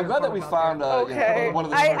 Well, I'm glad that we found Okay. one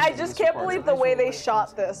of the I sources just of can't support. believe the way they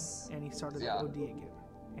shot this. And he started Yeah. to OD again.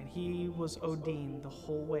 And he was ODing the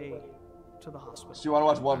whole way to the hospital. Do you want to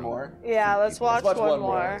watch one more? Yeah, let's watch watch one one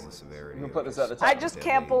more. more. The severity I'm gonna of put this it. at the top. I just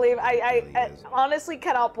can't believe. I honestly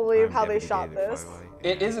cannot believe how they shot this.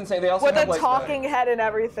 It is insane. They also With a have like talking head and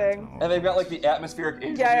everything. and they've got like the atmospheric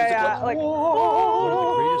angel Yeah, music. yeah, yeah. Like, One of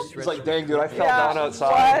the greatest It's threats like, to dang, dude, I fell Yeah, down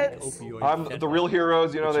outside. what? opioid I'm the real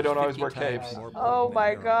heroes. You know, which they is don't always 50 wear times capes. more oh potent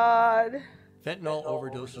my than heroin. god. Fentanyl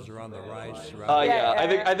overdoses are on the rise throughout. Yeah,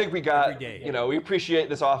 Yeah, I think we got. Every day. You know, we appreciate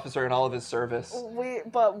this officer and all of his service.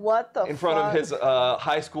 But what the In front fuck? of his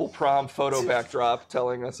high school prom photo backdrop,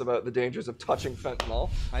 telling us about the dangers of touching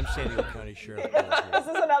fentanyl. I'm San Diego County Sheriff Bill Gore. Is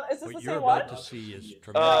this another? Is this What the you're same about one? to see is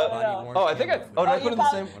traumatic body-worn oh, I think I- camera oh, did I footage put it in the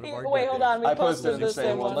of same- one of our Wait, hold on. We I posted posted the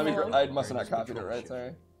same one. Let me. I must have not copied it right.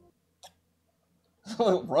 Sorry.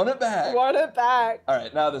 Run it back. Run it back. All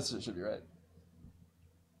right, now this should be right.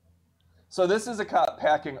 So this is a cop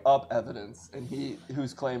packing up evidence, and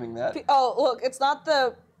who's claiming that. Oh, look, it's not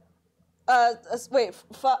the. Wait.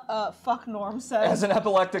 Fuck. Norm As says. an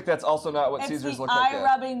epileptic, that's also not what It's Caesars the look like. eye at.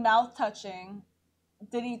 rubbing, mouth touching.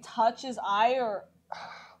 Did he touch his eye or?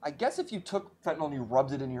 I guess if you took fentanyl and you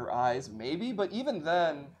rubbed it in your eyes, maybe. But even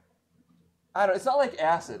then, I don't. It's not like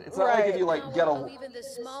acid. It's not like if you like get a. Even the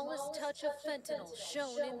smallest touch of fentanyl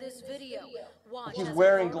shown in this video. Watch He's as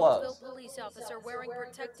wearing a gloves. Lawrenceville police officer wearing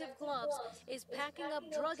protective gloves is packing up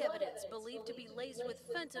drug evidence believed to be laced with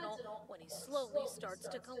fentanyl when he slowly starts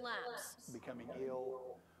to collapse. Becoming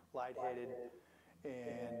ill, lightheaded,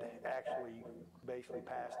 and actually basically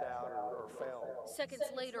passed out or fell. Seconds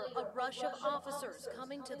later, a rush of officers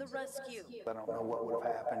coming to the rescue. I don't know what would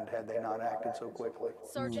have happened had they not acted so quickly.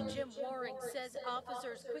 Sergeant Jim Waring says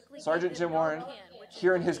officers quickly Sergeant gave Jim him Warren, Narcan, which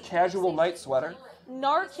here in his casual night sweater.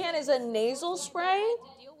 Narcan is a nasal spray?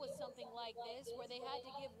 deal with something something like this where they had to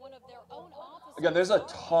give one of their own officers. Again, there's a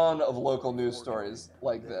ton of local news stories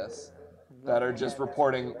like this that are just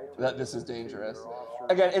reporting that this is dangerous.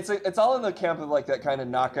 Again, it's all in the camp of like that kind of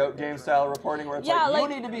knockout game style reporting where it's like, you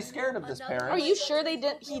need to be scared of this, parent. Are you sure he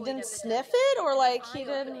didn't sniff it, or like he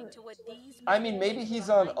didn't? I mean, maybe he's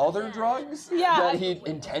on other drugs that he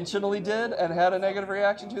intentionally did and had a negative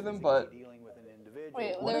reaction to them, but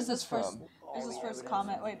Wait, there's this first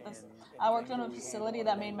comment. Wait, this. I worked in a facility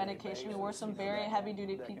that made medication. We wore some very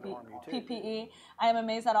heavy-duty PPE. I am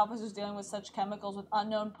amazed that officers dealing with such chemicals with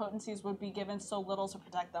unknown potencies would be given so little to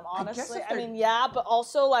protect them. Honestly, I mean, yeah, but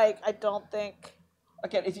also, like, I don't think...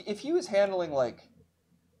 Again, if he was handling, like...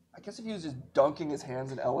 I guess if he was just dunking his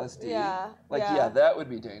hands in LSD, yeah, that would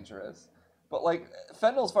be dangerous. But, like,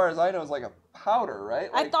 fentanyl, as far as I know, is like a powder,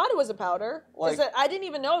 right? Like, I thought it was a powder. Like, I didn't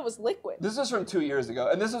even know it was liquid. This is from 2 years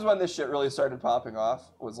ago, and this is when this shit really started popping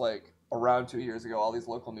off, was, like... Around 2 years ago, all these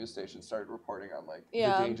local news stations started reporting on like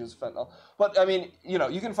the dangers of fentanyl. But I mean, you know,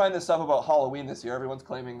 you can find this stuff about Halloween this year. Everyone's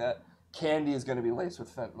claiming that candy is going to be laced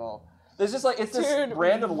with fentanyl. There's just like it's this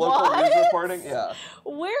random local news reporting. Yeah.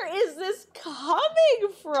 Where is this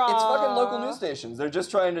coming from? It's fucking local news stations. They're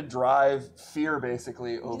just trying to drive fear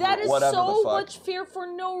basically over that is whatever so the fuck. much fear for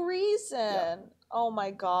no reason. Yeah. Oh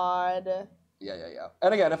my god. Yeah.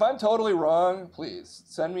 And again, if I'm totally wrong, please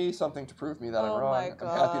send me something to prove me that I'm wrong. I'm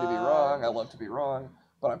happy to be wrong. I love to be wrong,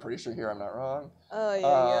 but I'm pretty sure here I'm not wrong. Oh,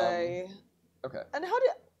 yeah. Okay. And how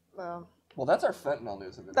did... Well, that's our fentanyl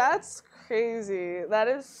news of the day. That's crazy. That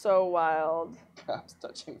is so wild. Cops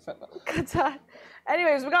touching fentanyl.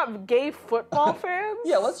 Anyways, we got gay football fans?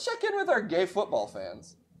 Yeah, let's check in with our gay football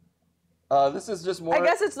fans. This is just more... I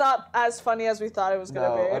guess it's not as funny as we thought it was going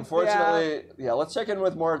to be. Unfortunately, yeah, let's check in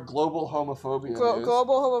with more global homophobia news.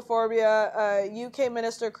 Global homophobia. UK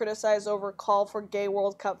minister criticized over call for gay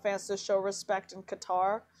World Cup fans to show respect in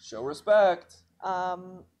Qatar. Show respect.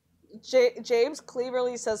 James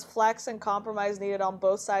Cleverly says flex and compromise needed on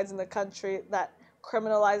both sides in the country that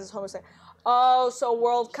criminalizes homosexuality. Oh, so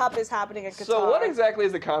World Cup is happening in Qatar. So what exactly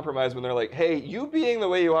is the compromise when they're like, hey, you being the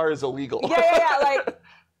way you are is illegal? Yeah, like...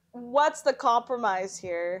 What's the compromise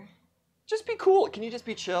here? Just be cool. Can you just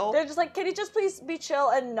be chill? They're just like, can you just please be chill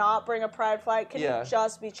and not bring a pride flag? Can you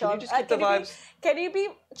just be chill? Can you just keep the vibes? Can you be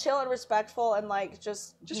chill and respectful and like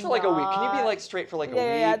just for like a week? Can you be like straight for like a week?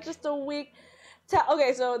 Yeah, just a week.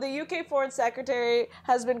 Okay, so the UK Foreign Secretary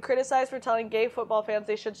has been criticized for telling gay football fans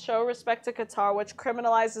they should show respect to Qatar, which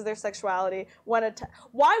criminalizes their sexuality.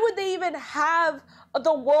 Why would they even have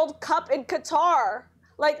the World Cup in Qatar?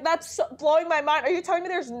 Like, that's blowing my mind. Are you telling me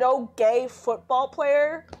there's no gay football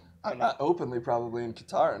player? I'm not openly probably in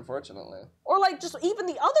Qatar, unfortunately. Or, like, just even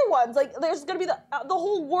the other ones. Like, there's going to be the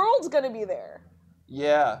whole world's going to be there.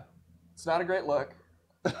 Yeah. It's not a great look.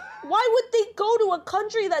 Why would they go to a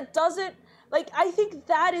country that doesn't... Like, I think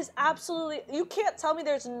that is absolutely... You can't tell me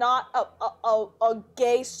there's not a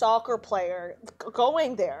gay soccer player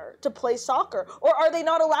going there to play soccer. Or are they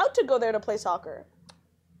not allowed to go there to play soccer?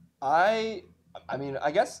 I mean,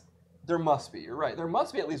 I guess there must be. You're right. There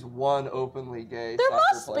must be at least one openly gay soccer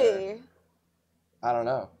player. There must be. I don't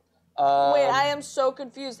know. Wait, I am so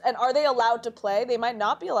confused. And are they allowed to play? They might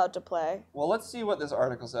not be allowed to play. Well, let's see what this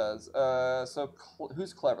article says.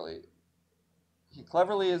 Who's Cleverly?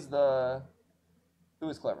 Cleverly is the... Who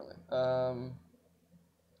is Cleverly?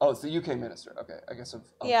 It's the UK minister. Okay, I guess of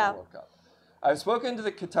the World Cup. I've spoken to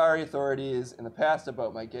the Qatari authorities in the past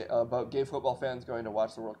about gay football fans going to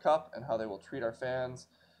watch the World Cup and how they will treat our fans.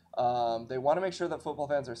 They want to make sure that football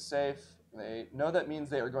fans are safe. They know that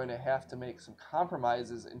means they are going to have to make some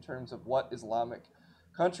compromises in terms of what Islamic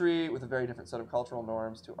country with a very different set of cultural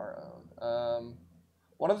norms to our own.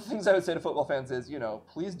 One of the things I would say to football fans is,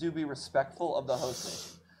 please do be respectful of the host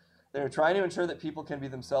nation. They're trying to ensure that people can be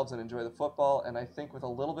themselves and enjoy the football, and I think with a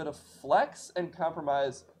little bit of flex and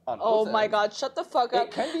compromise on both ends, my God, shut the fuck up.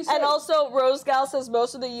 It can be safe. And also, Rose Gal says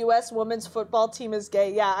most of the U.S. women's football team is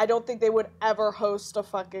gay. Yeah, I don't think they would ever host a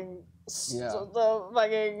fucking a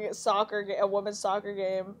women's soccer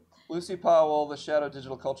game. Lucy Powell, the Shadow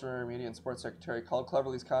Digital Culture, Media and Sports Secretary, called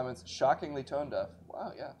Cleverly's comments shockingly tone deaf.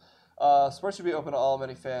 Wow, yeah. Sports should be open to all.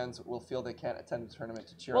 Many fans will feel they can't attend the tournament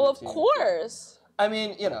to cheer on the team. Well, of course. I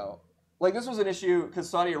mean, this was an issue because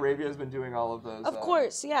Saudi Arabia has been doing all of those. Of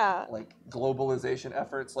course, yeah. Like globalization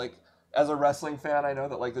efforts. Like as a wrestling fan, I know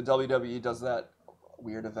that like the WWE does that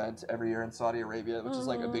weird event every year in Saudi Arabia, which is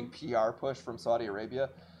like a big PR push from Saudi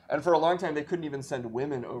Arabia. And for a long time, they couldn't even send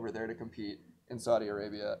women over there to compete in Saudi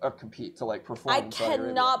Arabia, or compete to like perform in Saudi Arabia. I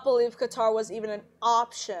cannot believe Qatar was even an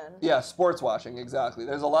option. Yeah, sports washing, exactly.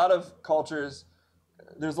 There's a lot of cultures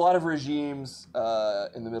there's a lot of regimes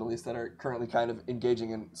in the Middle East that are currently kind of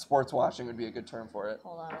engaging in sports washing would be a good term for it.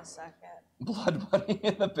 Hold on a second. Blood money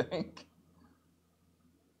in the bank.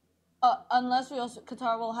 Unless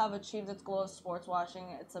Qatar will have achieved its goal of sports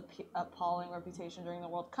washing, its appalling reputation during the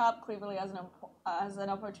World Cup, Cleverly has an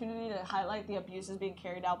opportunity to highlight the abuses being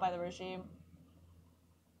carried out by the regime.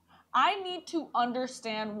 I need to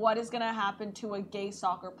understand what is going to happen to a gay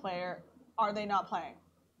soccer player. Are they not playing?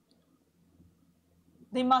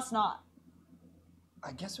 They must not.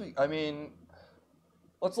 I guess I mean,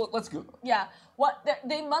 let's Google. Yeah,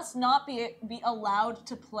 they must not be allowed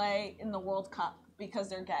to play in the World Cup because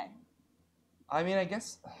they're gay. I mean, I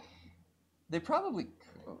guess they probably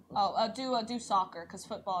could. Oh, do soccer, because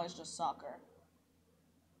football is just soccer.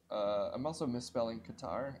 I'm also misspelling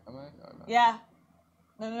Qatar, am I? No, I'm not. Yeah.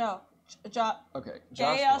 No. Okay.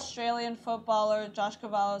 Gay Australian footballer Josh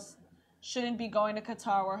Cavallo shouldn't be going to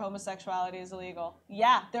Qatar where homosexuality is illegal.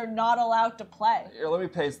 Yeah, they're not allowed to play. Here, let me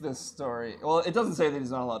paste this story. Well, it doesn't say that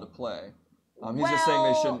he's not allowed to play. He's just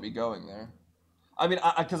saying they shouldn't be going there. I mean,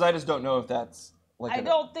 because I just don't know if that's... I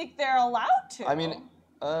don't think they're allowed to. I mean,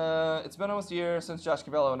 it's been almost a year since Josh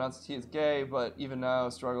Cavallo announced he is gay, but even now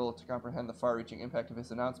struggle to comprehend the far-reaching impact of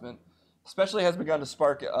his announcement, especially has begun to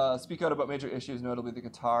speak out about major issues, notably the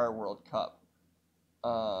Qatar World Cup.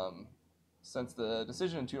 Since the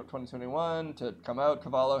decision in 2021 to come out,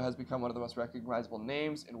 Cavallo has become one of the most recognizable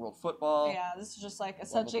names in world football. Yeah, this is just like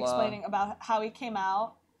essentially explaining about how he came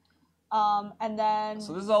out, and then...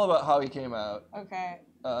 So this is all about how he came out. Okay.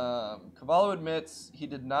 Cavallo admits he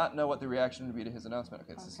did not know what the reaction would be to his announcement.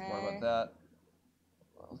 Okay, so this is more about that.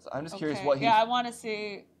 I'm just curious what he... Yeah, I want to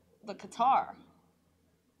see the Qatar.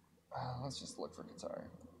 Let's just look for Qatar.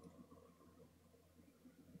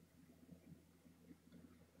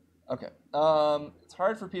 Okay. It's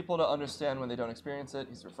hard for people to understand when they don't experience it.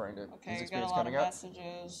 He's referring to his experience coming out.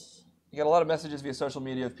 Messages. You get a lot of messages via social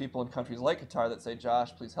media of people in countries like Qatar that say,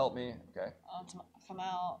 "Josh, please help me." Okay. To come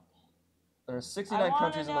out. There are 69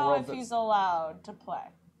 countries in the world if he's allowed to play.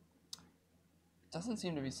 It doesn't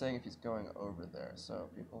seem to be saying if he's going over there, so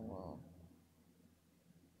people will...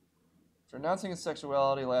 For announcing his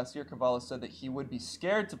sexuality last year, Cavallo said that he would be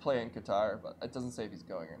scared to play in Qatar, but it doesn't say if he's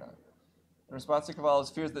going or not. In response to Cavallo's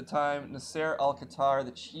fears at the time, Nasser Al-Qatar,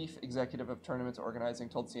 the chief executive of tournaments organizing,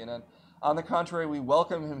 told CNN, "On the contrary, we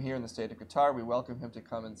welcome him here in the state of Qatar. We welcome him to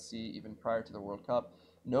come and see even prior to the World Cup.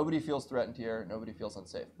 Nobody feels threatened here. Nobody feels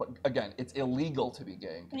unsafe." But again, it's illegal to be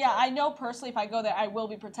gay in Qatar. Yeah, I know personally if I go there, I will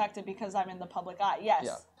be protected because I'm in the public eye. Yes,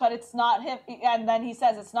 yeah. But it's not him. And then he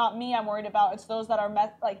says, it's not me I'm worried about. It's those that are,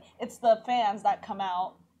 it's the fans that come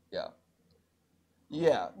out. Yeah.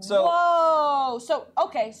 Yeah, so... Whoa! So,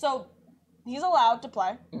 okay, so he's allowed to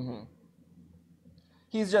play. Mm-hmm.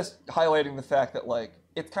 He's just highlighting the fact that,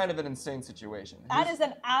 it's kind of an insane situation. That is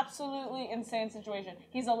an absolutely insane situation.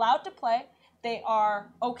 He's allowed to play. They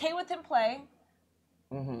are okay with him playing,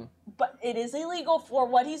 but it is illegal for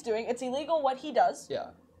what he's doing. It's illegal what he does.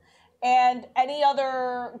 Yeah. And any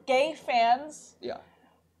other gay fans, yeah,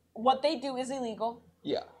 what they do is illegal.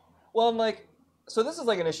 Yeah. Well, and so this is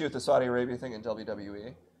an issue with the Saudi Arabia thing in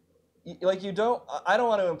WWE. I don't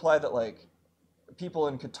want to imply that people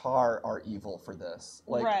in Qatar are evil for this.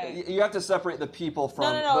 Right. You have to separate the people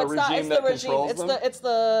from the regime not. It's that the regime. controls them. It's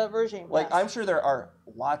the regime. Yes. I'm sure there are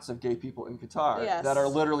lots of gay people in Qatar that are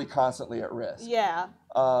literally constantly at risk. Yeah.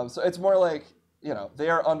 So it's more they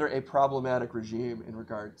are under a problematic regime in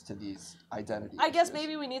regards to these identities. I guess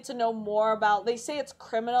maybe we need to know more about. They say it's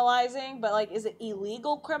criminalizing, but is it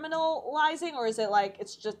illegal criminalizing, or is it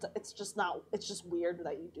it's just weird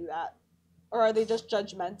that you do that? Or are they just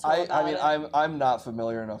judgmental about it? I'm not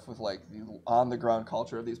familiar enough with the on-the-ground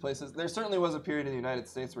culture of these places. There certainly was a period in the United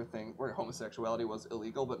States where homosexuality was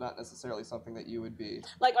illegal, but not necessarily something that you would be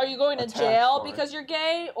are you going to jail because you're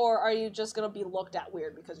gay, or are you just gonna be looked at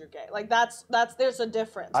weird because you're gay? That's there's a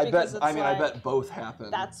difference. I bet both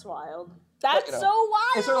happen. That's wild. That's so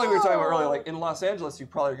wild. It's certainly we were talking about earlier. In Los Angeles, you're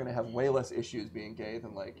probably going to have way less issues being gay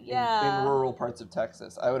than in rural parts of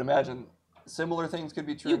Texas. I would imagine. Similar things could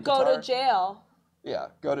be true. You go to jail. Yeah,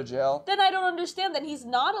 go to jail. Then I don't understand. Then he's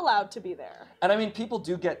not allowed to be there. And people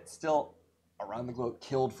do get still around the globe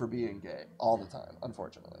killed for being gay all the time,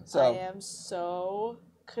 unfortunately. So I am so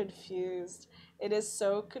confused. It is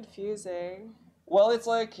so confusing. Well, it's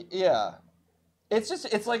yeah.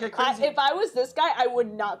 It's like a crazy... if I was this guy, I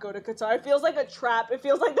would not go to Qatar. It feels like a trap. It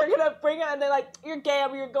feels like they're going to bring it and they're you're gay,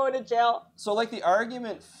 you're going to jail. So, the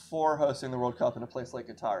argument for hosting the World Cup in a place like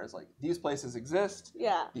Qatar is, these places exist.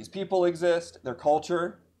 Yeah. These people exist. Their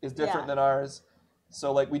culture is different than ours.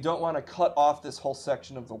 So like we don't want to cut off this whole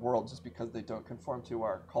section of the world just because they don't conform to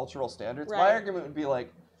our cultural standards. My Right. argument would be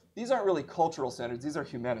like, these aren't really cultural standards, these are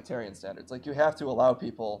humanitarian standards. Like you have to allow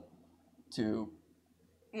people to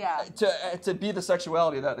be the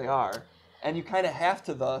sexuality that they are. And you kind of have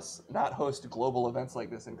to thus not host global events like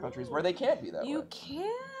this in countries where they can't be that way. You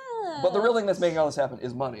can't. But the real thing that's making all this happen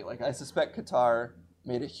is money. Like I suspect Qatar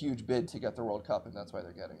made a huge bid to get the World Cup and that's why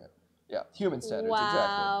they're getting it. Yeah, human standards,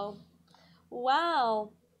 exactly.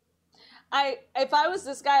 Wow. If I was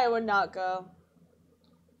this guy, I would not go.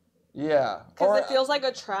 Yeah. Because it feels like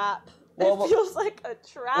a trap. Well, it feels like a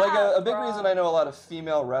trap. Like a big reason I know a lot of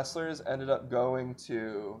female wrestlers ended up going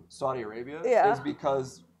to Saudi Arabia is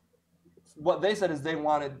because what they said is they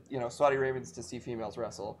wanted, Saudi Arabians to see females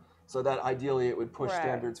wrestle, so that ideally it would push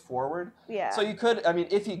standards forward. Yeah. So you could,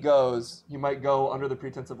 if he goes, he might go under the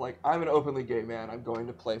pretense of like, I'm an openly gay man, I'm going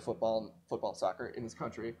to play football, soccer in this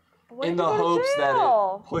country. In the hopes that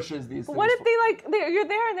it pushes these things. What if you're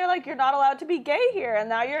there and they're like, you're not allowed to be gay here, and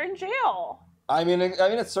now you're in jail? I mean,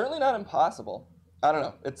 it's certainly not impossible. I don't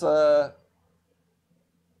know. It's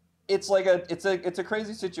a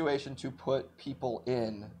crazy situation to put people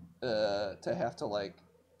in to have to like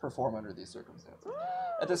perform under these circumstances.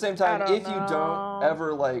 At the same time, if you don't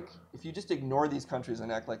ever if you just ignore these countries and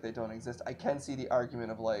act like they don't exist, I can see the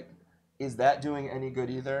argument of like, is that doing any good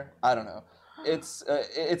either? I don't know. It's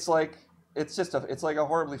like a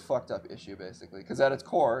horribly fucked up issue basically, because at its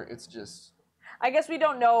core, it's just. I guess we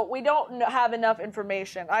don't know. We don't have enough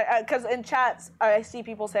information. Because in chats, I see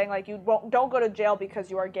people saying like, don't go to jail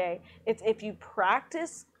because you are gay. It's if you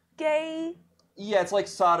practice gay. Yeah, it's like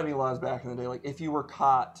sodomy laws back in the day. Like if you were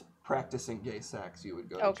caught practicing gay sex, you would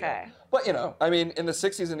go to jail. But in the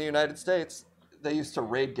 60s in the United States, they used to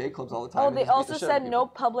raid gay clubs all the time. Oh, they also said no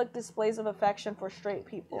public displays of affection for straight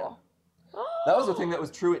people. Yeah. That was the thing that was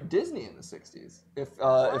true at Disney in the 60s. If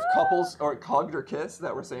couples hugged or kissed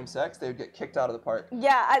that were same sex, they would get kicked out of the park.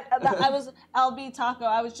 Yeah, I was LB Taco.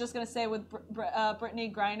 I was just gonna say with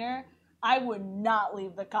Brittany Griner, I would not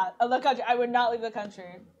leave the country. I would not leave the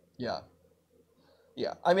country. Yeah.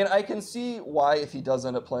 Yeah. I mean, I can see why if he does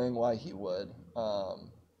end up playing, why he would.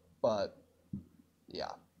 But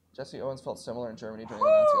yeah. Jesse Owens felt similar in Germany during the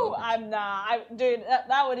Nazi Olympics. I'm not. Dude,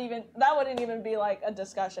 that wouldn't even be like a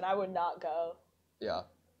discussion. I would not go. Yeah.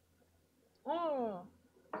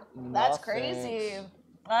 That's crazy.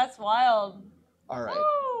 That's wild. All right.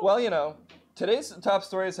 Well, today's top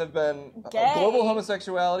stories have been global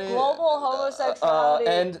homosexuality.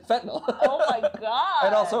 And fentanyl. Oh my god.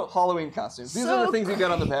 And also Halloween costumes. These are the things you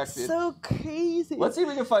get on the BackFeed. So crazy. Let's see if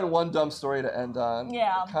we can find one dumb story to end on.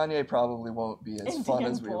 Yeah. Kanye probably won't be as fun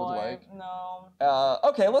as we would like. No.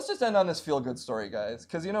 Okay, let's just end on this feel-good story, guys.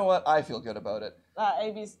 Because you know what? I feel good about it.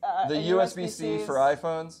 The USB-C for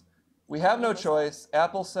iPhones. We have no choice.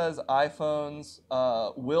 Apple says iPhones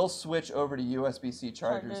will switch over to USB-C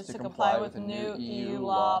chargers to comply with the new EU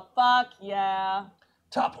law. Fuck yeah.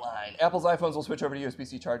 Top line. Apple's iPhones will switch over to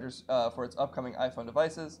USB-C chargers for its upcoming iPhone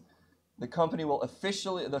devices. The company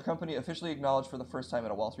officially acknowledged for the first time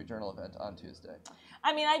at a Wall Street Journal event on Tuesday.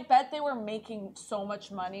 I mean, I bet they were making so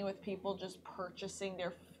much money with people just purchasing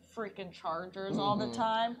their freaking chargers all the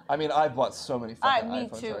time. I mean, I've bought so many fucking iPhone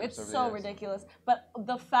chargers. Me too. It's so ridiculous. But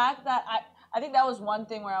the fact that I think that was one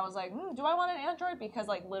thing where I was like, do I want an Android? Because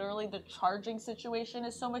like literally the charging situation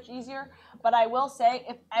is so much easier. But I will say,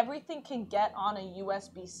 if everything can get on a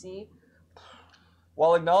USB-C.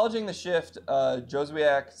 While acknowledging the shift,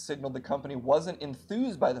 Joswiak signaled the company wasn't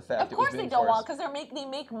enthused by the fact it was being forced. Of course they don't want, because they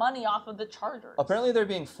make money off of the chargers. Apparently they're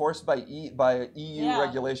being forced by EU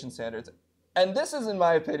regulation standards. And this is, in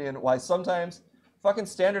my opinion, why sometimes fucking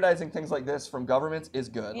standardizing things like this from governments is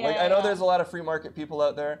good. I know there's a lot of free market people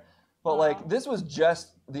out there, but this was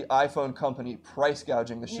just the iPhone company price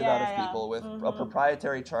gouging the shit out of people with a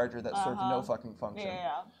proprietary charger that served no fucking function.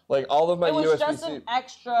 Like all of my USB-C. It was just an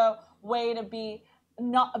extra way to be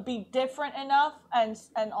different enough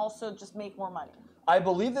and also just make more money. I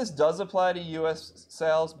believe this does apply to US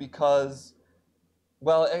sales because.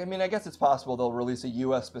 Well, I mean, I guess it's possible they'll release a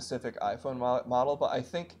US-specific iPhone model, but I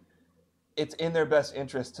think it's in their best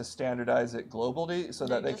interest to standardize it globally so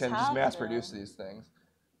that they can just mass-produce these things.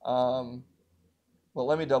 Well,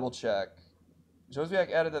 let me double-check.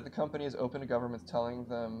 Joswiak added that the company is open to governments telling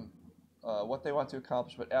them what they want to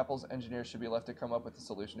accomplish, but Apple's engineers should be left to come up with a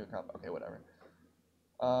solution to accomplish. Okay, whatever.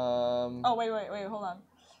 Wait, hold on.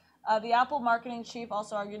 The Apple marketing chief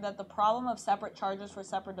also argued that the problem of separate chargers for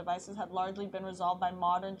separate devices had largely been resolved by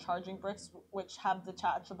modern charging bricks, which have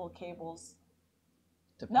detachable cables.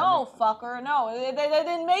 No, fucker, no. They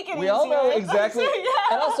didn't make it We easier. all know exactly. Yeah.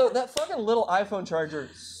 And also, that fucking little iPhone charger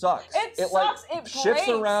sucks. It sucks. Like, it shifts breaks.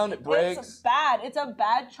 around. It breaks. It's bad. It's a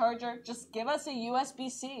bad charger. Just give us a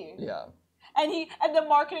USB-C. Yeah. And the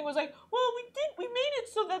marketing was like, well, we made it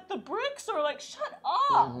so that the bricks are like, shut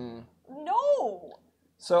up. Mm-hmm. No.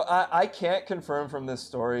 So I can't confirm from this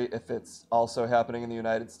story if it's also happening in the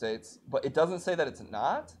United States, but it doesn't say that it's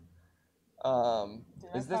not.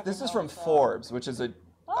 This is from Forbes, which is as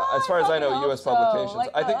far as I know, U.S. publications.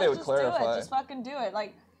 Like, I think they would just clarify. Do it. Just fucking do it.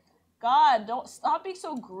 Like, God, don't stop being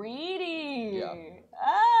so greedy. Yeah.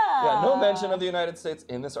 Ah. Yeah, no mention of the United States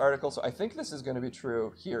in this article, so I think this is going to be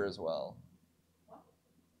true here as well.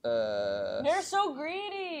 They're so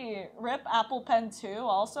greedy. Rip Apple Pen 2.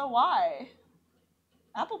 Also, why?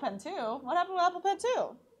 Apple Pen 2? What happened with Apple Pen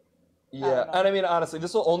 2? Yeah, and I mean, honestly,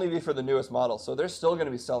 this will only be for the newest model, so they're still going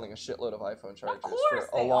to be selling a shitload of iPhone chargers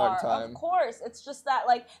for a long time. Of course, it's just that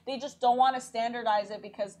like they just don't want to standardize it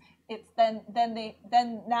because it's then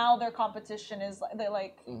now their competition is they're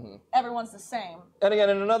like everyone's the same. And again,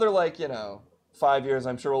 in another 5 years,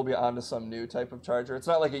 I'm sure we'll be onto some new type of charger. It's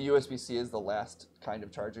not like a USB-C is the last kind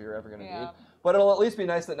of charger you're ever going to need. But it'll at least be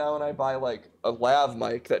nice that now when I buy like a lav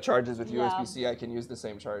mic that charges with USB-C, I can use the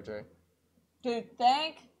same charger. Dude,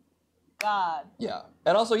 thank God. Yeah.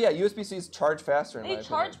 And also, USB-Cs charge faster in my opinion. They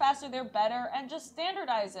charge faster, they're better, and just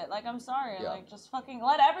standardize it. Like, I'm sorry. Yeah. Like, just fucking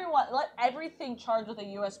let everything charge with a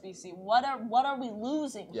USB-C. What are we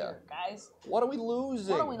losing here, guys? What are we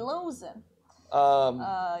losing? What are we losing?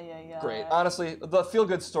 Great. Honestly, the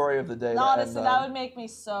feel-good story of the day. Honestly, that would make me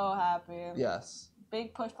so happy. Yes.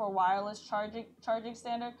 Big push for wireless charging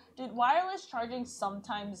standard. Dude, wireless charging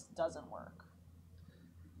sometimes doesn't work.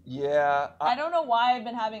 Yeah. I don't know why I've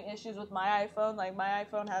been having issues with my iPhone. Like, my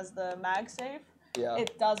iPhone has the MagSafe. Yeah.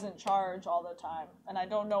 It doesn't charge all the time, and I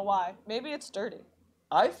don't know why. Maybe it's dirty.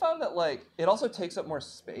 I found that it also takes up more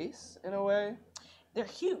space in a way. They're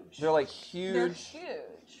huge. They're huge. They're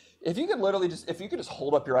huge. If you could just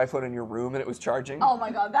hold up your iPhone in your room and it was charging. Oh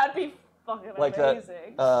my God, that'd be fucking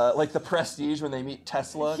amazing. Like the Prestige when they meet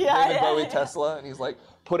Tesla, Yeah, David Bowie Tesla, and he's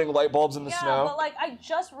putting light bulbs in the snow. Yeah, but I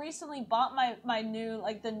just recently bought my new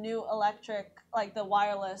the new electric the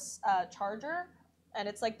wireless charger, and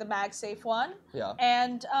it's the MagSafe one. Yeah.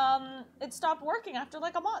 And it stopped working after a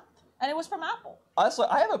month, and it was from Apple. Honestly,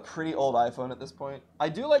 I have a pretty old iPhone at this point. I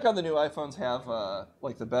do like how the new iPhones have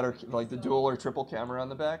the better the dual or triple camera on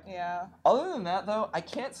the back. Yeah. Other than that, though, I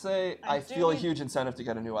can't say I feel a huge incentive to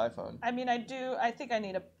get a new iPhone. I mean, I think I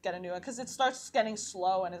need to get a new one because it starts getting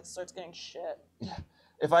slow and it starts getting shit. Yeah.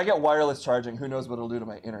 If I get wireless charging, who knows what it'll do to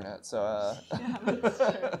my internet? So. Yeah, that's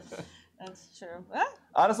true. That's true.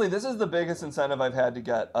 Honestly, this is the biggest incentive I've had to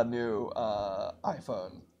get a new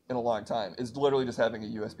iPhone in a long time. Is literally just having a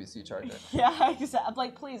USB-C charger. Yeah,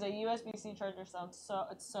 exactly. Please, a USB-C charger sounds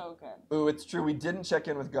it's so good. Ooh, it's true. We didn't check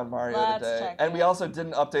in with Gun Mario Let's today, check and in. we also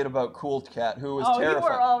didn't update about Cool Cat, who was terrified. You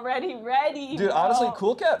were already ready. Dude, bro. honestly,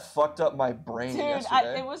 Cool Cat fucked up my brain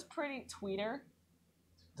yesterday. It was pretty tweeter.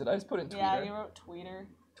 Did I just put in Twitter? Yeah, you wrote tweeter.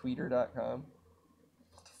 Tweeter.com.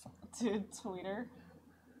 Dude, tweeter.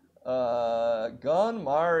 Gun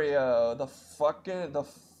Mario, the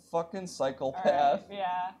fucking psychopath. Right,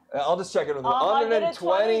 yeah. I'll just check it with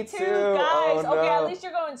 122 guys. Oh, no. Okay, at least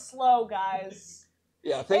you're going slow, guys.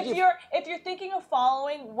 Yeah, if you're thinking of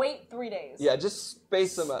following, wait 3 days. Yeah, just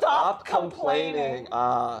space them out. Stop complaining.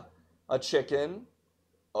 A chicken.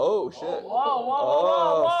 Oh shit. Whoa,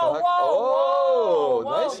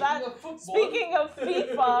 nice. Speaking of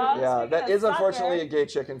FIFA. Yeah, that is unfortunately a gay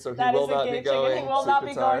chicken, so he will not be going. He will not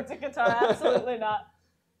be going to Qatar. Absolutely not.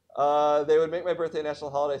 They would make my birthday a national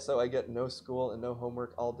holiday, so I get no school and no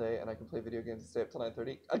homework all day, and I can play video games and stay up till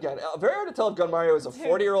 9:30. Again, very hard to tell if Gun Mario is a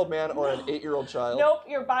 40-year-old man or an 8-year-old child. Nope,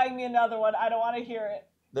 you're buying me another one. I don't want to hear it.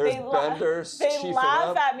 There's Benders. They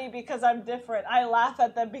laugh at me because I'm different. I laugh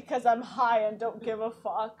at them because I'm high and don't give a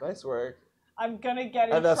fuck. Nice work. I'm gonna get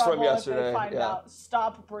in trouble if they find out.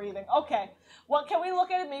 Stop breathing. Okay. Well, can we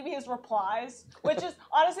look at it? Maybe his replies, which is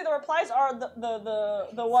honestly the replies are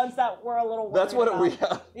the ones that were a little. That's what we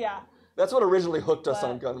have. Yeah. That's what originally hooked us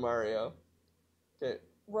on Gun Mario. Okay.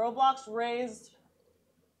 Roblox raised.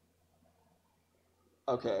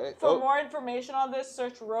 Okay. For more information on this,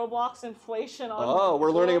 search Roblox inflation on. Oh,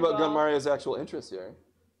 we're learning about Gun Google. Mario's actual interests here.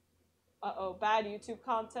 Bad YouTube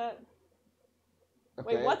content.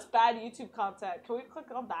 Okay. Wait, what's bad YouTube content? Can we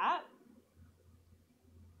click on that?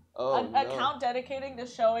 Oh, An account dedicating to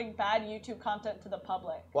showing bad YouTube content to the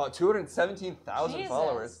public. Wow, 217,000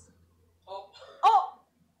 followers. Oh!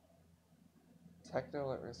 Techno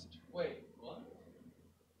literacy. Wait, what?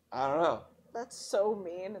 I don't know. That's so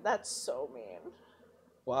mean. That's so mean.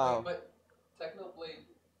 Wow. But Technoblade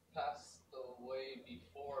passed away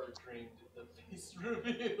before Dream did the face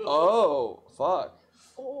reveal. Oh, fuck.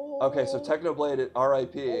 Oh. Okay, so Technoblade,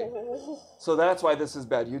 R.I.P. Oh. So that's why this is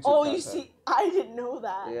bad YouTube Oh, content. you see, I didn't know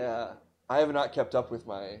that. Yeah. I have not kept up with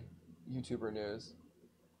my YouTuber news.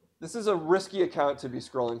 This is a risky account to be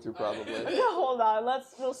scrolling through, probably. Hold on,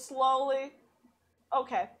 we'll slowly.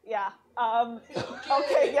 Okay, yeah.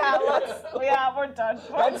 Okay, yeah, we're done.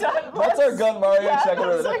 We're done. That's our Gun Mario yeah, check.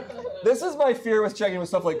 like, This is my fear with checking with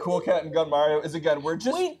stuff like Cool Cat and Gun Mario, is again, we're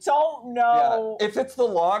just... We don't know. Yeah, if it's the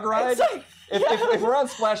log ride, like, if we're on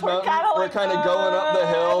Splash Mountain, we're like, kind of going up the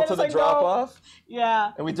hill to the like, drop-off.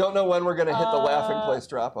 Yeah. And we don't know when we're going to hit the laughing place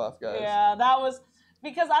drop-off, guys. Yeah, that was...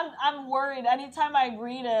 Because I'm worried. Anytime I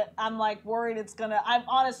read it, I'm like worried it's gonna. I'm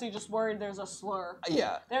honestly just worried there's a slur.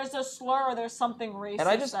 Yeah. There's a slur or there's something racist. And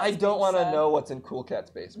I don't want to know what's in Cool Cat's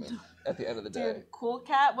basement at the end of the day. Dude, Cool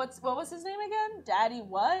Cat. What was his name again? Daddy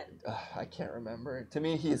what? I can't remember. To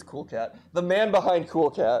me, he is Cool Cat. The man behind Cool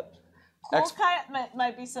Cat. Cool Cat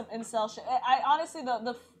might be some incel shit. I honestly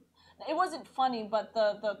it wasn't funny, but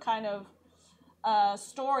the kind of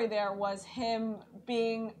story there was him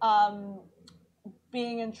being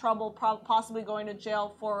in trouble, possibly going to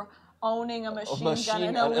jail for owning a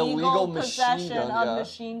machine gun, an illegal possession of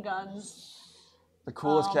machine guns. The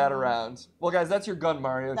coolest cat around. Well, guys, that's your Gun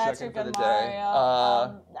Mario check-in for the day.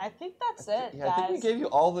 I think that's it, yeah, guys. I think we gave you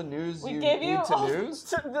all the news you need to news.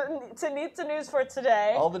 To news for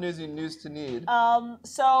today. All the news you news to need.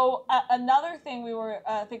 So another thing we were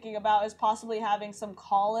thinking about is possibly having some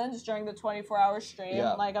call-ins during the 24-hour stream.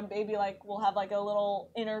 Yeah. Like maybe like we'll have like a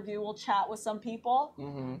little interview. We'll chat with some people.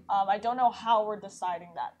 Mm-hmm. I don't know how we're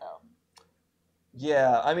deciding that though.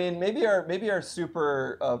 Yeah, I mean maybe our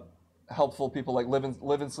super helpful people like Live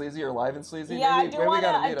and Sleazy or Live and Sleazy. Yeah, maybe,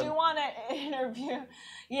 I do want to interview.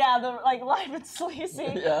 Yeah, the like Live and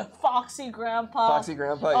Sleazy. Yeah. Foxy Grandpa. Foxy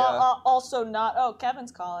Grandpa, yeah. Also not. Oh,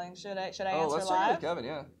 Kevin's calling. Should I answer let's check live? with Kevin,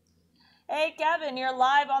 yeah. Hey Kevin, you're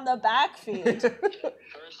live on the BackFeed.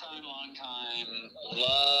 First time, long time.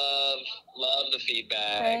 Love the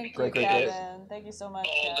feedback. Thank you, Kevin. Thank you so much.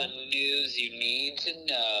 All the news you need to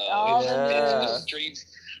know. All the news. The streets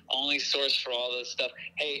only source for all this stuff.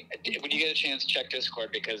 Hey, when you get a chance, check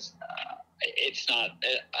Discord because it's not.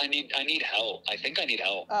 I need help. I think I need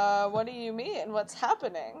help. What do you mean? What's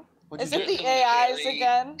happening? Is it There's the some AIs very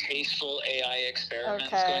again? Tasteful AI experiments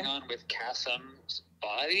going on with Kassem's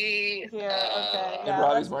body. Here, okay. In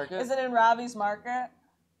Robbie's Market? Is it in Robbie's Market?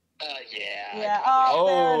 Yeah. Yeah. Oh,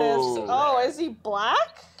 there it is. Oh, is he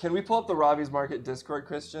black? Can we pull up the Robbie's Market Discord,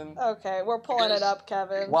 Christian? Okay, we're pulling it up,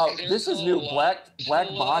 Kevin. Wow, this is new. Black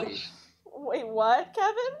body. Wait, what,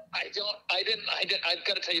 Kevin? I've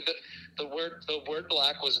got to tell you that the word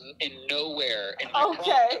black was in nowhere in my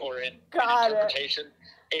Okay. prompt or in Got interpretation.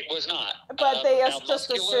 It was not. But they now just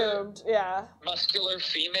assumed, yeah. Muscular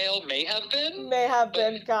female may have been. May have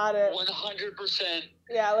been, got it. 100%.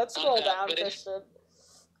 Yeah, let's scroll that, down, but Christian.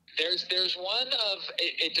 There's one of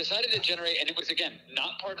it decided to generate, and it was again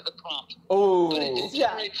not part of the prompt. Oh, but it did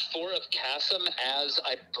generate 4 of Kassem as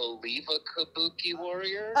I believe a Kabuki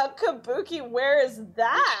warrior. A Kabuki, where is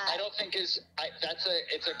that? I don't think it's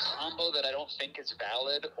a combo that I don't think is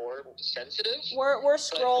valid or sensitive. We're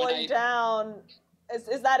scrolling down.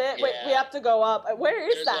 Is that it? Yeah. Wait, we have to go up. Where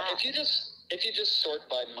is that? If you just sort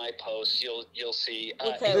by my posts, you'll see.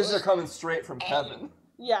 Okay. These are coming straight from Kevin.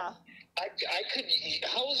 Yeah. I could.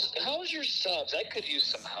 How's your subs? I could use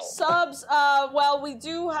some help. Subs. Well, we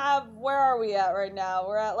do have. Where are we at right now?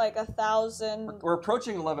 We're at like 1,000. We're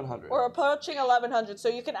approaching 1,100. We're approaching 1,100, so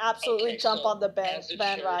you can absolutely jump on the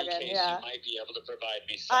bandwagon. Yeah. You might be able to provide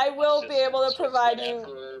me. I will be able to provide you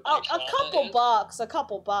a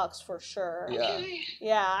couple bucks for sure. Yeah.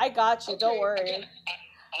 Yeah, I got you. Don't worry. Again,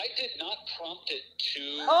 I did not prompt it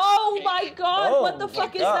to. Oh my God! What the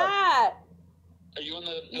fuck is that? Are you on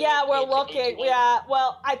the yeah, we're looking. Yeah,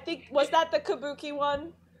 well, I think was that the Kabuki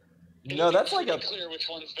one? No, that's like a. Clear which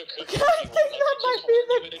one's the Kabuki. I think that might be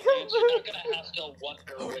the Kabuki. You're not gonna have to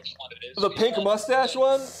wonder which one it is. The pink mustache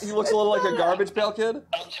one? He looks a little like a Garbage Pail Kid.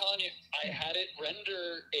 I'm telling you, I had it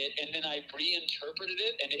render it, and then I reinterpreted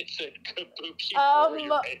it, and it's a Kabuki.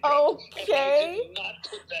 Okay.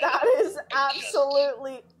 That is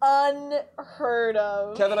absolutely unheard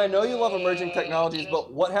of. Kevin, I know you love emerging technologies,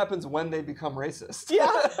 but what happens when they become racist? Yeah.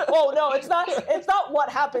 Oh no, it's not. It's not what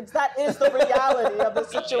happens. That is the reality of the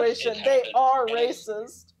situation. They are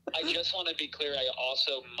racist. I just want to be clear. I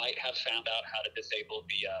also might have found out how to disable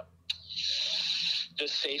the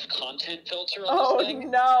safe content filter on this thing.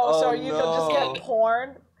 No, so you can just get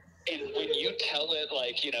porn. And when you tell it,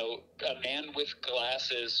 like, you know, a man with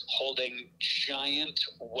glasses holding giant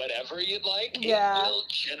whatever you'd like, Yeah. it will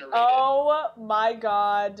generate it. Oh my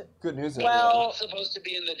God. Good news. Well, It's not supposed to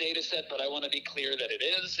be in the data set, but I want to be clear that it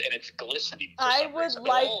is, and it's glistening. I would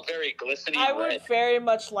like. All very glistening I red. would very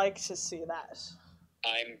much like to see that.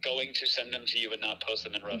 I'm going to send them to you and not post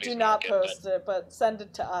them in Robbie's Do not Market, post it, but send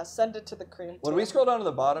it to us. Send it to the cream. When we scroll down to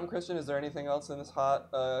the bottom, Christian, is there anything else in this hot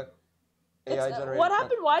AI generated? What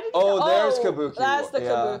happened? Why did you? Oh, there's Kabuki. That's the Yeah.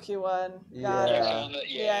 Kabuki one. Got it.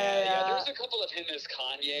 Yeah. There's a couple of him as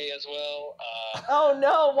Kanye as well. Oh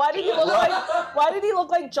no! Why did he look like? Why did he look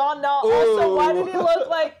like John Now? Also, why did he look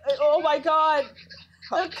like? Oh my God,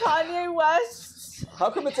 the Kanye West.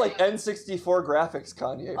 How come it's like N64 graphics,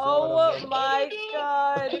 Kanye? Oh my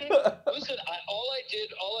God. Listen, all I did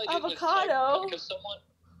Avocado. was because someone.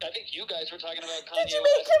 I think you guys were talking about Kanye. Did you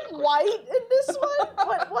make him white in this one?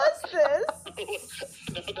 What was this?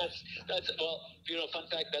 No, that's well, you know, fun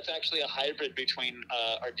fact. That's actually a hybrid between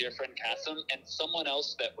our dear friend Kasim and someone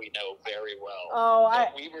else that we know very well. Oh,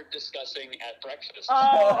 we were discussing at breakfast.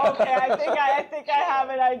 Oh, okay. I think I have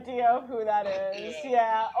an idea of who that is.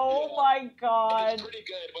 Yeah. Oh my God. It's pretty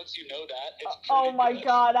good once you know that. It's Oh my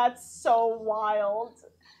God, that's so wild.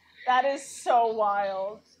 That is so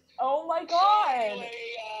wild. Oh my God.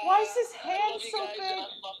 Why is his hand so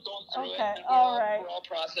big? Okay, all right. We're all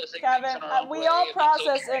processing Kevin, things in our own we way, all and it's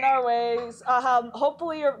process okay. in our ways.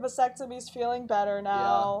 Hopefully your vasectomy's feeling better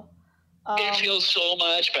now. It feels so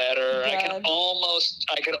much better. I good.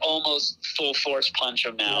 could almost full force punch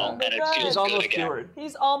him now, and it Good. feels He's good almost again. cured.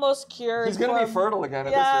 He's almost cured. He's gonna be from- fertile again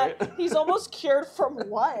at yeah, this rate. He's almost cured from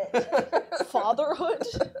what? Fatherhood?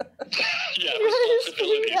 Yeah,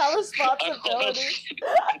 Yeah, responsibilities.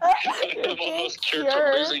 I'm almost cured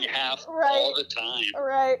from losing half all the time.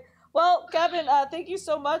 Right. Well, Kevin, thank you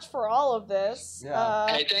so much for all of this.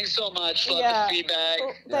 Hey, thanks so much. Love yeah. the feedback.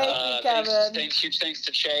 Thank you, Kevin. Huge thanks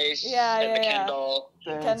to Chase Yeah, and the yeah. Kendall.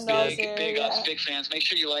 Kendall's Big here, us, big fans. Make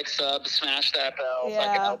sure you like, sub, smash that bell, Yeah.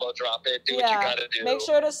 fucking elbow drop it, do what you gotta do. Make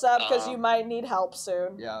sure to sub because you might need help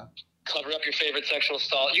soon. Yeah. Cover up your favorite sexual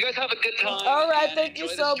assault. You guys have a good time. All right, thank you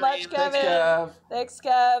so much, Kevin. Thanks,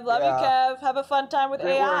 Kev. Love you, Kev. Have a fun time with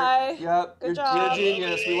Great AI. work. Yep. Good You're job. a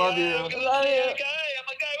genius. We love you. Love you.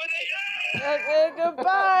 Okay,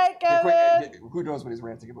 goodbye, Kevin. Who knows what he's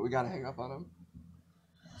ranting about? We gotta hang up on him.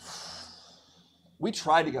 We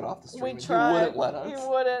tried to get off the stream. We and tried. He wouldn't let us. He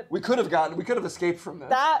wouldn't. We could have escaped from this.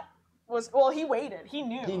 That was, well, he waited. He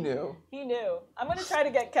knew. He knew. He knew. I'm going to try to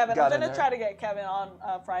get Kevin. Got I'm in going to there. try to get Kevin on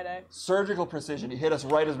Friday. Surgical precision. He hit us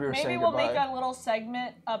right as we were Maybe saying we'll goodbye. make a little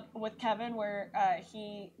segment with Kevin where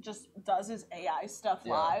he just does his AI stuff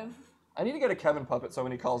live. I need to get a Kevin puppet so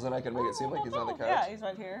when he calls in, I can make it seem like he's on the couch. Yeah, he's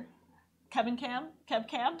right here. Kevin Cam? Kev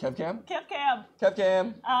Cam? Kev Cam? Kev Cam. Kev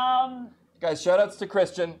Cam. Guys, shout outs to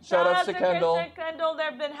Christian. Shout outs to Kendall. Chris and Kendall.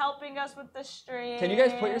 They've been helping us with the stream. Can you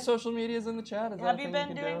guys put your social medias in the chat? Is that Have a you thing been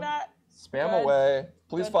can doing do? that? Spam Good. away.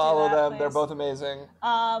 Please Good, do follow that, them. They're please. both amazing.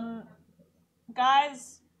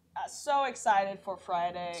 Guys, so excited for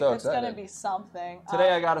Friday. So it's gonna excited. be something.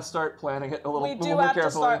 Today I gotta start planning it a little, We do more have to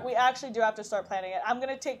carefully. start. We actually do have to start planning it. I'm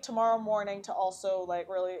gonna take tomorrow morning to also like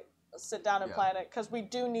really sit down and plan it because we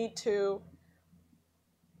do need to.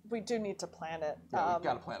 We do need to plan it. Yeah, we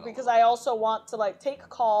gotta plan it. Because I also want to like take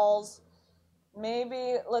calls,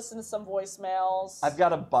 maybe listen to some voicemails. I've got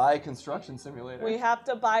to buy Construction Simulator. We have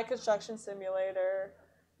to buy Construction Simulator.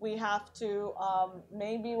 We have to,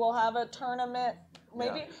 maybe we'll have a tournament.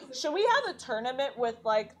 Maybe, should we have a tournament with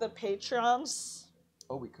like the Patreons?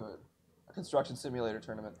 Oh, we could. A Construction Simulator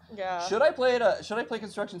tournament. Yeah. Should I play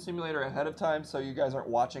Construction Simulator ahead of time so you guys aren't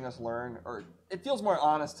watching us learn? Or it feels more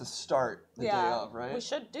honest to start the day of, right? We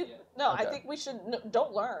should do, no, I Okay. think we should,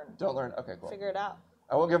 don't learn. Don't learn. Okay, cool. Figure it out.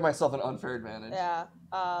 I won't give myself an unfair advantage. Yeah.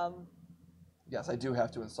 Yes, I do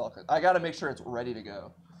have to install it. I got to make sure it's ready to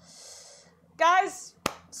go. Guys,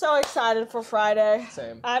 so excited for Friday.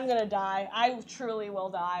 Same. I'm gonna die. I truly will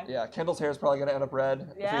die. Yeah, Kendall's hair is probably going to end up red if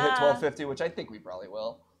we hit Yeah. 1250, which I think we probably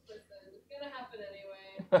will. It's gonna happen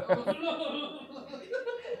anyway.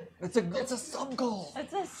 It's a sub goal.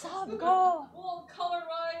 It's a sub goal. Well,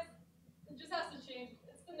 color-wise, it just has to change.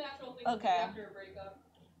 It's the natural thing to do Okay. after a breakup.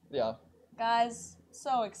 Yeah. Guys,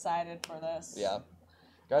 so excited for this. Yeah.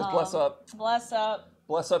 Guys, bless up. Bless up.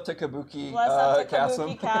 Bless up to Kabuki. Bless up to Kasim.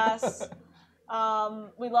 Kabuki Cass.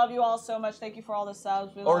 We love you all so much. Thank you for all the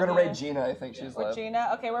subs. Oh, we're going to raid Gina. I think she's With left.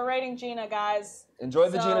 Gina. Okay, we're rating Gina, guys. Enjoy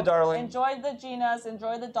the Gina darling. Enjoy the Ginas.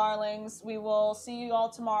 Enjoy the darlings. We will see you all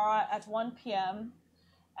tomorrow at 1 p.m.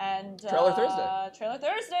 And Trailer Thursday. Trailer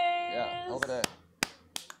Thursdays. Yeah, hell of a day.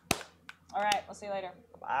 All right, we'll see you later.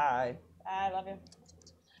 Bye. I love you.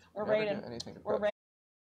 We're Never do raiding. anything to We're prep